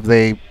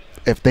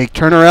 If they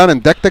turn around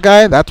and deck the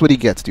guy, that's what he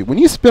gets, dude. When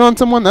you spit on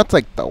someone, that's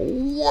like the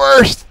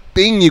worst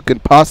thing you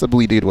could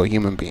possibly do to a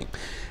human being.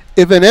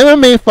 If an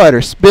MMA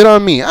fighter spit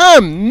on me,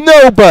 I'm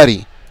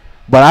nobody.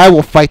 But I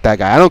will fight that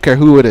guy. I don't care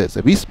who it is.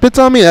 If he spits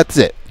on me, that's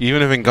it.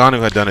 Even if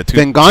Ngannou had done it If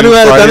Ngannou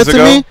had done it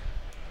to me,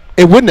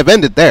 it wouldn't have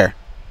ended there.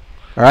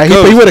 All right,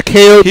 he would have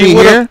KO'd me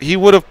here. He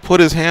would have put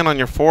his hand on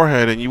your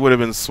forehead, and you would have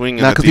been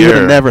swinging at because the he would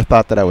air. have never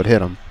thought that I would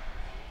hit him.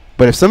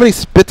 But if somebody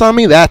spits on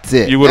me, that's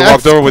it. You would have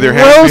walked over with your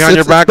hands behind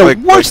your back, the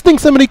worst thing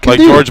somebody can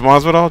do. Like George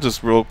Masvidal,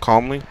 just real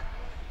calmly.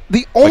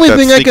 The only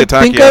thing I could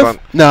think of.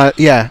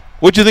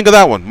 What'd you think of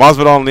that one,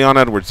 Masvidal and Leon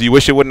Edwards? Do you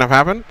wish it wouldn't have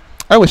happened?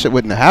 I wish it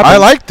wouldn't have happened. I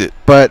liked it,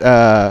 but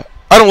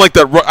I don't like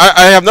that.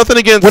 I have nothing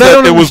against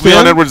that. It was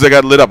Leon Edwards that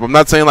got lit up. I'm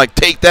not saying like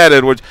take that,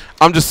 Edwards.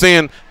 I'm just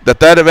saying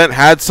that event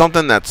had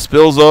something that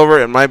spills over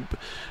and might.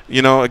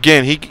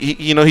 Again, he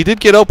did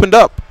get opened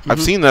up.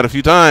 I've seen that a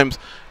few times.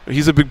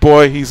 He's a big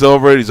boy. He's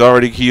over it. He's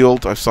already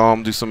healed. I saw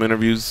him do some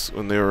interviews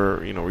when they were,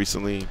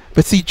 recently.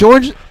 But see,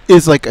 George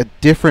is like a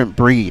different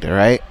breed, all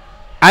right?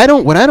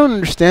 What I don't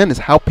understand is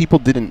how people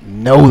didn't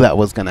know that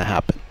was going to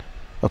happen.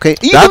 Okay?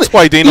 That's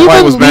why Dana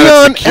White was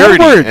mad at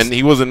security, and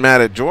he wasn't mad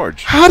at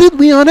George. How did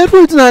Leon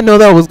Edwards not know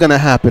that was going to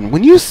happen?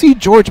 When you see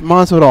George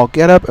Masvidal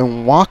get up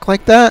and walk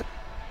like that,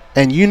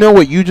 and you know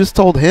what you just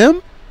told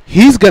him,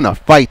 he's going to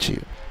fight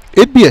you.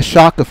 It'd be a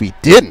shock if he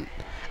didn't.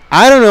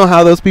 I don't know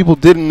how those people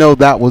didn't know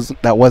that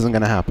wasn't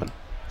going to happen.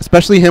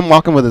 Especially him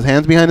walking with his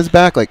hands behind his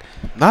back. Like,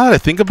 now that I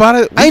think about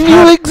it, I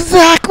knew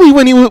exactly as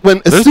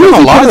soon as he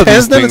put his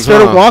hands down and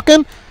started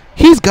walking,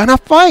 he's gonna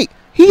fight.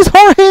 He's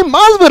Jorge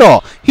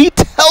Masvidal. He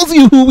tells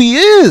you who he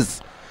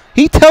is.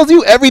 He tells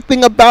you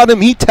everything about him.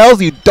 He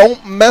tells you,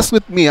 "Don't mess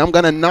with me. I'm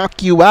gonna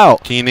knock you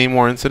out." Can you name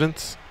more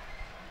incidents?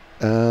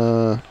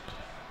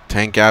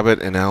 Tank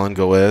Abbott and Alan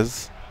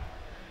Goez.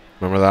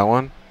 Remember that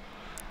one?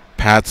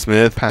 Pat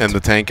Smith and the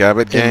Tank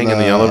Abbott gang in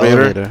the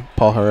elevator.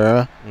 Paul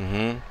Herrera.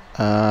 Mm-hmm.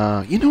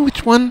 You know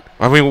which one?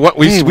 I mean,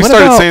 we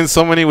started saying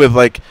so many with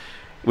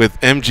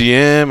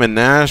MGM and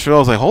Nashville. I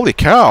was like, holy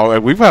cow,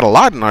 we've had a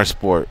lot in our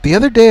sport. The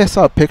other day I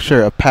saw a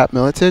picture of Pat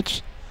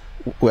Miletich,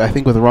 I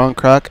think with Ron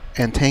Kruk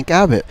and Tank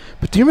Abbott.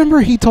 But do you remember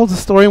he told the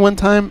story one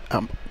time?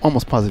 I'm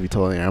almost positive he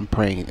told it. I'm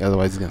praying,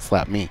 otherwise he's going to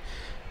slap me.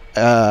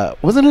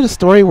 Wasn't it a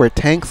story where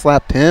Tank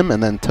slapped him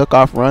and then took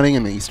off running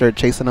and then he started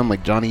chasing him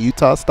like Johnny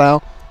Utah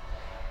style?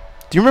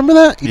 Do you remember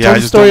that? I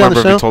just don't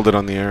remember if he told it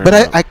on the air.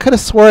 But I could have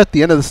swore at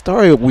the end of the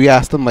story we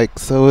asked him, like,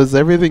 so is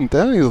everything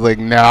done? He was like,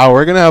 no,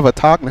 we're going to have a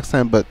talk next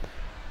time. But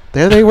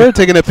there they were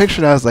taking a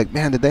picture. And I was like,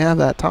 man, did they have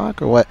that talk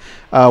or what?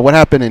 What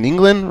happened in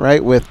England,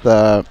 right, with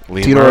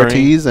Tito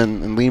Ortiz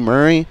and Lee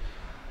Murray?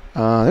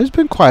 There's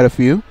been quite a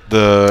few.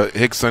 The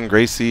Hickson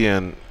Gracie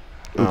and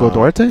Hugo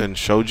Duarte? And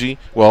Shoji.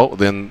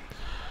 The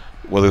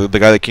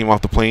guy that came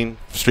off the plane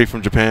straight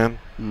from Japan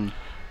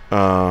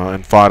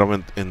and fought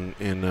him in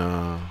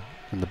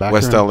the back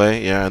West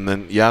LA, and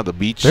then the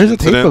beach. There's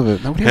incident. A tape of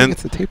it. Nobody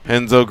gets the tape.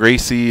 Enzo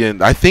Gracie,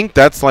 and I think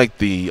that's like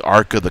the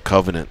Ark of the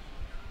Covenant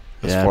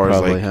as far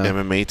probably, as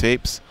MMA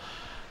tapes.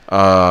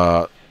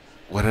 What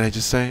did I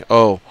just say?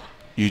 Oh,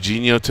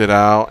 Eugenio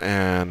Tadao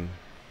and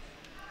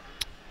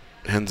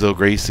Enzo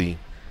Gracie.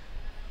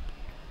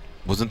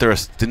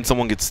 Didn't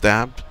someone get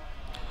stabbed?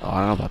 Oh,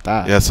 I don't know about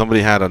that. Yeah,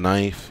 somebody had a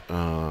knife. What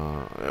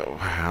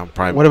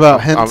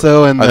about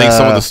Henzo and? I think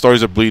some of the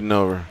stories are bleeding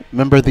over.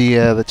 Remember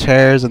the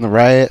chairs and the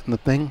riot and the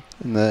thing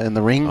in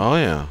the ring? Oh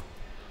yeah.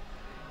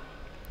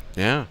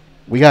 Yeah.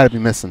 We got to be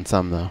missing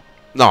some though.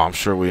 No, I'm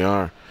sure we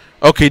are.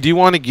 Okay, do you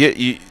want to get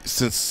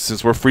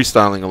since we're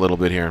freestyling a little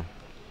bit here?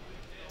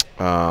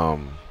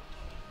 Do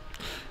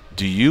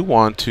you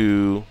want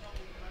to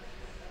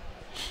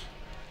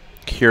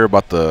hear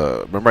about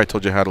remember I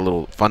told you I had a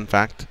little fun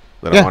fact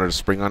that I wanted to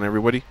spring on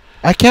everybody?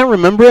 I can't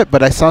remember it,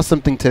 but I saw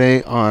something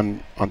today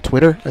on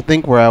Twitter, I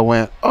think, where I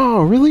went,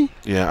 oh, really?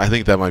 Yeah, I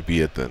think that might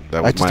be it then.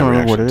 That was I just don't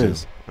remember what it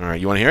is. All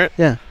right, you want to hear it?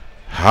 Yeah.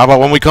 How about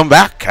when we come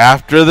back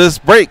after this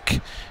break?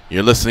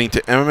 You're listening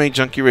to MMA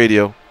Junkie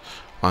Radio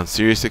on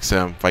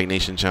SiriusXM Fight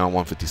Nation Channel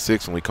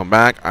 156. When we come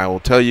back, I will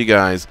tell you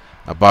guys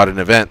about an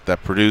event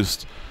that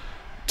produced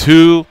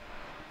two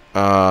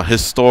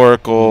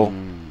historical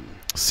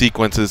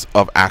sequences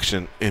of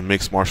action in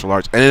mixed martial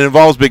arts, and it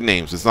involves big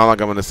names. It's not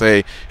like I'm going to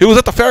say it was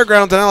at the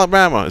fairgrounds in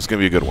Alabama. It's going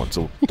to be a good one,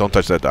 so don't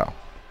touch that dial.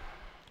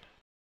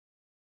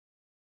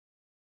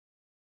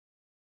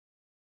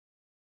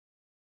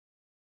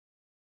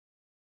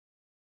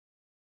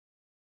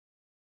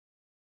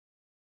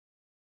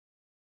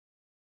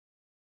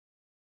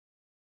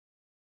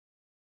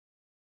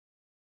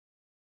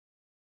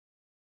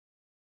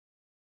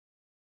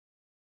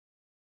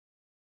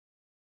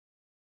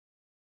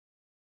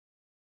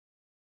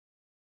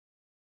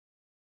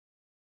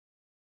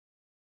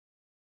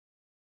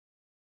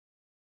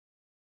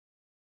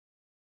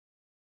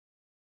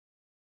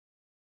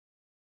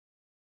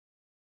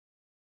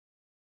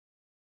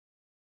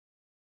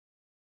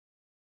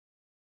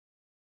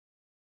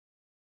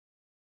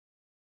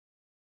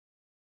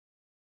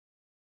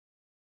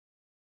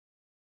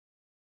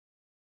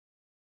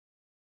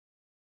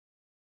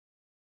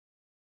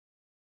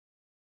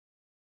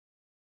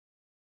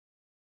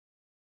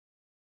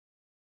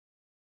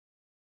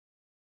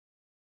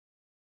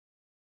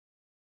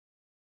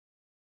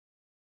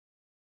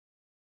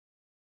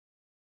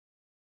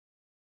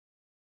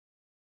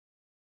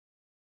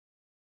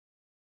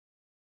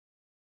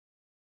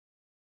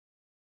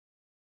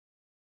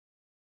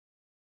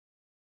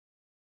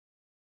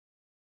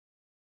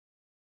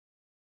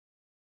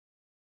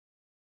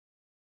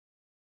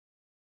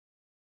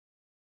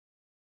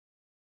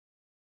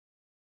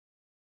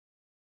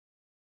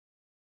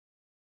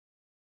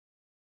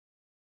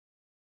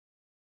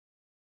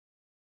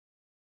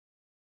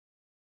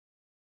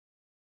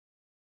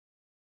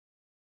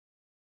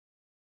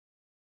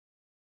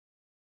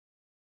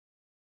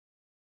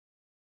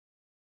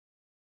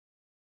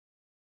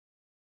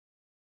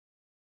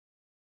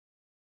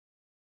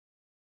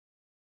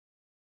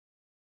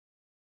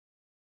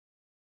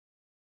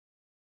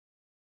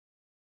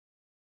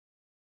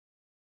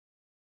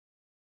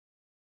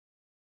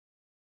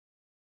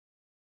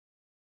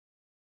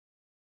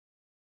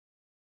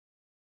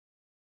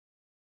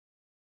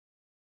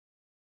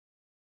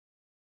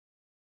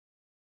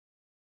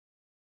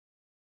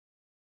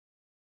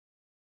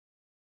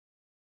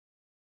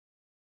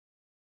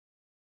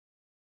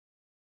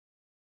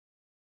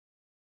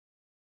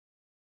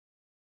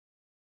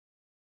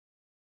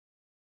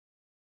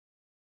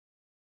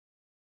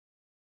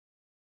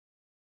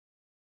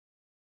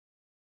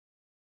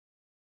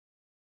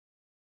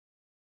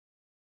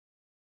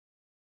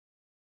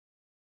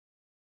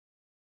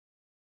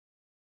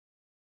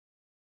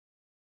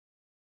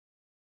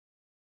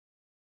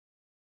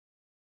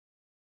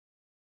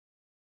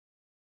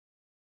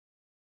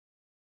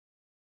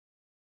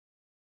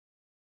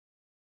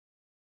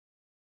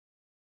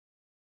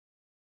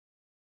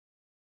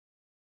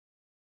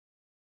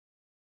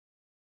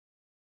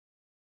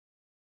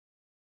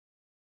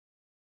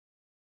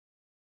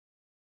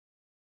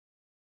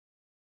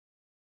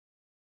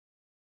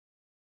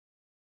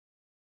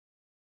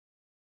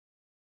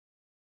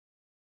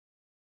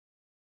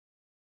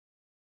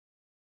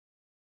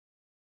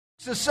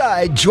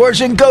 Aside,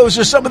 George and Goes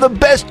are some of the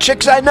best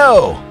chicks I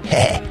know.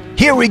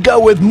 Here we go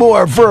with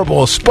more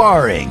verbal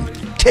sparring.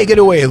 Take it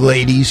away,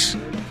 ladies.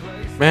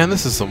 Man,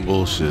 this is some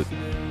bullshit.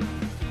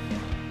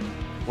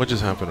 What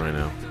just happened right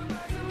now?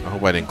 I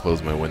hope I didn't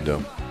close my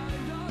window.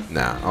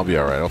 Nah, I'll be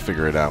alright. I'll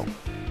figure it out.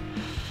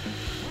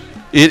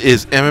 It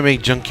is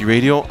MMA Junkie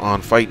Radio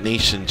on Fight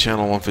Nation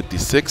Channel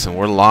 156, and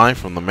we're live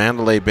from the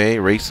Mandalay Bay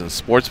Race and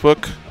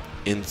Sportsbook.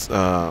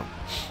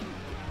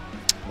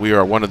 We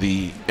are one of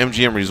the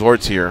MGM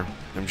resorts here.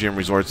 MGM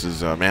resorts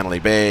is Mandalay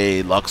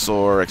Bay,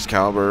 Luxor,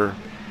 Excalibur.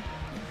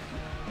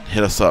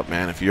 Hit us up,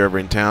 man. If you're ever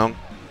in town,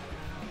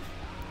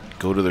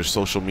 go to their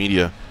social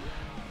media.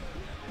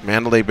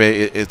 Mandalay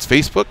Bay, it's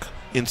Facebook,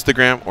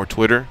 Instagram, or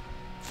Twitter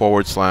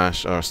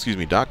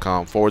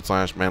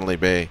 .com/Mandalay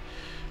Bay.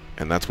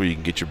 And that's where you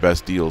can get your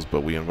best deals.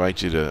 But we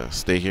invite you to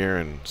stay here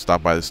and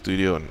stop by the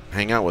studio and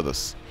hang out with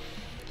us.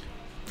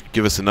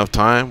 Give us enough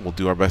time, we'll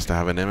do our best to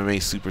have an MMA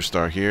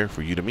superstar here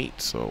for you to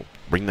meet. So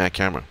bring that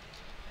camera.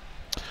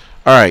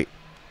 All right,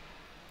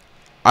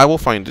 I will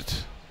find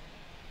it.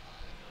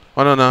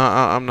 Oh no,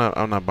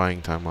 I'm not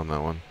buying time on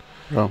that one.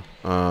 Oh.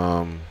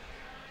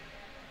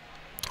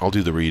 I'll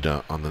do the read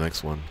on the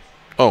next one.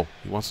 Oh,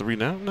 he wants to read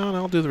now? No,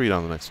 I'll do the read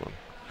on the next one.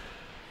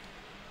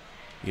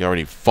 He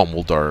already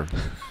fumbled our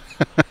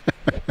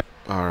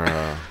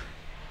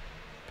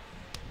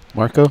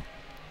Marco.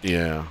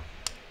 Yeah.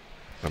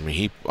 I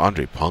mean,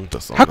 Andre punked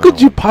us on How that could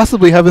you one.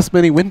 possibly have this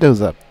many windows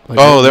up? Like,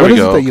 Oh, there we go.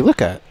 What is it that you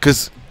look at?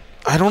 Because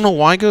I don't know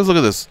why, guys. Look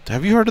at this.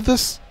 Have you heard of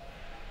this?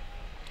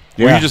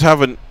 Yeah. Where you just have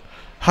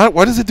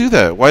why does it do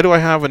that? Why do I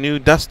have a new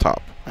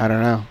desktop? I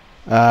don't know.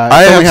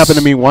 It only happened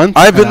to me once.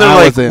 I've been and there I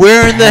like, was in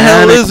where in the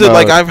hell panic is it?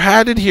 Like, mode. I've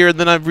had it here, and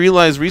then I've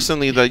realized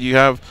recently that you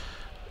have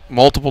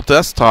multiple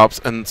desktops,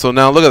 and so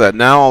now look at that.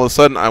 Now all of a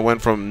sudden I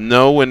went from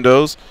no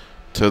windows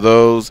to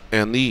those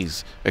and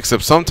these.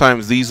 Except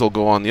sometimes these will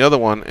go on the other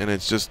one, and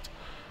it's just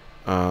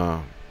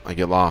I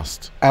get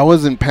lost. I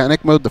was in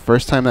panic mode the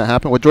first time that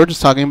happened. What George is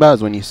talking about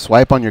is when you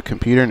swipe on your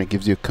computer and it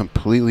gives you a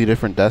completely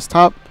different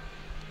desktop.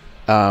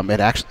 It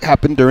actually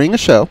happened during a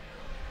show.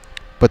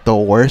 But the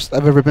worst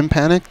I've ever been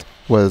panicked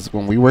was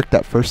when we worked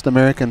at First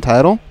American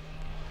Title.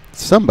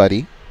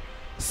 Somebody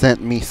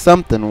sent me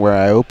something where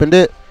I opened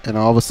it, and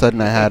all of a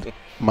sudden I had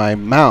my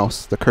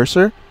mouse, the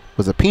cursor,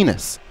 was a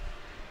penis.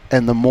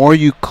 And the more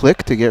you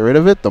click to get rid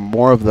of it, the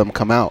more of them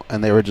come out.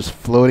 And they were just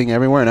floating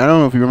everywhere. And I don't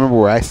know if you remember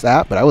where I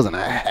sat, but I was in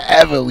a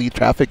heavily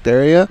trafficked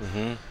area.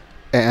 Mm-hmm.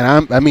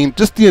 And I mean,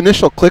 just the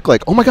initial click,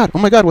 like, oh my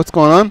God, what's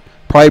going on?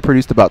 Probably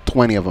produced about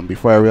 20 of them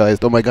before I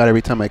realized, oh my God,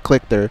 every time I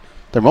click, they're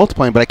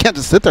multiplying. But I can't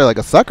just sit there like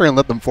a sucker and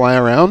let them fly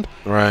around.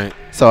 Right.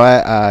 So,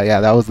 yeah,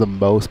 that was the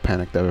most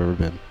panicked I've ever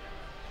been.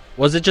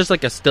 Was it just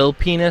like a still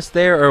penis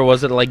there, or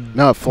was it like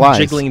No, it flies.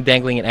 jiggling,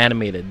 dangling, and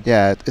animated?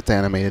 Yeah, it's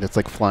animated. It's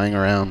like flying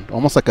around,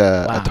 almost like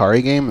a Wow.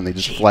 Atari game, and they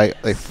just fly.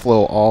 They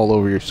flow all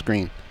over your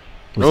screen.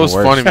 It was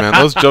funny, man.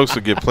 Those jokes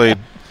would get played.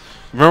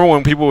 Remember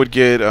when people would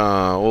get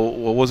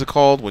what was it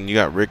called when you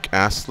got Rick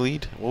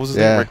Astley? What was his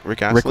name?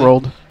 Rick Astley.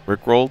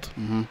 Rickrolled.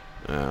 Mm-hmm.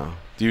 Yeah.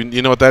 Do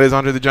you know what that is,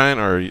 Andre the Giant,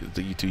 or are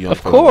you too young?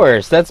 Of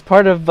course, that was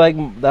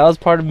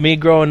part of me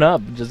growing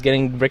up, just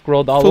getting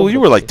rickrolled all over. You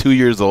were like 2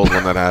 years old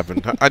when that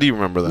happened. How do you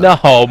remember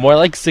that? No, more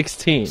like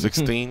 16.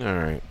 16.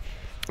 All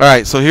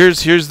right. So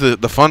here's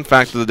the fun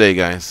fact of the day,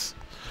 guys.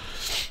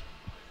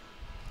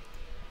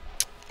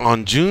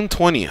 On June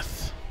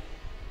 20th,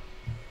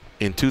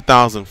 in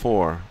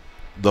 2004,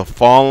 the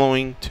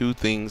following two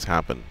things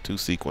happened. Two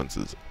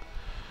sequences.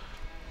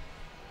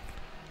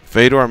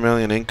 Fedor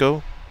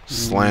Emelianenko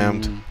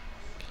slammed.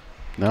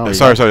 No,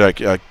 sorry.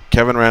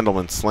 Kevin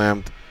Randleman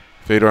slammed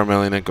Fedor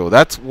Emelianenko.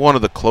 That's one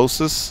of the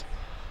closest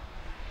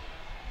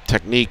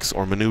techniques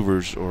or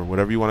maneuvers or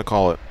whatever you want to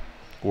call it,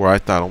 where I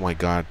thought, oh my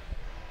God,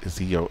 is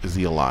he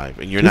alive?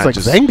 And you're He's not like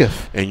just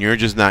Zangief. And you're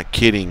just not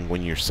kidding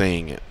when you're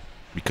saying it,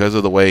 because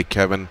of the way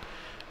Kevin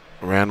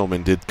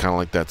Randleman did kind of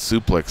like that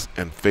suplex,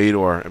 and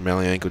Fedor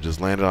Emelianenko just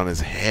landed on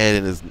his head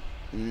and his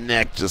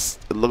neck it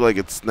looked like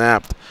it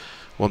snapped.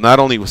 Well, not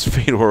only was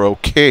Fedor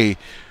okay,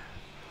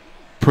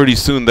 pretty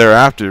soon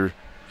thereafter,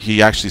 he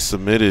actually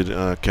submitted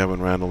Kevin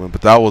Randleman,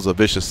 but that was a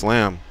vicious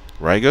slam.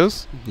 Right,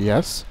 Goes?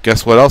 Yes.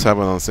 Guess what else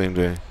happened on the same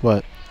day?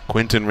 What?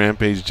 Quinton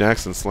Rampage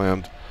Jackson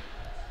slammed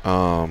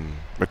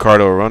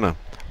Ricardo Arona.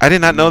 I did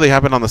not know they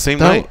happened on the same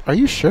night. Are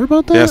you sure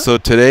about that? Yeah, so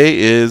today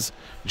is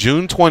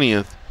June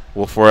 20th.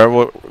 Will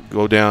forever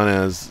go down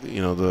as,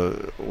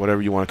 the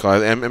whatever you want to call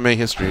it, MMA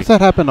history. How's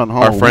that happened on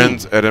Halloween? Our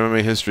friends at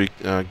MMA history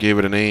gave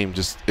it a name.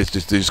 They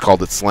just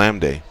called it Slam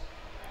Day.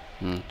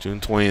 June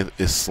 20th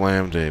is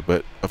Slam Day,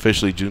 but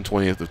officially June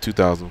 20th of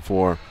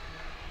 2004.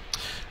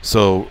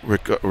 So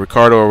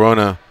Ricardo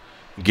Arona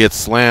gets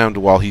slammed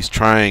while he's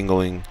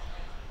triangling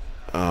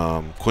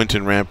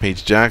Quinton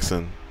Rampage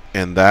Jackson,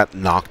 and that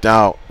knocked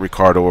out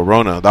Ricardo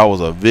Arona. That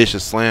was a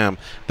vicious slam.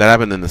 That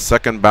happened in the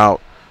second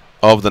bout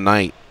of the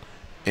night.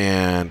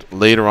 And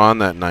later on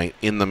that night,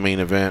 in the main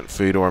event,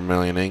 Kevin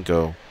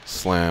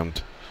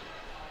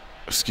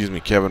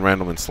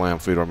Randleman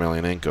slammed Fedor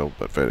Emelianenko,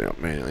 but Fedor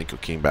Emelianenko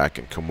came back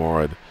and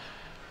Kimura'd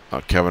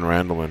Kevin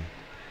Randleman.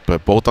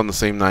 but both on the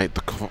same night.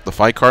 The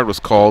fight card was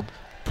called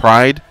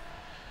Pride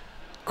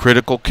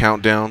Critical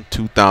Countdown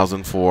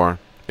 2004.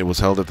 It was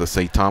held at the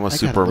St. Thomas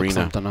Super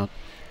Arena.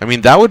 I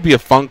mean, that would be a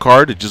fun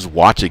card to just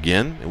watch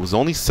again. It was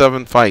only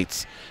 7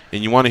 fights.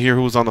 And you want to hear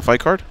who was on the fight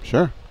card?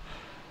 Sure.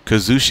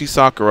 Kazushi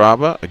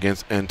Sakuraba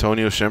against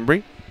Antonio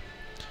Shembri.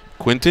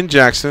 Quinton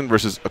Jackson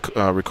versus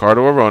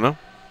Ricardo Arona.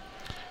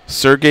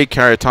 Sergey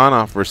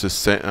Karatanov versus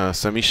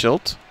Semi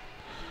Schilt.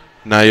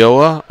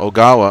 Naoya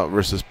Ogawa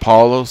versus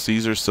Paulo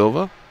Cesar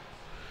Silva.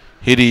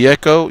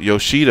 Hideyeko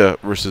Yoshida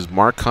versus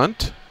Mark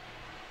Hunt.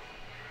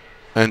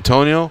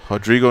 Antonio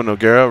Rodrigo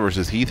Nogueira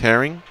versus Heath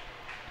Herring.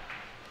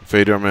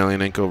 Fedor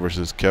Emelianenko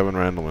versus Kevin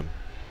Randleman.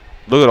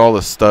 Look at all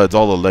the studs,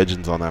 all the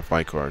legends on that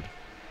fight card.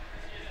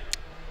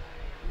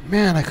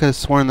 Man, I could have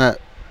sworn that.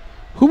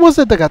 Who was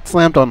it that got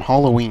slammed on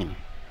Halloween?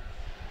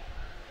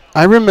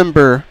 I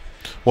remember.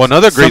 Well,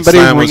 another great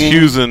slam was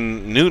Hughes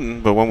and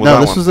Newton, but when was that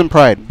one? No, this was in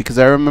Pride, because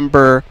I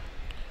remember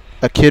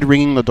a kid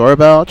ringing the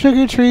doorbell, trick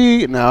or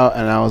treat, and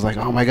I was like,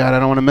 oh my God, I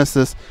don't want to miss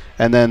this.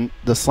 And then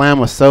the slam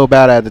was so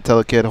bad, I had to tell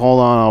the kid, hold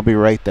on, I'll be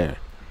right there.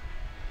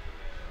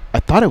 I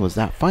thought it was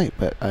that fight,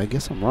 but I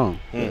guess I'm wrong.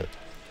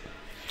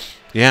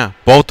 Yeah,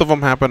 both of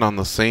them happened on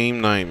the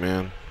same night,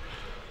 man.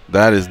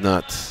 That is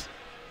nuts.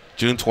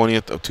 June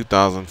 20th of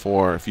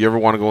 2004. If you ever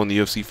want to go in the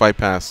UFC Fight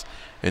Pass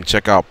and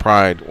check out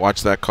Pride,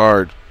 watch that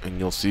card, and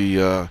you'll see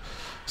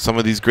some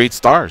of these great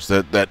stars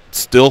that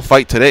still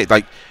fight today.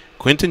 Like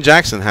Quinton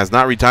Jackson has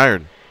not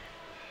retired.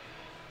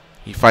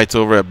 He fights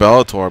over at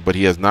Bellator, but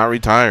he has not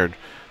retired.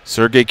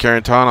 Sergey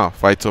Karatanov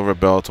fights over at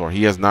Bellator.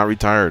 He has not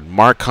retired.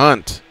 Mark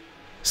Hunt.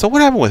 So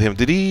what happened with him?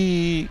 Did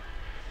he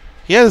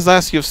had his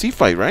last UFC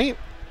fight, right?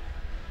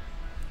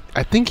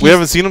 I think we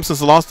haven't seen him since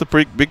the loss to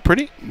Big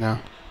Pretty? No,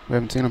 we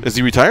haven't seen him. Is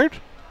he retired?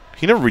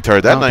 He never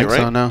retired that night, right?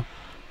 So, no.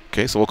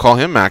 Okay, so we'll call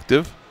him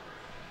active.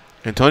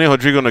 Antonio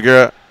Rodrigo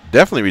Nogueira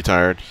definitely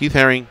retired. Heath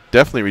Herring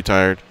definitely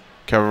retired.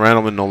 Kevin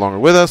Randleman no longer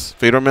with us.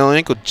 Fedor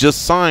Emelianenko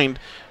just signed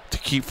to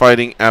keep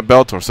fighting at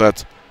Bellator. So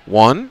that's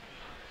 1,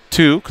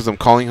 2, because I'm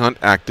calling Hunt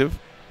active.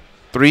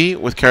 3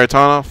 with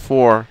Karatanov.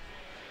 4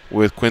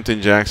 with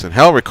Quinton Jackson.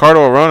 Hell,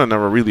 Ricardo Arona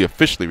never really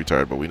officially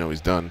retired, but we know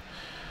he's done.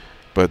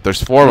 But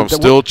there's 4 of them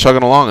still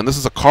chugging along, and this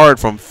is a card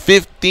from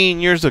 15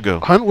 years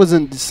ago. Hunt was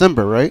in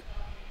December, right?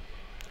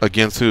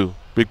 Against who?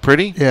 Big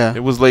Pretty? Yeah.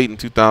 It was late in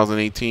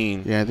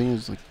 2018. Yeah, I think it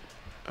was like...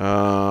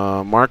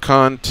 Mark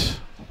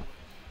Hunt.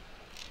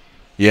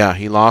 Yeah,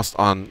 he lost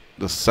on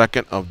the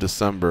 2nd of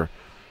December.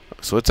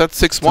 So it's at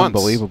 6 months.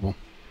 Unbelievable.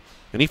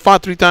 And he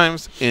fought 3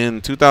 times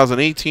in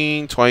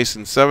 2018, twice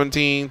in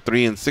 17,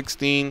 3 in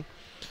 16.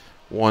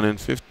 1 in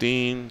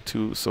 15,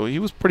 2. So he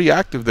was pretty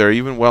active there,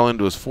 even well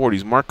into his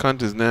 40s. Mark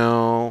Hunt is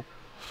now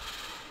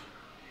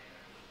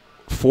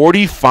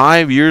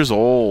 45 years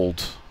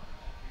old.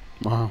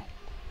 Wow,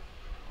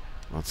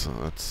 that's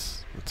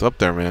up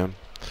there, man.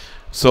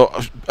 So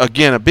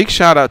again, a big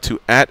shout out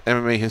to at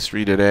MMA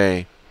History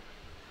Today.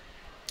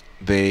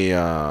 They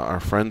are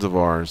friends of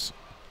ours,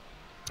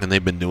 and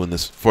they've been doing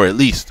this for at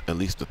least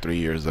the 3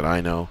 years that I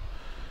know.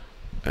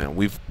 And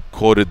we've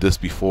quoted this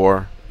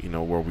before,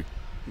 where we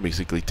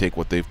basically take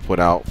what they've put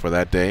out for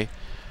that day,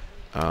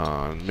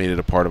 made it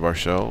a part of our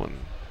show. And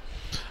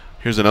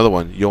here's another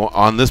one.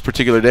 On this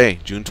particular day,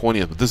 June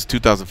 20th, but this is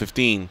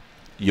 2015,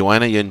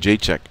 Joanna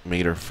Jędrzejczyk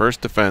made her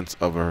first defense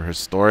of her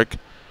historic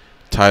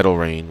title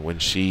reign when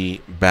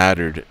she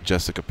battered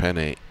Jessica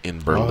Penne in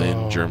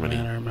Berlin, Germany.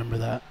 Man, I remember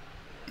that.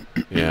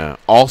 Yeah.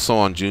 Also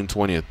on June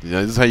 20th,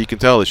 this is how you can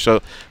tell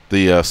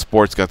the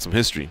sport's got some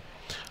history.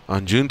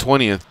 On June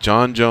 20th,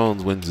 John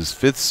Jones wins his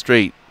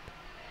 5th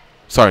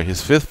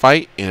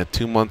fight in a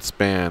 2-month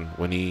span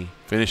when he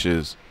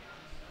finishes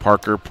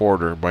Parker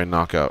Porter by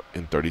knockout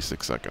in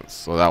 36 seconds.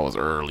 So that was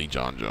early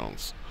John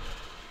Jones.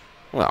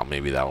 Well,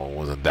 maybe that one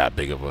wasn't that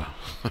big of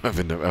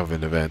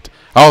an event.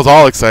 I was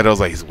all excited. I was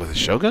like, was it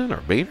Shogun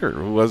or Bader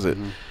or who was it?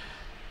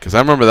 Because I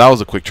remember that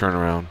was a quick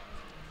turnaround.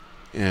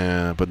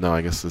 Yeah, but no,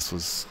 I guess this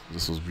was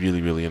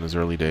really, really in his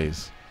early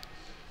days.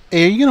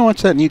 Hey, are you gonna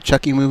watch that new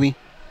Chucky movie?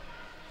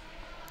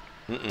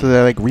 So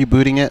they're like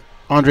rebooting it.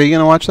 Andre, you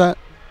gonna watch that?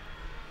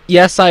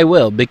 Yes, I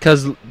will,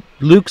 because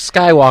Luke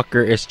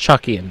Skywalker is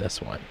Chucky in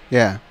this one.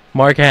 Yeah.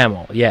 Mark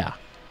Hamill, yeah.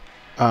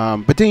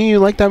 But didn't you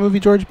like that movie,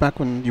 George, back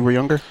when you were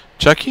younger?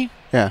 Chucky?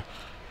 Yeah.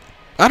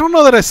 I don't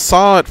know that I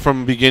saw it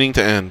from beginning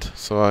to end,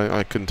 so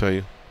I couldn't tell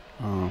you.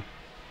 Oh.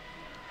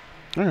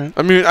 All right.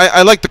 I mean,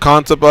 I like the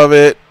concept of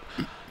it,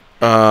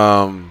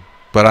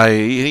 but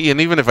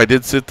even if I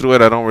did sit through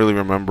it, I don't really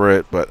remember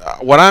it.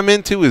 But what I'm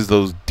into is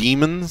those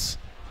demons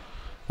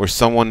where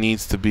someone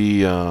needs to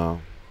be...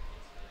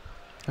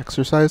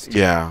 exercised?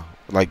 Yeah.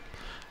 Like,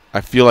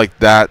 I feel like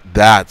that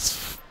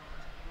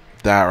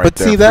right but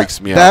there see, freaks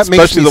me out. That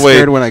makes Especially me the way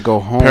scared when I go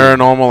home.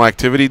 Paranormal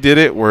Activity did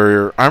it,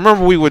 where I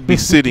remember we would be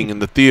sitting in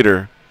the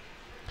theater,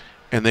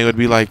 and they would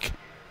be like,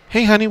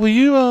 "Hey, honey, will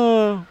you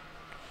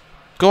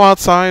go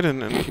outside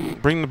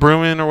and bring the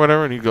broom in or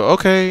whatever?" And you'd go,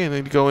 "Okay," and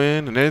then you'd go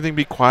in, and everything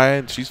be quiet.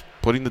 And she's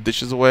putting the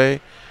dishes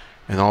away,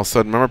 and all of a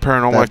sudden, remember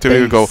Paranormal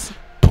Activity would go,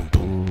 boom,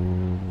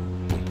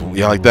 boom, boom, boom,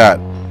 yeah, like that.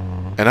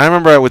 And I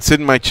remember I would sit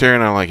in my chair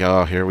and I'm like,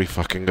 oh, here we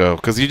fucking go.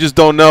 Because you just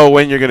don't know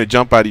when you're going to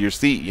jump out of your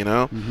seat, you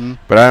know? Mm-hmm.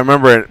 But I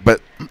remember it.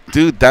 But,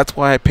 dude, that's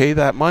why I pay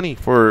that money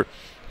to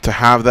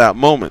have that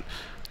moment.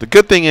 The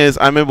good thing is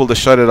I'm able to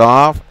shut it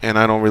off and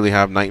I don't really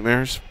have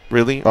nightmares,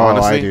 really,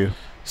 honestly. I do.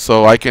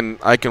 So I can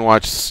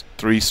watch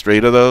 3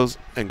 straight of those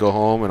and go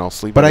home and I'll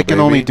sleep. But I can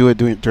only do it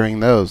during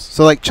those.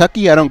 So like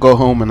Chucky, I don't go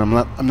home and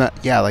I'm not.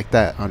 Yeah, like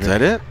that. Andre. Is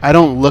that it? I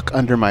don't look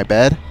under my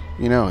bed.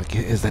 You know, like,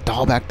 is the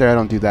doll back there? I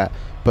don't do that.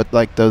 But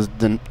like those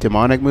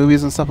demonic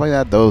movies and stuff like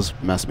that, those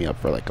mess me up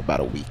for like about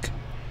a week.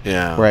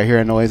 Yeah. Where I hear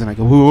a noise and I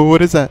go, whoa,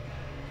 what is that?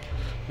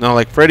 No,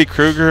 like Freddy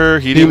Krueger,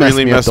 he didn't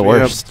really mess me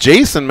up.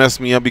 Jason messed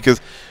me up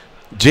because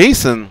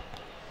Jason,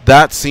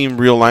 that seemed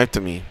real life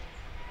to me.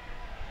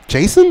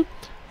 Jason?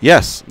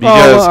 Yes,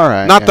 because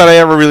not that I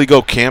ever really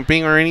go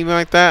camping or anything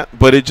like that,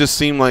 but it just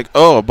seemed like,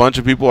 oh, a bunch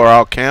of people are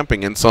out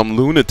camping and some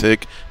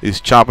lunatic is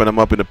chopping them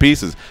up into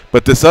pieces.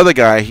 But this other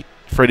guy,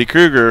 Freddy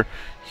Krueger,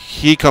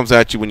 he comes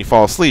at you when you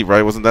fall asleep,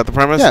 right? Wasn't that the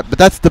premise? Yeah, but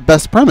that's the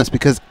best premise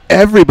because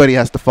everybody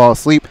has to fall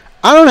asleep.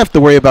 I don't have to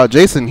worry about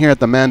Jason here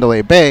at the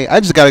Mandalay Bay. I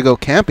just got to go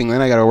camping,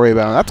 then I got to worry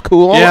about him. That's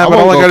cool. Yeah, but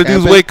all I got to do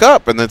is wake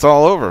up, and it's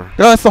all over.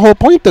 No, that's the whole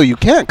point, though. You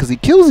can't because he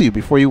kills you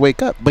before you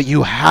wake up. But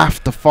you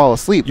have to fall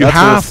asleep. You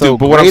have to.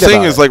 But what I'm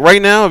saying is, like, right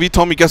now, if you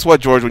told me, guess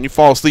what, George, when you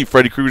fall asleep,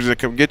 Freddy Krueger's going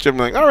to come get you, I'm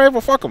like, all right, well,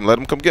 fuck him. Let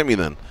him come get me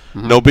then.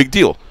 Mm-hmm. No big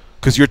deal.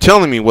 Because you're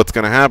telling me what's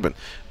going to happen.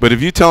 But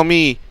if you tell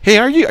me, hey,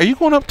 are you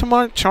going up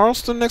to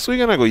Charleston next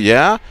weekend? I go,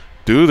 yeah.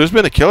 Dude, there's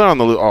been a killer on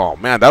the loose. Oh,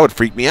 man, that would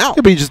freak me out.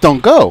 Yeah, but you just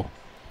don't go.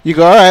 You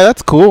go, all right,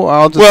 that's cool.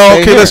 I'll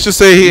just let's just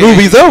say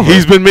movie's over.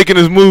 He's been making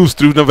his moves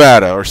through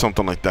Nevada or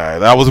something like that.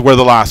 That was where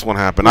the last one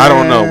happened. Yeah. I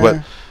don't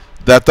know,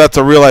 but that's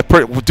a real life.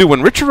 Dude,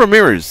 when Richard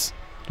Ramirez,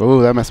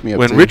 that messed me up.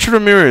 When Richard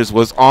Ramirez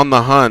was on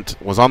the hunt,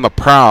 was on the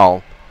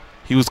prowl,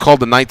 he was called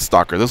the Night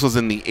Stalker. This was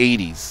in the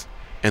 80s,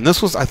 and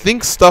this was, I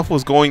think, stuff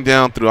was going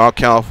down throughout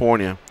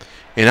California,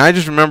 and I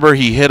just remember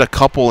he hit a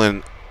couple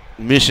in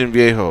Mission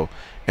Viejo,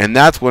 and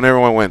that's when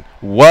everyone went,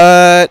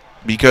 what?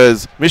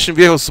 Because Mission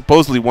Viejo is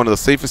supposedly one of the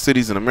safest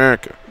cities in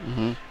America.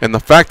 Mm-hmm. And the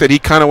fact that he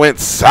kind of went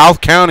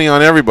South County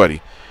on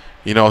everybody.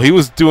 You know, he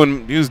was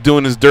doing his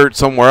dirt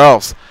somewhere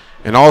else.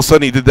 And all of a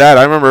sudden he did that.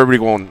 I remember everybody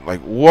going like,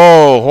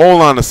 whoa,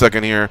 hold on a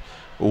second here.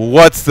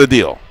 What's the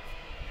deal?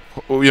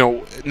 You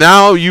know,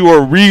 now you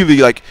are really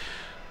like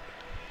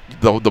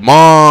the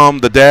mom,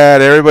 the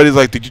dad, everybody's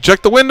like, did you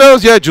check the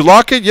windows? Yeah, did you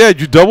lock it? Yeah,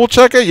 did you double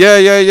check it? Yeah.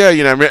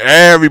 You know,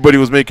 everybody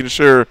was making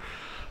sure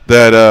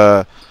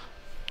that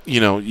you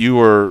know, you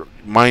were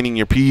minding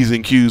your P's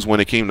and Q's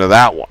when it came to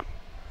that one.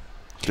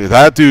 Dude,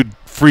 that dude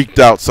freaked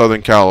out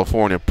Southern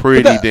California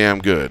pretty damn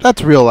good.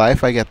 That's real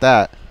life. I get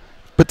that.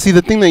 But see,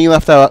 the thing that you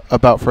left out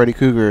about Freddy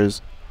Krueger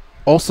is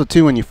also,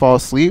 too, when you fall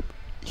asleep,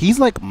 he's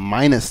like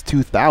minus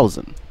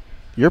 2,000.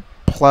 You're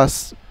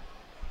plus,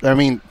 I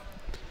mean,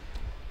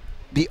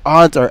 the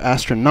odds are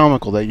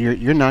astronomical that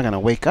you're not going to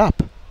wake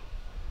up.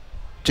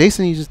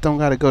 Jason, you just don't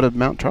got to go to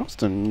Mount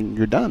Charleston.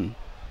 You're done.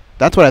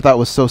 That's what I thought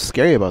was so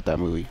scary about that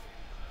movie.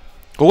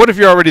 But what if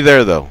you're already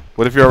there, though?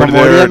 What if you're already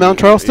there at Mount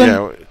Charleston?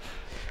 Yeah.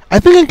 I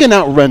think I can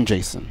outrun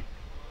Jason.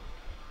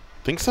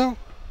 Think so?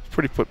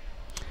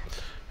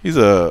 He's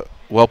a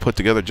well put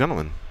together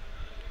gentleman.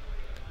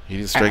 He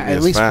didn't strike me as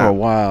at least fat. For a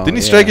while. Didn't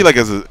he strike you like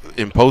as an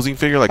imposing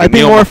figure? Like I'd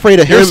be more afraid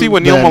of him. You see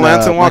when Neil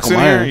Melanson walks in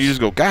here, you just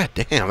go, God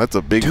damn, that's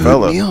a big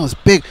fella. Neil is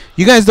big.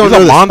 You guys don't He's know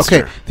a this. monster.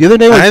 Okay, the other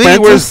day when I think he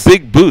wears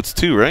big boots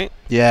too, right?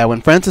 Yeah,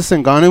 when Francis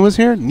Ngannou was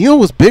here, Neil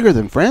was bigger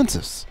than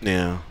Francis.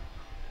 Yeah.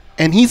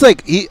 And he's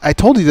like, I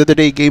told you the other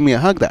day he gave me a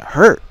hug that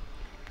hurt.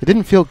 It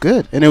didn't feel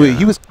good. And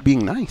he was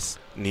being nice.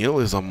 Neil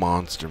is a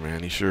monster,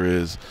 man. He sure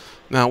is.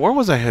 Now, where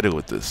was I headed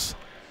with this?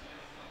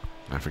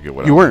 I forget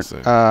what I was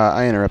saying.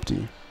 I interrupted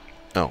you.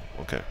 Oh,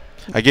 okay.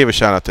 I gave a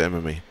shout out to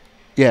MMA.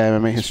 Yeah,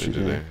 MMA history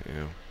today.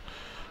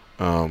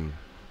 Yeah.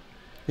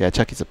 Yeah,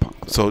 Chucky's a punk.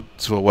 So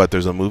what?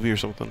 There's a movie or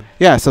something?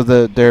 Yeah. So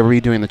they're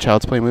redoing the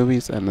Child's Play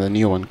movies, and the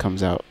new one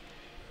comes out.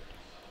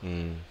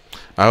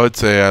 I would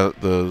say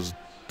those,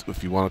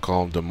 if you want to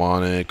call them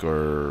demonic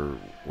or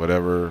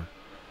whatever,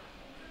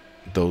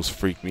 those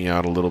freak me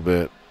out a little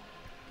bit.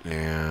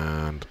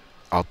 And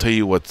I'll tell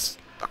you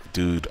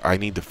dude, I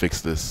need to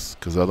fix this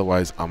because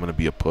otherwise I'm gonna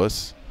be a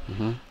puss.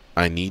 Mm-hmm.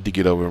 I need to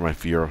get over my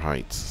fear of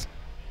heights.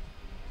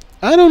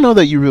 I don't know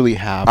that you really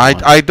have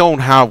one. I don't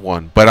have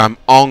one, but I'm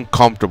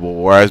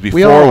uncomfortable. Whereas before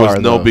it was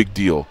no big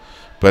deal.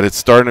 But it's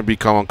starting to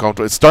become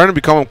uncomfortable. It's starting to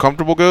become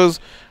uncomfortable,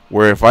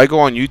 where if I go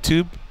on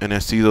YouTube and I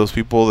see those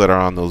people that are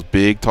on those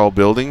big, tall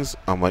buildings,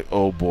 I'm like,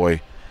 oh,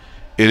 boy.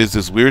 It is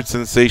this weird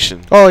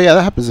sensation. Oh, yeah,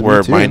 that happens to me,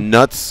 where too. my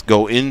nuts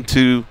go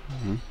into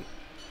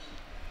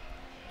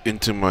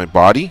my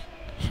body.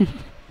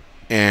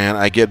 And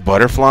I get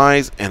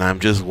butterflies, and I'm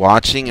just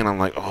watching, and I'm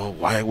like, oh,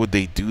 why would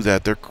they do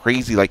that? They're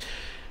crazy. Like,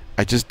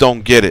 I just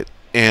don't get it.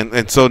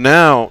 And so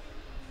now,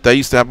 that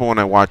used to happen when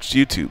I watched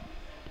YouTube.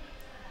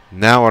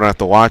 Now I don't have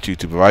to watch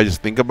YouTube. If I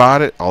just think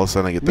about it, all of a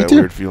sudden I get that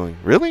weird feeling.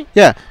 Really?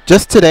 Yeah.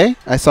 Just today,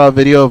 I saw a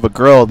video of a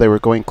girl. They were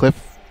going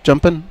cliff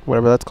jumping,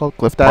 whatever that's called,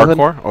 cliff diving.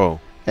 Parkour? Oh.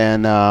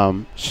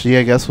 And she,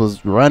 I guess,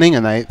 was running,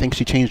 and I think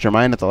she changed her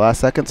mind at the last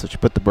second, so she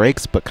put the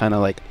brakes, but kind of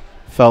like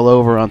fell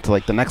over onto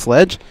like the next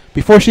ledge.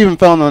 Before she even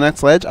fell on the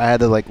next ledge, I had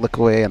to like look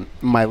away, and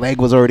my leg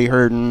was already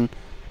hurting.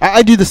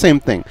 I do the same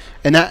thing,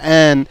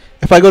 and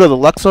if I go to the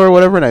Luxor or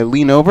whatever and I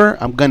lean over,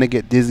 I'm gonna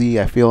get dizzy.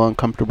 I feel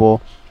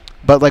uncomfortable.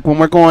 But like when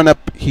we're going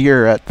up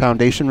here at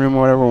Foundation Room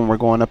or whatever, when we're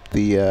going up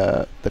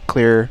the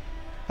clear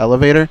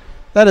elevator,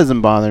 that doesn't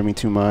bother me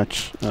too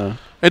much.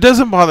 It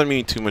doesn't bother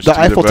me too much. The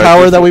Eiffel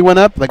Tower that we went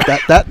up, like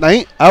that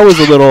night, I was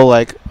a little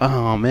like,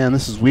 oh man,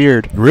 this is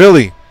weird.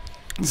 Really?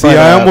 See,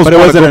 I almost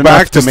want to go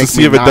back just to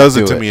see if it does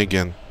it to me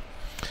again.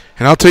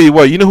 And I'll tell you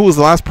what, you know who was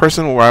the last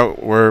person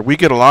where we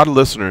get a lot of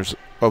listeners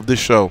of this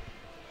show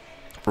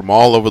from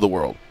all over the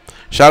world.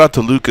 Shout out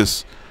to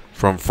Lucas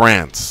from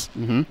France.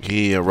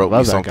 He wrote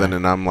me something,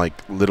 and I'm like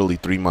literally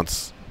 3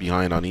 months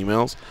behind on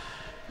emails.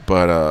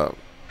 But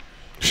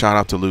shout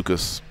out to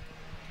Lucas.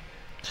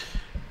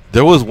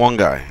 There was one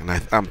guy, and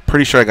I'm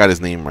pretty sure I got his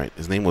name right.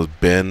 His name was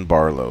Ben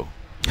Barlow.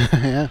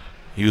 Yeah.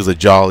 He was a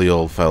jolly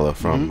old fella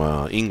from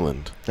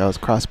England. That was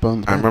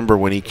Crossbones. I remember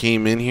when he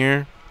came in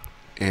here,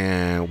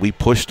 and we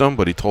pushed him,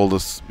 but he told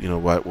us, you know,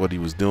 what he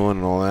was doing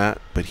and all that.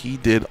 But he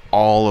did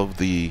all of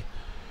the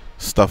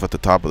stuff at the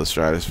top of the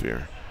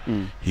stratosphere.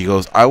 He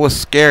goes, I was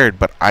scared,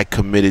 but I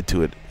committed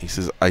to it. He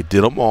says, I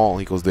did them all.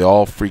 He goes, they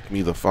all freaked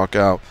me the fuck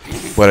out,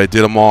 but I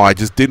did them all. I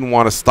just didn't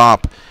want to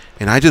stop.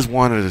 And I just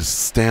wanted to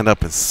stand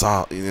up and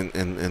saw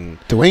and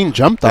Dwayne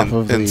jumped off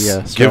of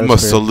the give him a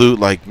salute.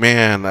 Like,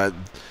 man,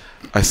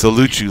 I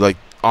salute you. Like,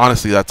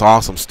 honestly, that's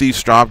awesome. Steve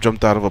Straub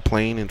jumped out of a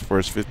plane for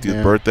his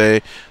 50th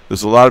birthday.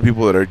 There's a lot of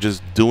people that are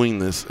just doing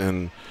this,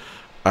 and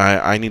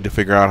I need to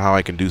figure out how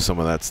I can do some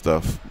of that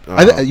stuff.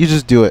 You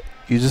just do it.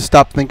 You just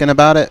stop thinking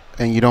about it,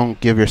 and you don't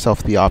give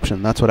yourself the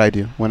option. That's what I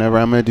do. Whenever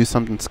I'm going to do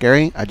something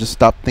scary, I just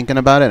stop thinking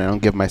about it, and I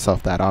don't give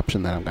myself that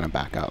option that I'm going to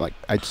back out. Like,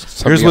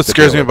 here's what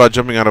scares me about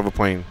jumping out of a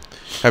plane.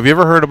 Have you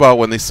ever heard about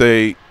when they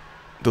say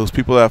those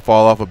people that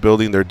fall off a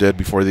building, they're dead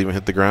before they even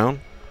hit the ground?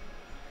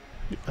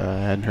 I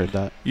hadn't heard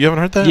that. You haven't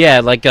heard that?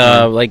 Yeah, like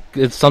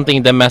it's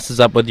something that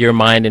messes up with your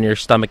mind and your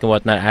stomach and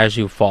whatnot as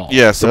you fall.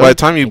 Yeah, so by the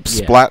time you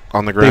splat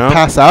on the ground, they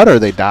pass out or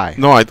they die?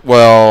 No,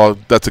 well,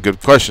 that's a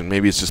good question.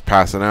 Maybe it's just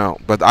passing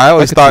out. But I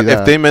always thought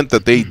if they meant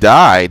that they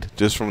died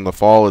just from the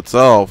fall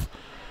itself,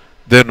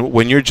 then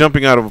when you're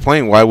jumping out of a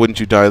plane, why wouldn't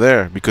you die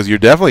there? Because you're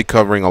definitely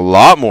covering a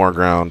lot more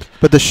ground.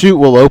 But the chute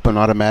will open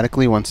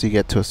automatically once you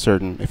get to a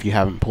certain, if you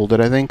haven't pulled it,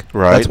 I think.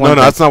 Right. No,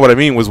 that's not what I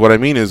mean. What I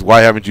mean is,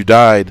 why haven't you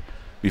died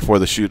before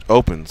the chute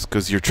opens?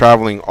 Because you're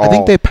traveling all... I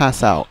think they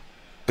pass out.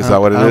 Is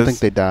that what it is? I don't think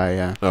they die,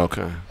 yeah.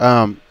 Okay.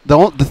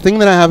 The thing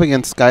that I have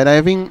against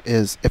skydiving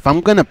is if I'm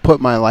going to put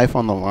my life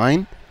on the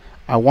line,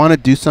 I want to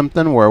do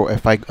something where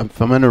if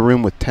I'm in a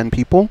room with 10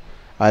 people,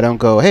 I don't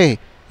go, hey,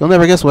 you'll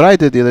never guess what I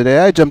did the other day.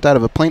 I jumped out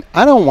of a plane.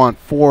 I don't want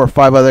 4 or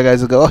 5 other guys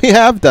to go, oh,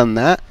 yeah, I've done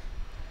that.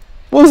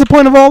 What was the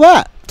point of all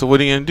that? So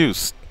what are you going to do?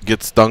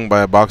 Get stung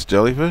by a box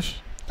jellyfish?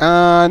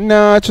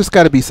 No, it's just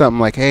got to be something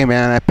like, hey,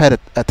 man, I pet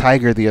a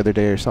tiger the other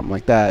day or something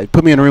like that.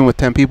 Put me in a room with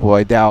 10 people.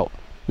 I doubt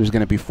there's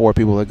going to be 4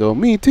 people that go,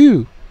 me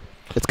too.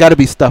 It's got to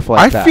be stuff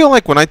like that. I feel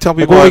like when I tell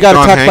people we got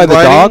attacked by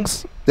the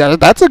dogs,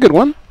 that's a good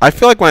one. I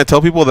feel like when I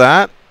tell people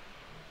that,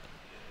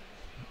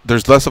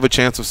 there's less of a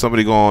chance of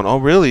somebody going, oh,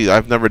 really?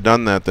 I've never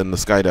done that than the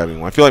skydiving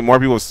one. I feel like more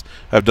people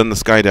have done the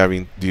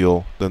skydiving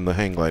deal than the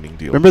hang gliding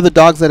deal. Remember the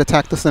dogs that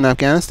attacked us in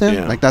Afghanistan?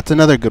 Yeah. Like, that's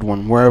another good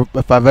one where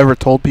if I've ever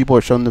told people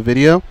or shown the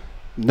video,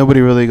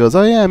 nobody really goes,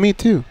 oh, yeah, me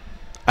too.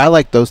 I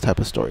like those type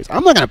of stories.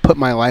 I'm not going to put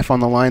my life on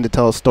the line to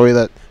tell a story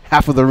that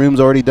half of the room's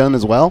already done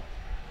as well.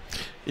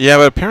 Yeah,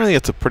 but apparently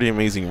it's a pretty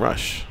amazing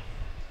rush.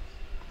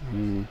 I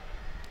mean,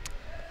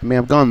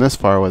 I've gone this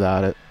far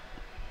without it.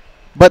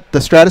 But the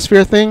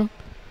stratosphere thing,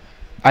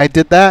 I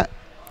did that.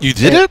 You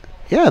did it?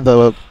 Yeah,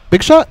 the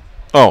big shot.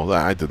 Oh,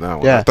 I did that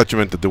one. Yeah. I thought you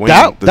meant the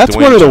Dwayne. That's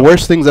one of the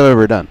worst things I've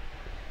ever done.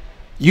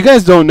 You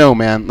guys don't know,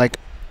 man. Like,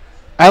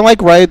 I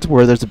like rides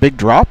where there's a big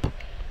drop,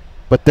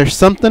 but there's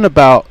something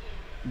about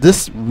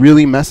this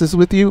really messes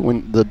with you.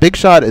 When the big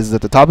shot is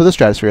at the top of the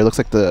stratosphere, it looks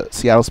like the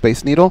Seattle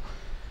Space Needle.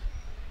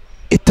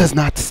 It does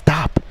not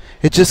stop.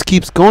 It just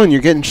keeps going.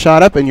 You're getting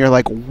shot up, and you're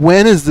like,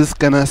 when is this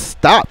going to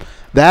stop?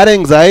 That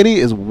anxiety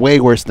is way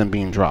worse than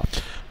being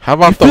dropped. How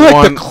about you feel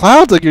like the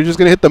clouds, like you're just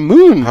going to hit the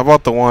moon. How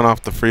about the one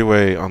off the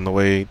freeway on the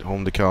way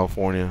home to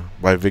California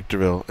by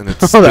Victorville? And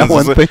it's that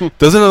one thing.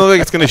 Doesn't it look like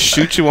it's going to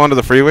shoot you onto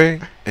the freeway,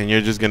 and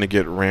you're just going to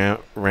get ran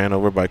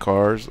over by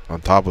cars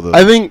on top of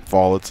the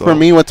fall itself? For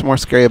me, what's more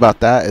scary about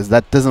that is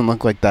that doesn't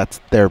look like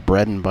that's their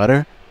bread and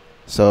butter.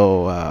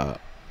 So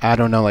I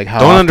don't know, like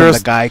how often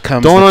the guy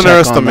comes. Don't to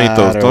underestimate check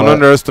on those. that Don't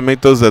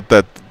underestimate those.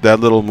 That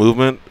little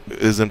movement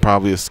isn't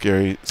probably as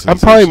scary. I'm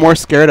probably more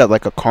scared at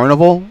like a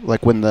carnival,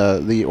 like when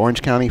the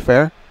Orange County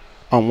Fair,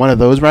 on one of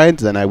those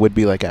rides, than I would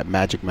be like at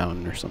Magic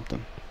Mountain or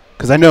something.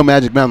 Because I know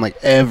Magic Mountain, like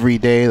every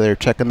day they're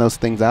checking those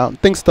things out.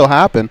 And things still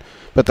happen,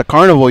 but the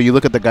carnival, you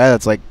look at the guy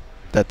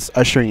that's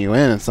ushering you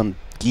in, and some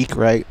geek,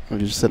 right? You're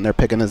just sitting there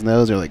picking his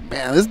nose. You're like,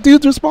 man, this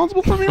dude's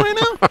responsible for me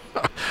right now.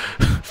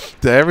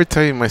 Did I ever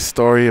tell you my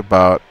story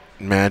about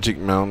Magic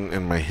Mountain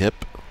and my hip?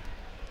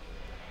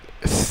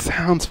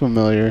 sounds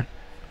familiar.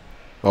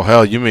 Oh,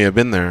 hell, you may have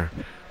been there.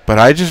 But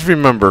I just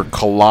remember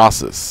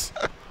Colossus.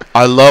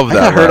 I love that.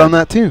 I got hurt ride. on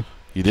that too.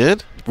 You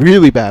did?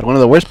 Really bad. One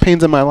of the worst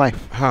pains in my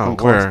life. How?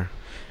 Where?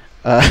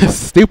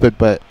 Stupid,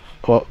 but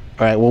well.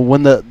 All right. Well,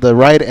 when the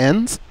ride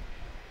ends,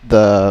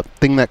 the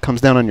thing that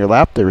comes down on your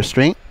lap, the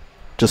restraint,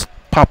 just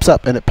pops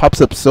up, and it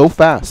pops up so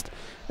fast.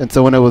 And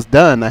so when it was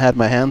done, I had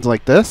my hands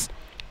like this,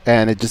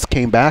 and it just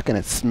came back and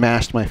it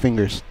smashed my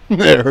fingers.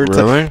 It hurts.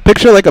 Really?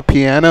 Picture like a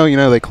piano. You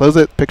know, they close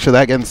it. Picture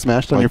that getting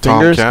smashed on Like your Tom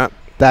fingers. Cat?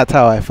 That's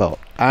how I felt.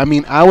 I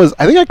mean, I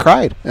think I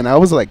cried, and I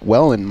was like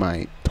well in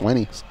my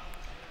 20s.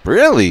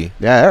 Really?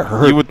 Yeah, it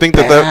hurt. You would think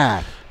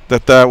bad.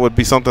 that would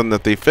be something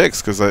that they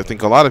fix, because I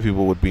think a lot of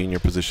people would be in your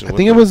position. I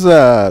think it was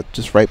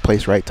just right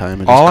place, right time.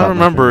 And all I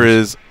remember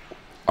is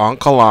on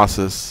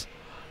Colossus,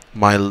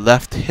 my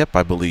left hip,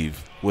 I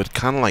believe, would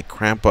kind of like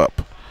cramp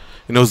up.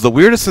 And it was the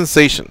weirdest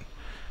sensation.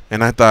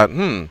 And I thought,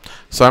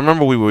 So I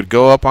remember we would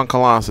go up on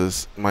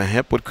Colossus, my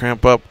hip would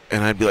cramp up,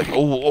 and I'd be like,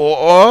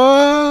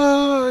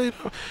 oh. You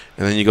know?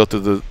 And then you go through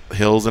the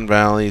hills and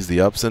valleys,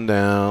 the ups and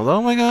downs.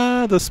 Oh, my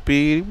God, the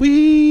speed.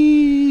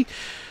 Wee.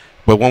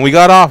 But when we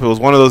got off, it was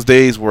one of those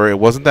days where it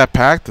wasn't that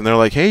packed, and they're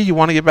like, hey, you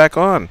want to get back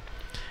on?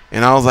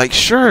 And I was like,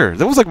 sure.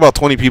 There was like about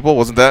 20 people,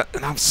 wasn't that?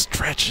 And I'm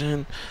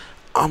stretching.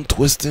 I'm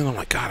twisting. I'm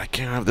like, God, I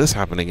can't have this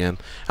happen again.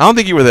 I don't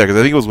think you were there, because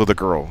I think it was with a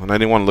girl, and I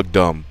didn't want to look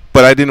dumb.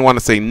 But I didn't want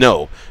to say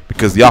no,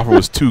 because the offer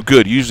was too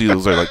good. Usually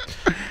those are like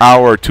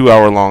hour or 2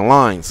 hour long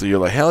lines. So you're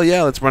like, hell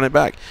yeah, let's run it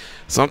back.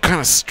 So I'm kind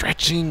of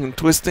stretching and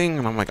twisting,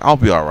 and I'm like, I'll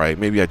be all right.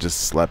 Maybe I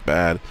just slept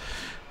bad.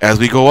 As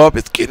we go up,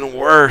 it's getting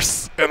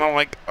worse. And I'm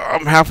like,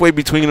 I'm halfway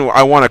between.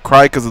 I want to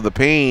cry because of the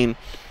pain,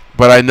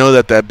 but I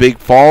know that big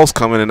fall's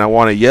coming, and I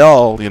want to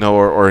yell,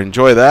 or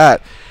enjoy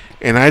that.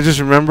 And I just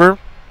remember,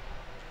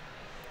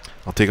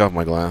 I'll take off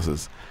my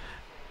glasses.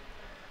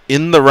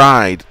 In the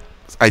ride,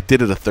 I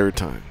did it a third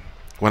time.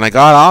 When I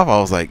got off, I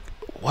was like,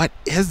 what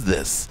is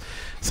this?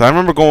 So I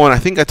remember going, I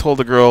think I told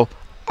the girl,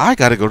 I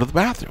got to go to the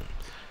bathroom.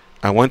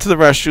 I went to the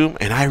restroom,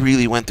 and I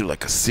really went through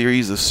like a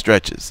series of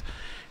stretches.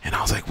 And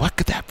I was like, what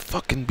could that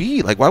fucking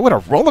be? Like, why would a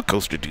roller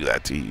coaster do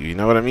that to you? You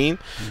know what I mean?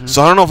 Mm-hmm.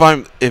 So I don't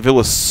know if it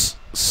was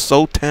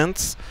so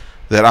tense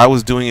that I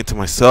was doing it to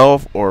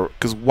myself, or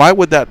because why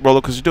would that roller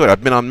coaster do it?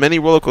 I've been on many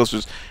roller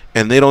coasters,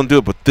 and they don't do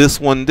it, but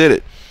this one did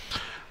it.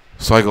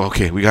 So I go,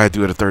 okay, we got to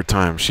do it a third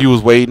time. She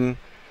was waiting.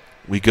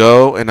 We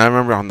go, and I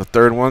remember on the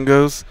third one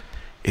goes,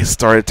 it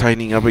started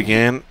tightening up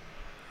again,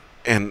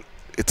 and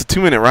it's a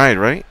 2-minute ride,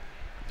 right?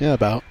 Yeah,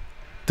 about.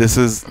 This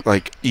is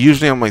like,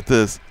 usually I'm like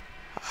this,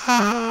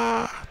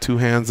 2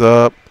 hands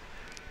up,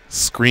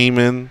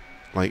 screaming,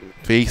 like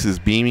face is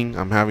beaming,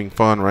 I'm having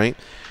fun, right?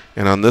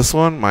 And on this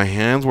one, my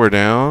hands were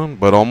down,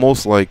 but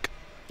almost like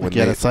when you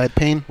had a side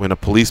pain? When a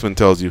policeman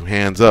tells you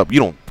hands up, you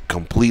don't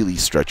completely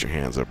stretch your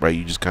hands up, right?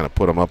 You just kind of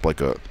put them up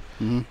like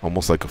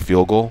almost like a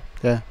field goal.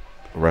 Yeah.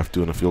 A ref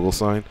doing a field goal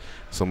sign.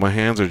 So my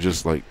hands are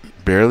just like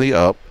barely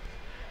up,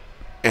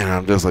 and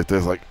I'm just like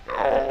this, like,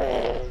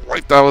 oh,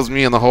 like that was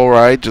me in the whole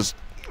ride, just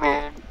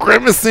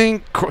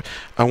grimacing.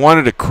 I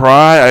wanted to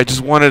cry. I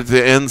just wanted it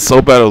to end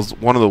so bad. It was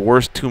one of the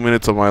worst 2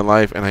 minutes of my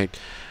life, and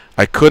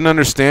I couldn't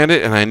understand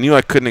it, and I knew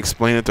I couldn't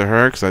explain it to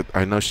her, because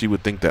I know she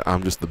would think that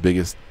I'm just the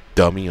biggest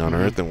dummy on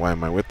earth, and why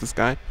am I with this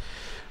guy?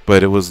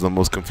 But it was the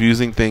most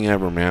confusing thing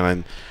ever, man.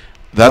 And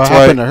that's why it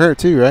happened to her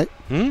too, right?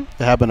 It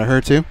happened to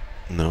her too.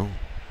 No.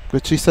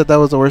 But she said that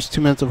was the worst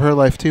 2 minutes of her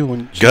life too.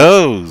 When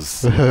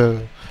goes.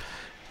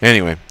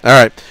 Anyway,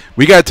 all right,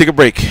 we gotta take a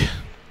break.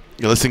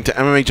 You're listening to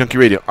MMA Junkie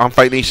Radio on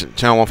Fight Nation,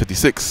 channel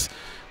 156.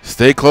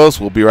 Stay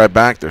close. We'll be right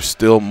back. There's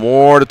still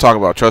more to talk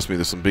about. Trust me,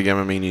 there's some big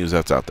MMA news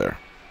that's out there.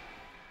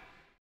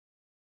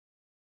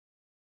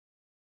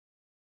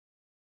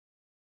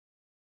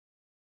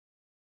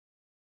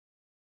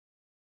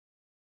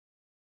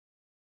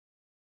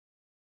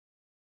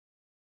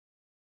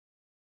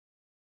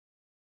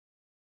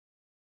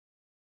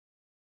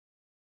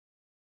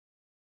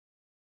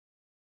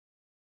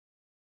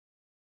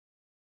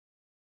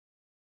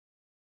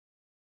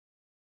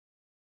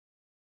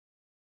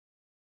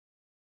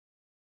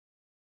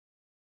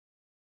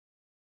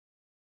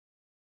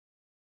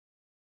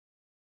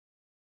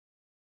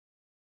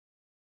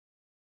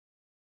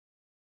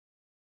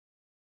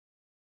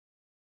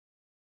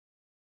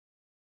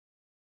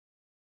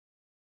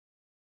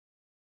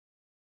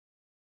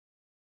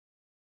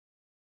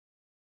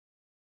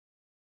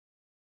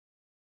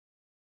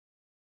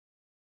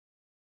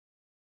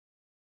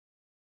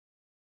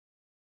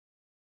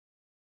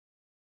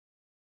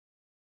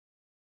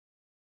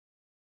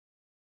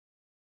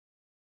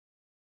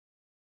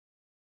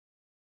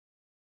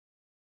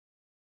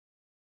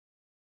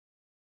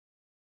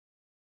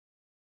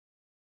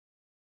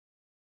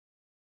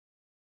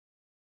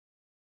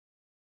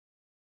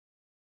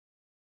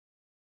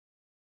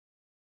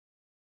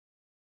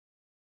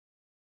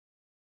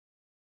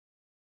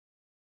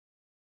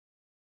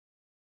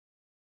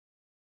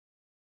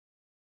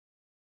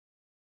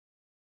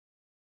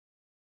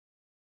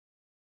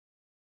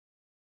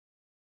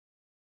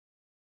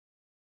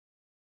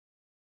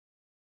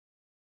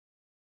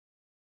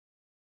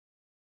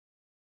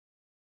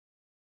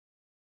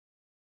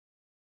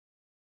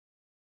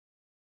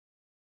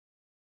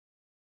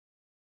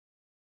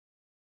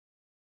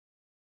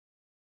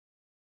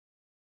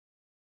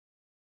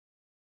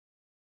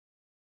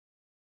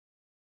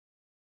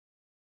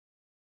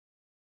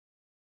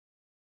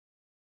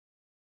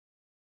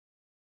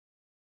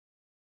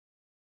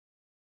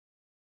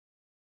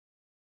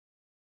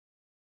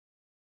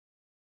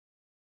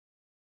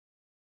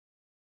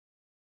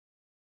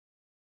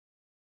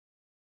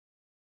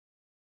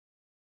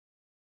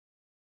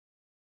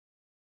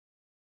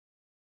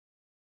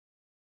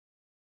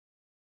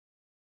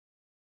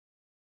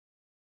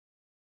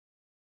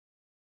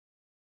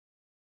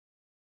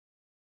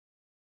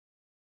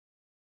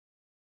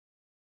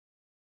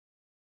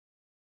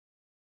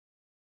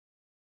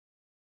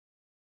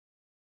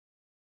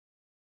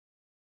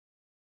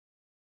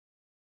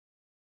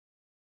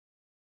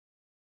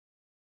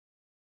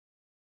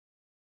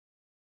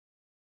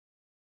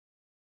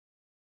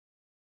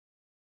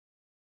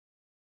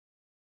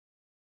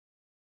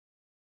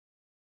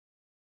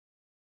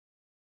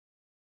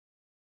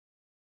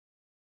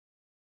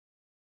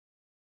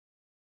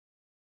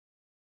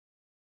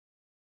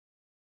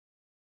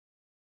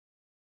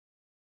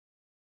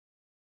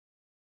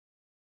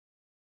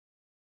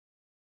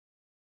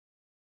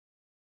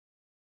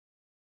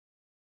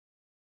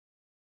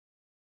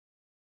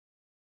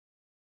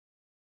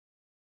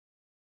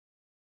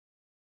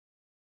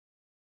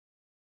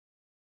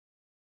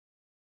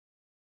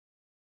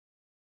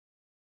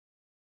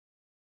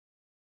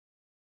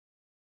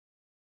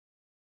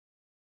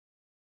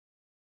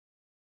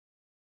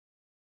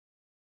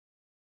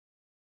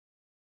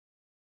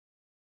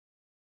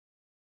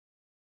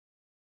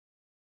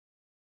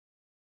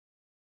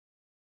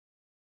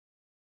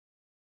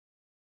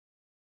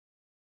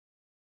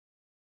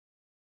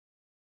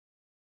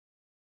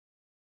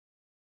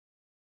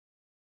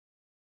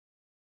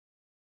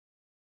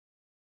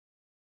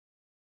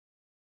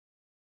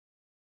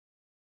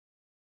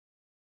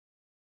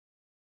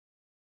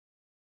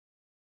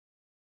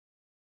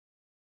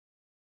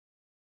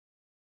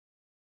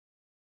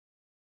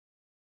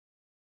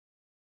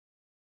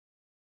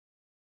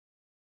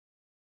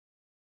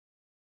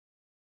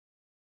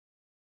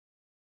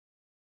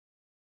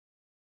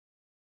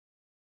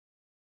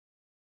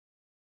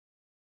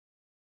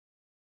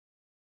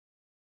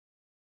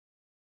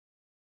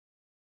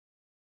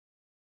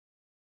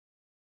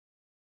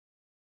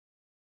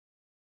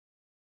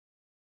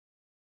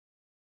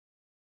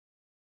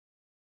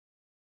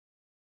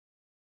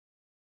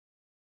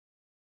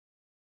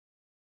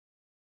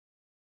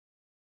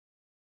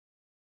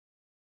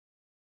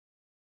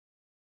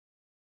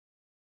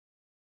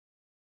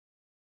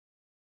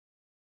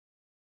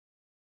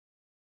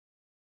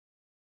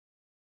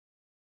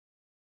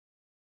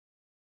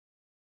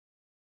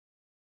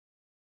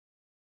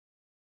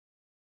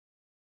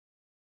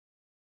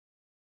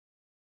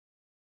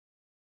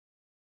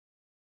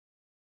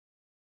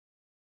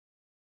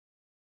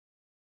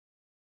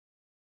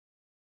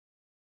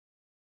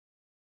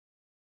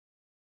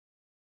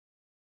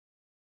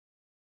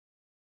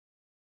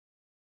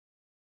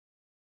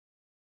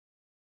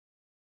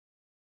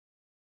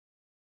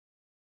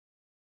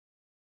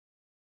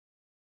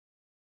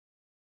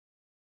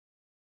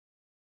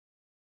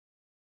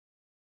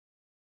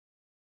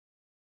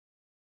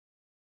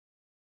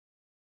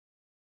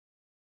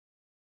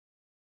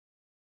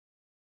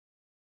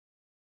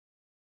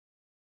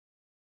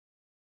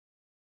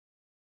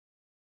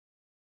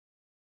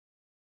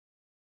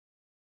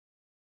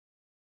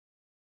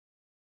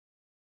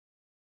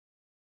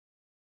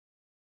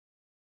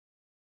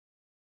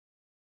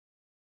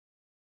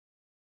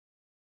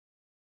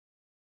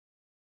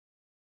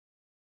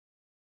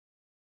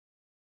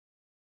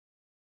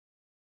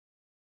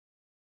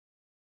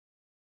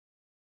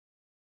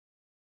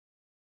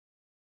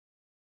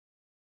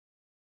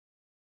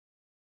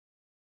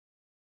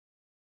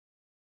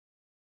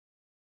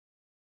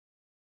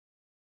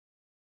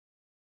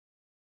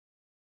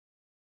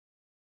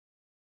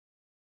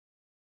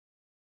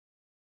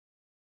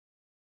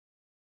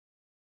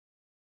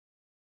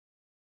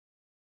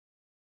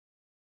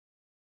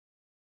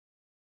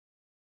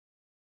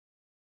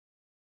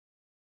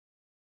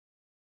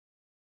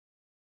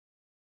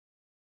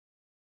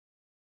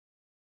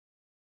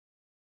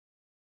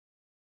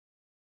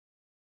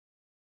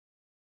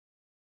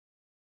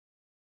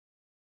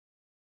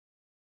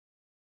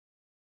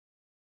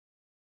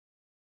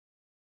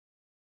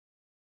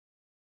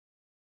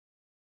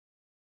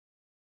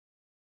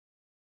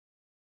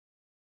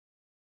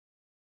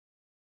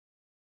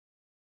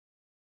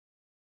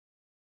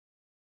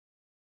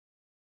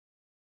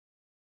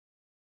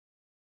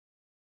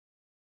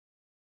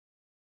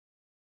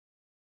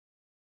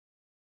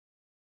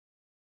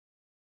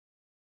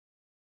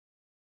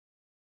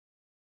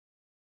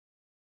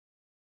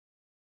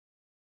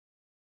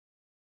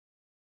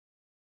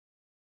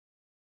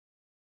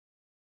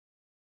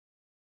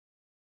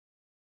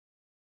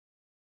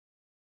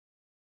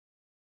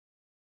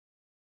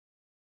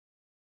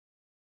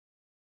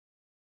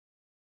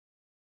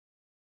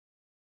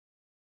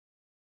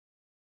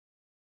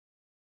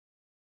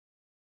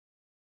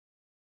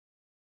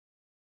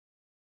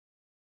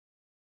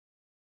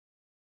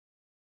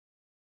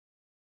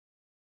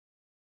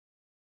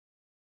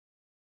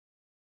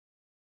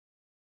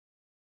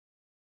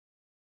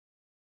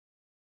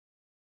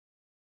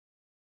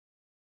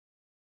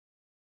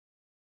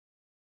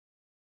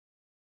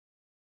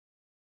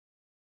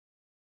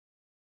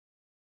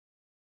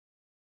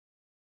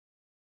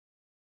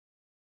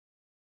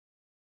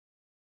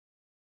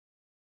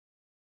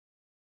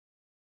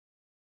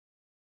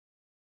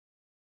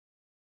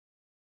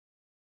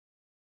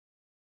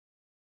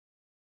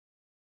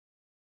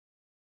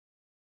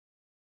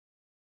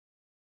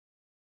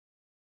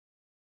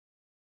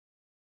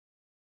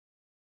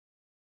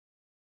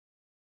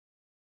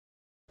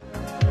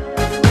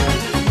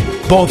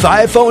 Both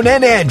iPhone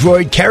and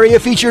Android carry a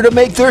feature to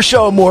make their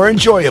show more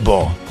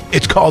enjoyable.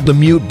 It's called the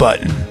mute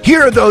button.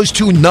 Here are those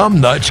two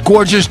numbnuts,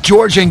 Gorgeous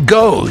George and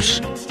Goes.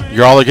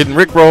 You're all getting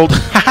rickrolled.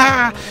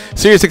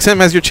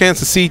 SiriusXM has your chance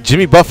to see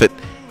Jimmy Buffett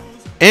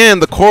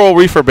and the Coral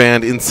Reefer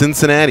Band in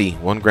Cincinnati.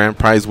 One grand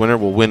prize winner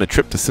will win a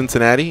trip to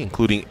Cincinnati,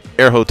 including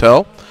air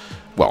hotel.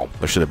 Well,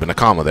 there should have been a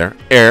comma there.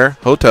 Air,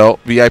 hotel,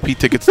 VIP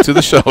tickets to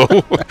the show,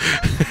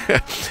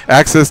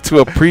 access to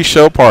a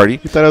pre-show party.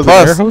 You thought it was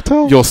Plus, an air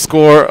hotel? You'll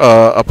score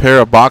a pair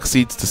of box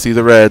seats to see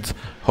the Reds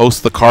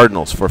host the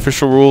Cardinals. For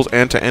official rules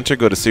and to enter,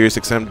 go to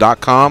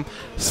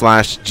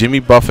SiriusXM.com/Jimmy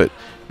Buffett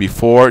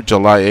before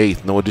July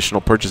 8th. No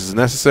additional purchase is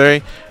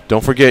necessary.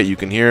 Don't forget, you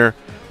can hear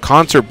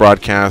concert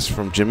broadcasts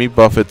from Jimmy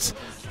Buffett's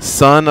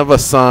Son of a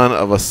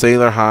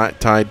Sailor High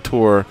Tide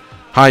Tour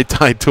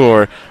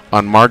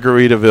on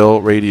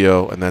Margaritaville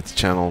Radio, and that's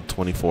channel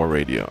 24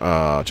 radio.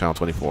 Channel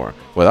 24.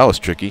 Well, that was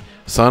tricky.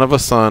 Son of a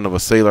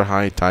Sailor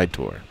High Tide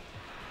Tour.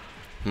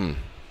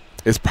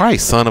 It's probably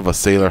Son of a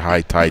Sailor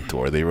High Tide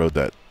Tour. They wrote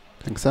that.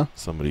 Think so?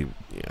 Somebody,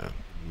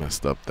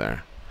 messed up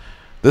there.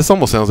 This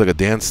almost sounds like a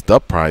Dan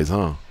Stupp prize,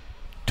 huh?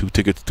 2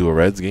 tickets to a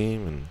Reds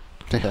game, and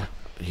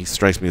he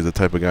strikes me as the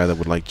type of guy that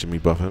would like Jimmy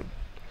Buffett.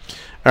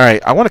 All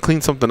right, I want to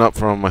clean something up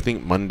from, I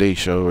think, Monday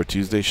show or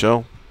Tuesday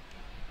show.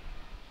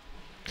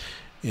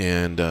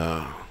 And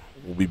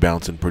we'll be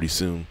bouncing pretty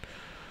soon.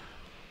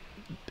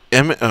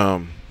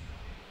 The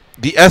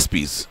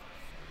ESPYs,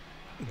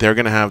 they're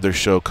going to have their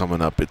show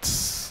coming up.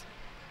 It's,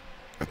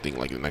 I think,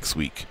 like next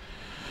week.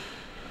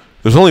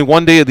 There's only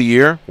one day of the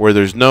year where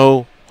there's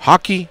no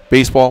hockey,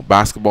 baseball,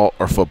 basketball,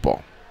 or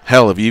football.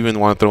 Hell, if you even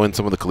want to throw in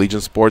some of the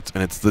collegiate sports,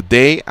 and it's the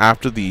day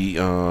after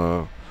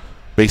the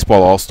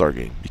baseball All-Star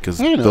game, because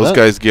those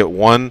guys get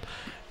one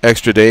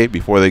extra day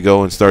before they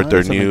go and start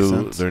their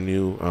new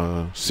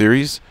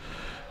series.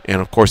 And,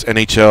 of course,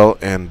 NHL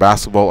and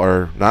basketball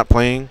are not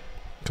playing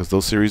because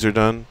those series are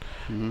done.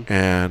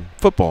 And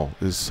football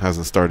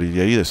hasn't started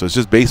yet either. So it's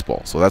just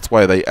baseball. So that's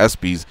why the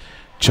ESPYs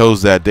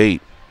chose that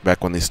date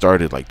back when they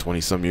started like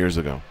 20-some years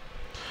ago.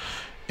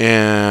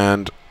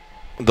 And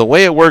the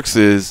way it works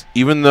is,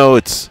 even though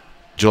it's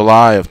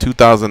July of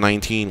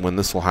 2019 when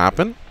this will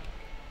happen,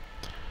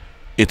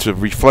 it's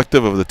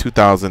reflective of the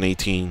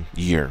 2018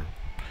 year.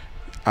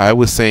 I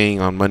was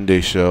saying on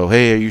Monday's show,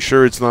 hey, are you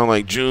sure it's not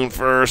like June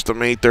 1st to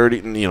May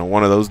 30th,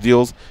 one of those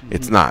deals?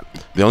 It's not.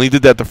 They only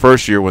did that the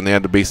first year when they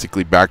had to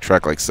basically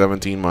backtrack like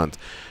 17 months.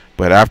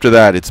 But after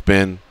that, it's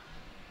been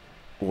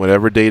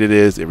whatever date it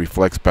is, it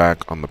reflects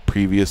back on the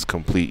previous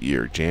complete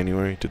year,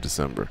 January to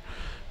December.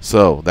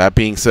 So, that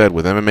being said,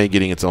 with MMA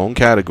getting its own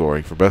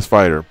category for Best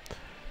Fighter,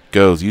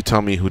 Goes, you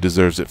tell me who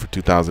deserves it for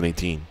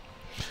 2018.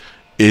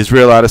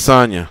 Israel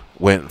Adesanya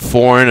went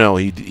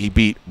 4-0. He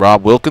beat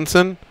Rob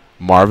Wilkinson,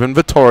 Marvin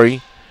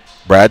Vettori,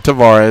 Brad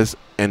Tavares,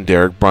 and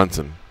Derek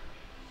Brunson.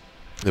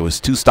 There was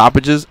 2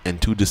 stoppages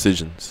and 2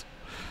 decisions.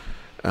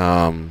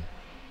 One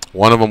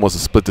of them was a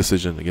split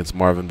decision against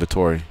Marvin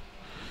Vettori.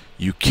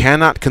 You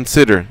cannot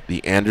consider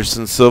the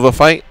Anderson Silva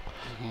fight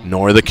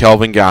nor the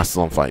Kelvin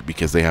Gastelum fight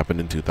because they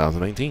happened in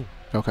 2019.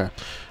 Okay.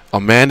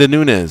 Amanda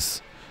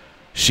Nunes,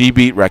 she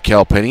beat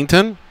Raquel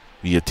Pennington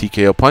via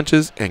TKO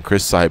punches and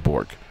Chris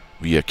Cyborg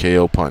via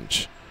KO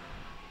punch.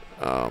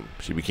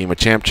 She became a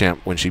champ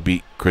when she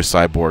beat Chris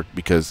Cyborg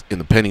because in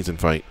the Pennington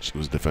fight, she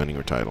was defending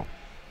her title.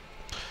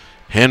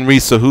 Henry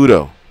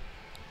Cejudo.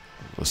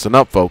 Listen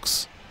up,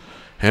 folks.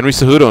 Henry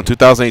Cejudo in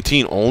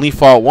 2018 only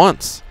fought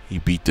once. He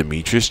beat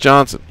Demetrius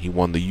Johnson. He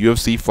won the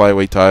UFC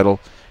flyweight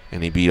title,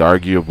 and he beat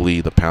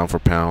arguably the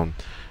pound-for-pound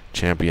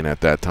champion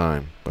at that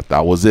time. But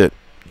that was it.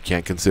 You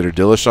can't consider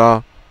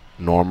Dillashaw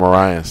nor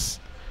Moraes.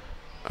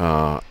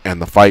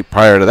 And the fight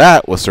prior to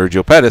that was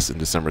Sergio Pettis in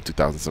December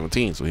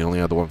 2017, so he only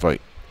had the one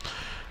fight.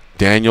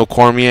 Daniel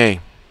Cormier,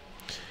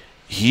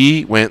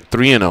 he went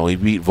 3-0. He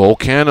beat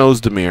Volkan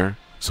Ozdemir,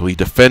 so he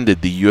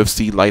defended the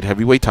UFC light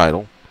heavyweight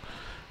title.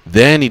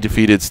 Then he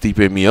defeated Stipe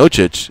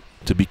Miocic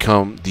to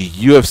become the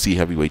UFC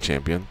heavyweight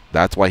champion.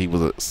 That's why he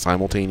was a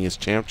simultaneous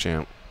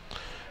champ.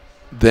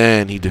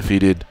 Then he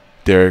defeated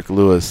Derek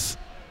Lewis,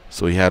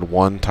 so he had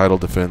one title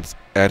defense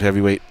at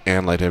heavyweight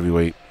and light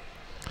heavyweight,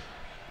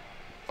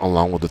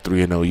 along with the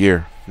 3-0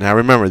 year. Now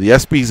remember, the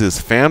ESPYs is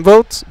fan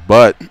votes,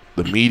 but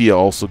the media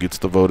also gets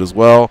to vote as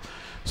well.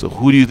 So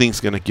who do you think is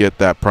going to get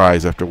that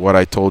prize after what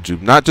I told you?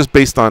 Not just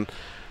based on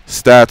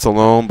stats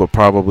alone, but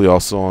probably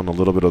also on a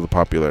little bit of the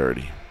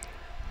popularity.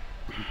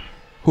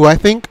 Who I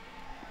think?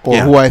 Or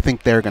who I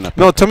think they're going to pick?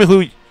 No, tell me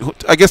who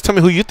tell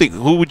me who you think.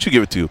 Who would you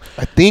give it to?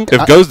 I think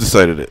if Goes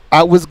decided it.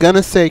 I was going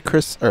to say not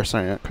Chris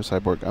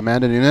Cyborg,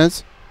 Amanda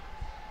Nunes.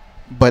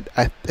 But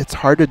it's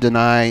hard to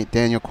deny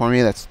Daniel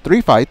Cormier. That's 3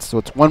 fights, so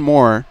it's one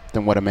more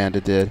than what Amanda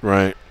did.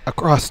 Right.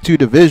 Across 2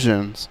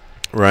 divisions.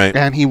 Right.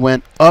 And he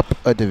went up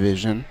a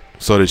division.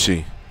 So did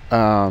she.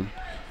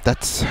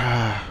 That's...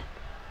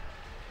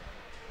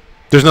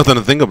 There's nothing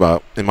to think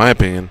about, in my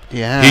opinion.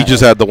 Yeah. He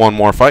just had the one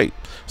more fight.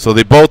 So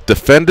they both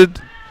defended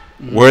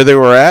where they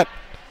were at,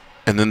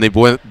 and then they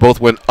both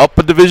went up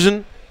a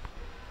division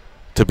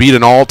to beat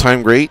an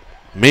all-time great.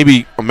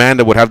 Maybe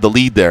Amanda would have the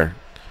lead there.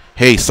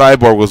 hey,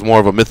 Cyborg was more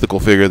of a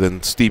mythical figure than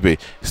Stipe.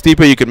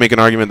 Stipe, you could make an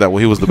argument that, well,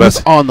 he was the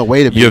best on the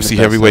way to being UFC the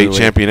best heavyweight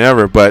champion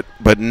ever, but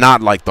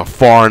not like the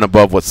far and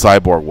above what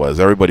Cyborg was.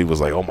 Everybody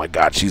was like, oh my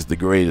God, she's the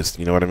greatest.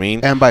 You know what I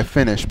mean? And by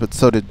finish, but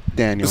so did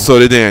Daniel. So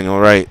did Daniel,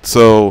 right?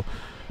 So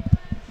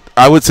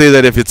I would say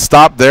that if it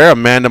stopped there,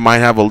 Amanda might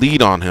have a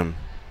lead on him,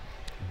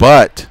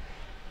 but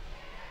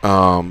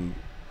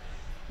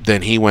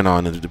then he went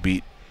on to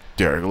beat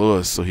Derek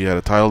Lewis, so he had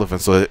a title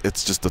defense. So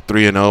it's just the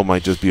 3-0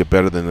 might just be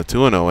better than the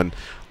 2-0, and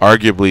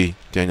arguably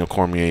Daniel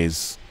Cormier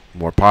is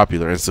more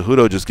popular, and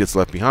Cejudo just gets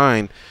left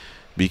behind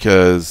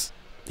because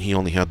he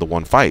only had the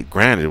one fight.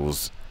 Granted, it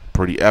was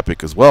pretty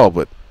epic as well,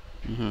 but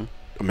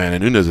Amanda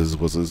Nunes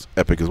was as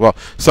epic as well.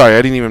 Sorry,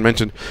 I didn't even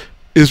mention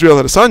Israel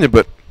Adesanya,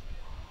 but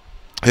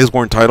his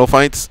weren't title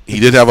fights. He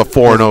did have a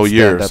 4-0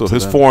 year, so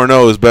his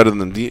 4-0 is better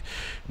than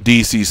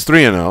DC's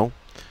 3-0,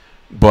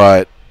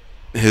 but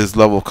his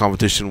level of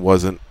competition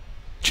wasn't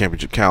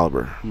championship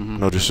caliber.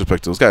 No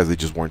disrespect to those guys, they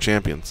just weren't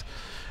champions.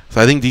 So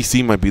I think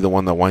DC might be the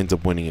one that winds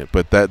up winning it,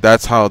 but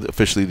that's how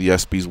officially the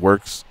ESPYs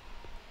works.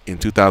 In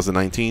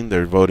 2019,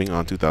 they're voting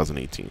on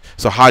 2018.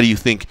 So how do you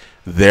think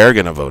they're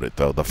gonna vote it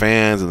though? The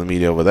fans and the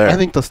media over there. I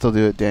think they'll still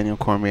do it, Daniel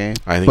Cormier.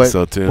 I think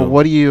so too. But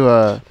what do you?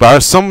 But are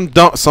some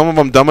of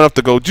them dumb enough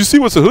to go? Did you see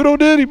what Cejudo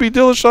did? He beat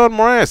Dillashaw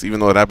Moraes, even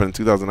though it happened in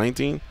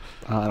 2019.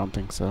 I don't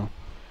think so.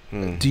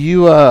 Do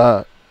you?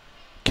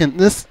 Can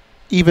this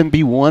even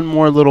be one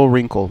more little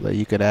wrinkle that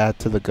you could add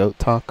to the GOAT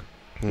talk?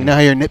 You know how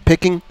you're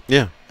nitpicking?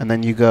 Yeah. And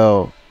then you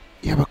go,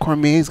 yeah, but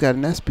Cormier's got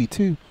an ESPY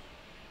too.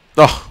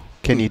 Oh,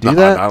 can you do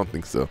that? I don't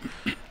think so.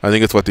 I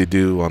think it's what they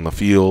do on the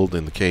field,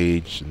 in the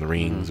cage, in the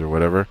rings, or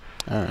whatever.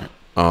 All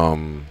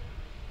right.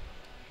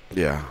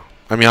 Yeah.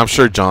 I mean, I'm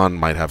sure John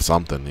might have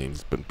something.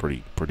 He's been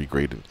pretty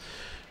great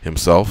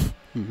himself.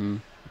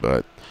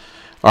 But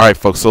all right,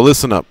 folks. So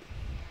listen up.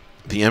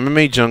 The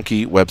MMA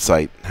Junkie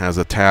website has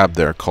a tab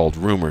there called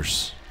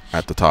Rumors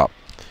at the top.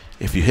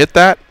 If you hit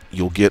that,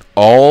 you'll get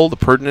all the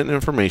pertinent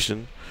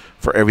information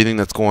for everything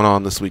that's going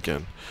on this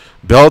weekend.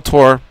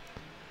 Bellator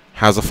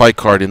has a fight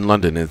card in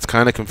London, and it's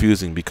kind of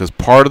confusing because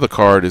part of the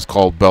card is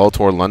called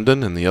Bellator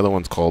London and the other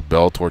one's called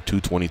Bellator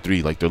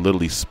 223. Like, they're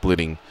literally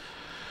splitting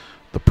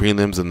the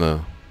prelims and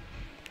the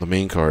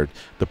main card.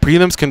 The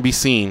prelims can be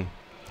seen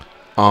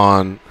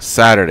on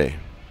Saturday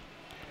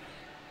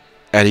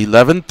at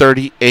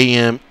 11:30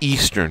 a.m.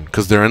 Eastern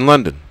because they're in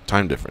London,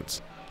 time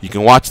difference. You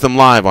can watch them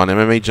live on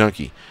MMA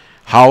Junkie.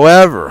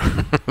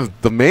 However,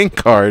 the main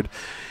card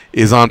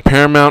is on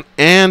Paramount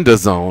and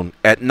DAZN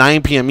at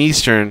 9 p.m.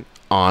 Eastern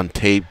on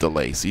tape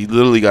delay. So you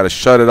literally got to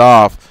shut it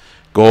off,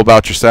 go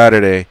about your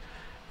Saturday,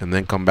 and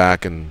then come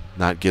back and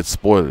not get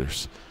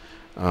spoilers.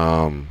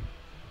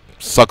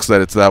 Sucks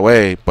that it's that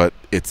way, but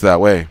it's that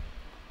way.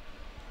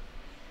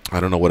 I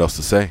don't know what else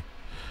to say.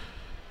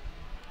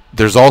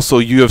 There's also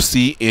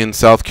UFC in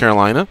South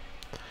Carolina,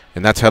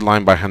 and that's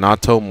headlined by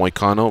Hanato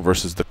Moicano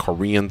versus the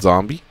Korean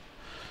Zombie.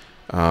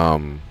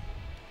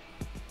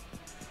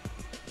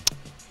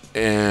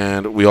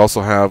 And we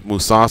also have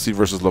Musashi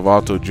versus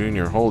Lovato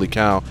Jr. Holy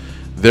cow.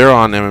 They're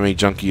on MMA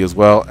Junkie as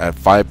well at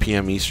 5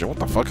 p.m. Eastern. What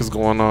the fuck is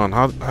going on?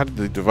 How did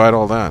they divide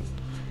all that?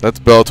 That's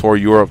Bellator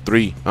Europe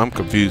 3. I'm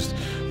confused.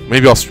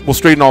 Maybe we'll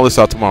straighten all this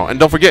out tomorrow. And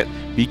don't forget,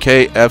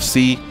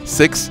 BKFC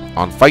 6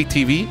 on Fight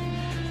TV.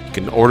 You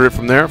can order it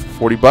from there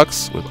for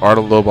 $40 with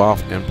Artem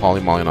Lobov and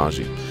Paulie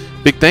Malignaggi.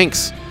 Big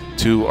thanks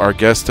to our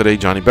guest today,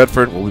 Johnny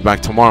Bedford. We'll be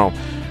back tomorrow.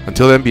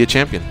 Until then, be a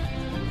champion.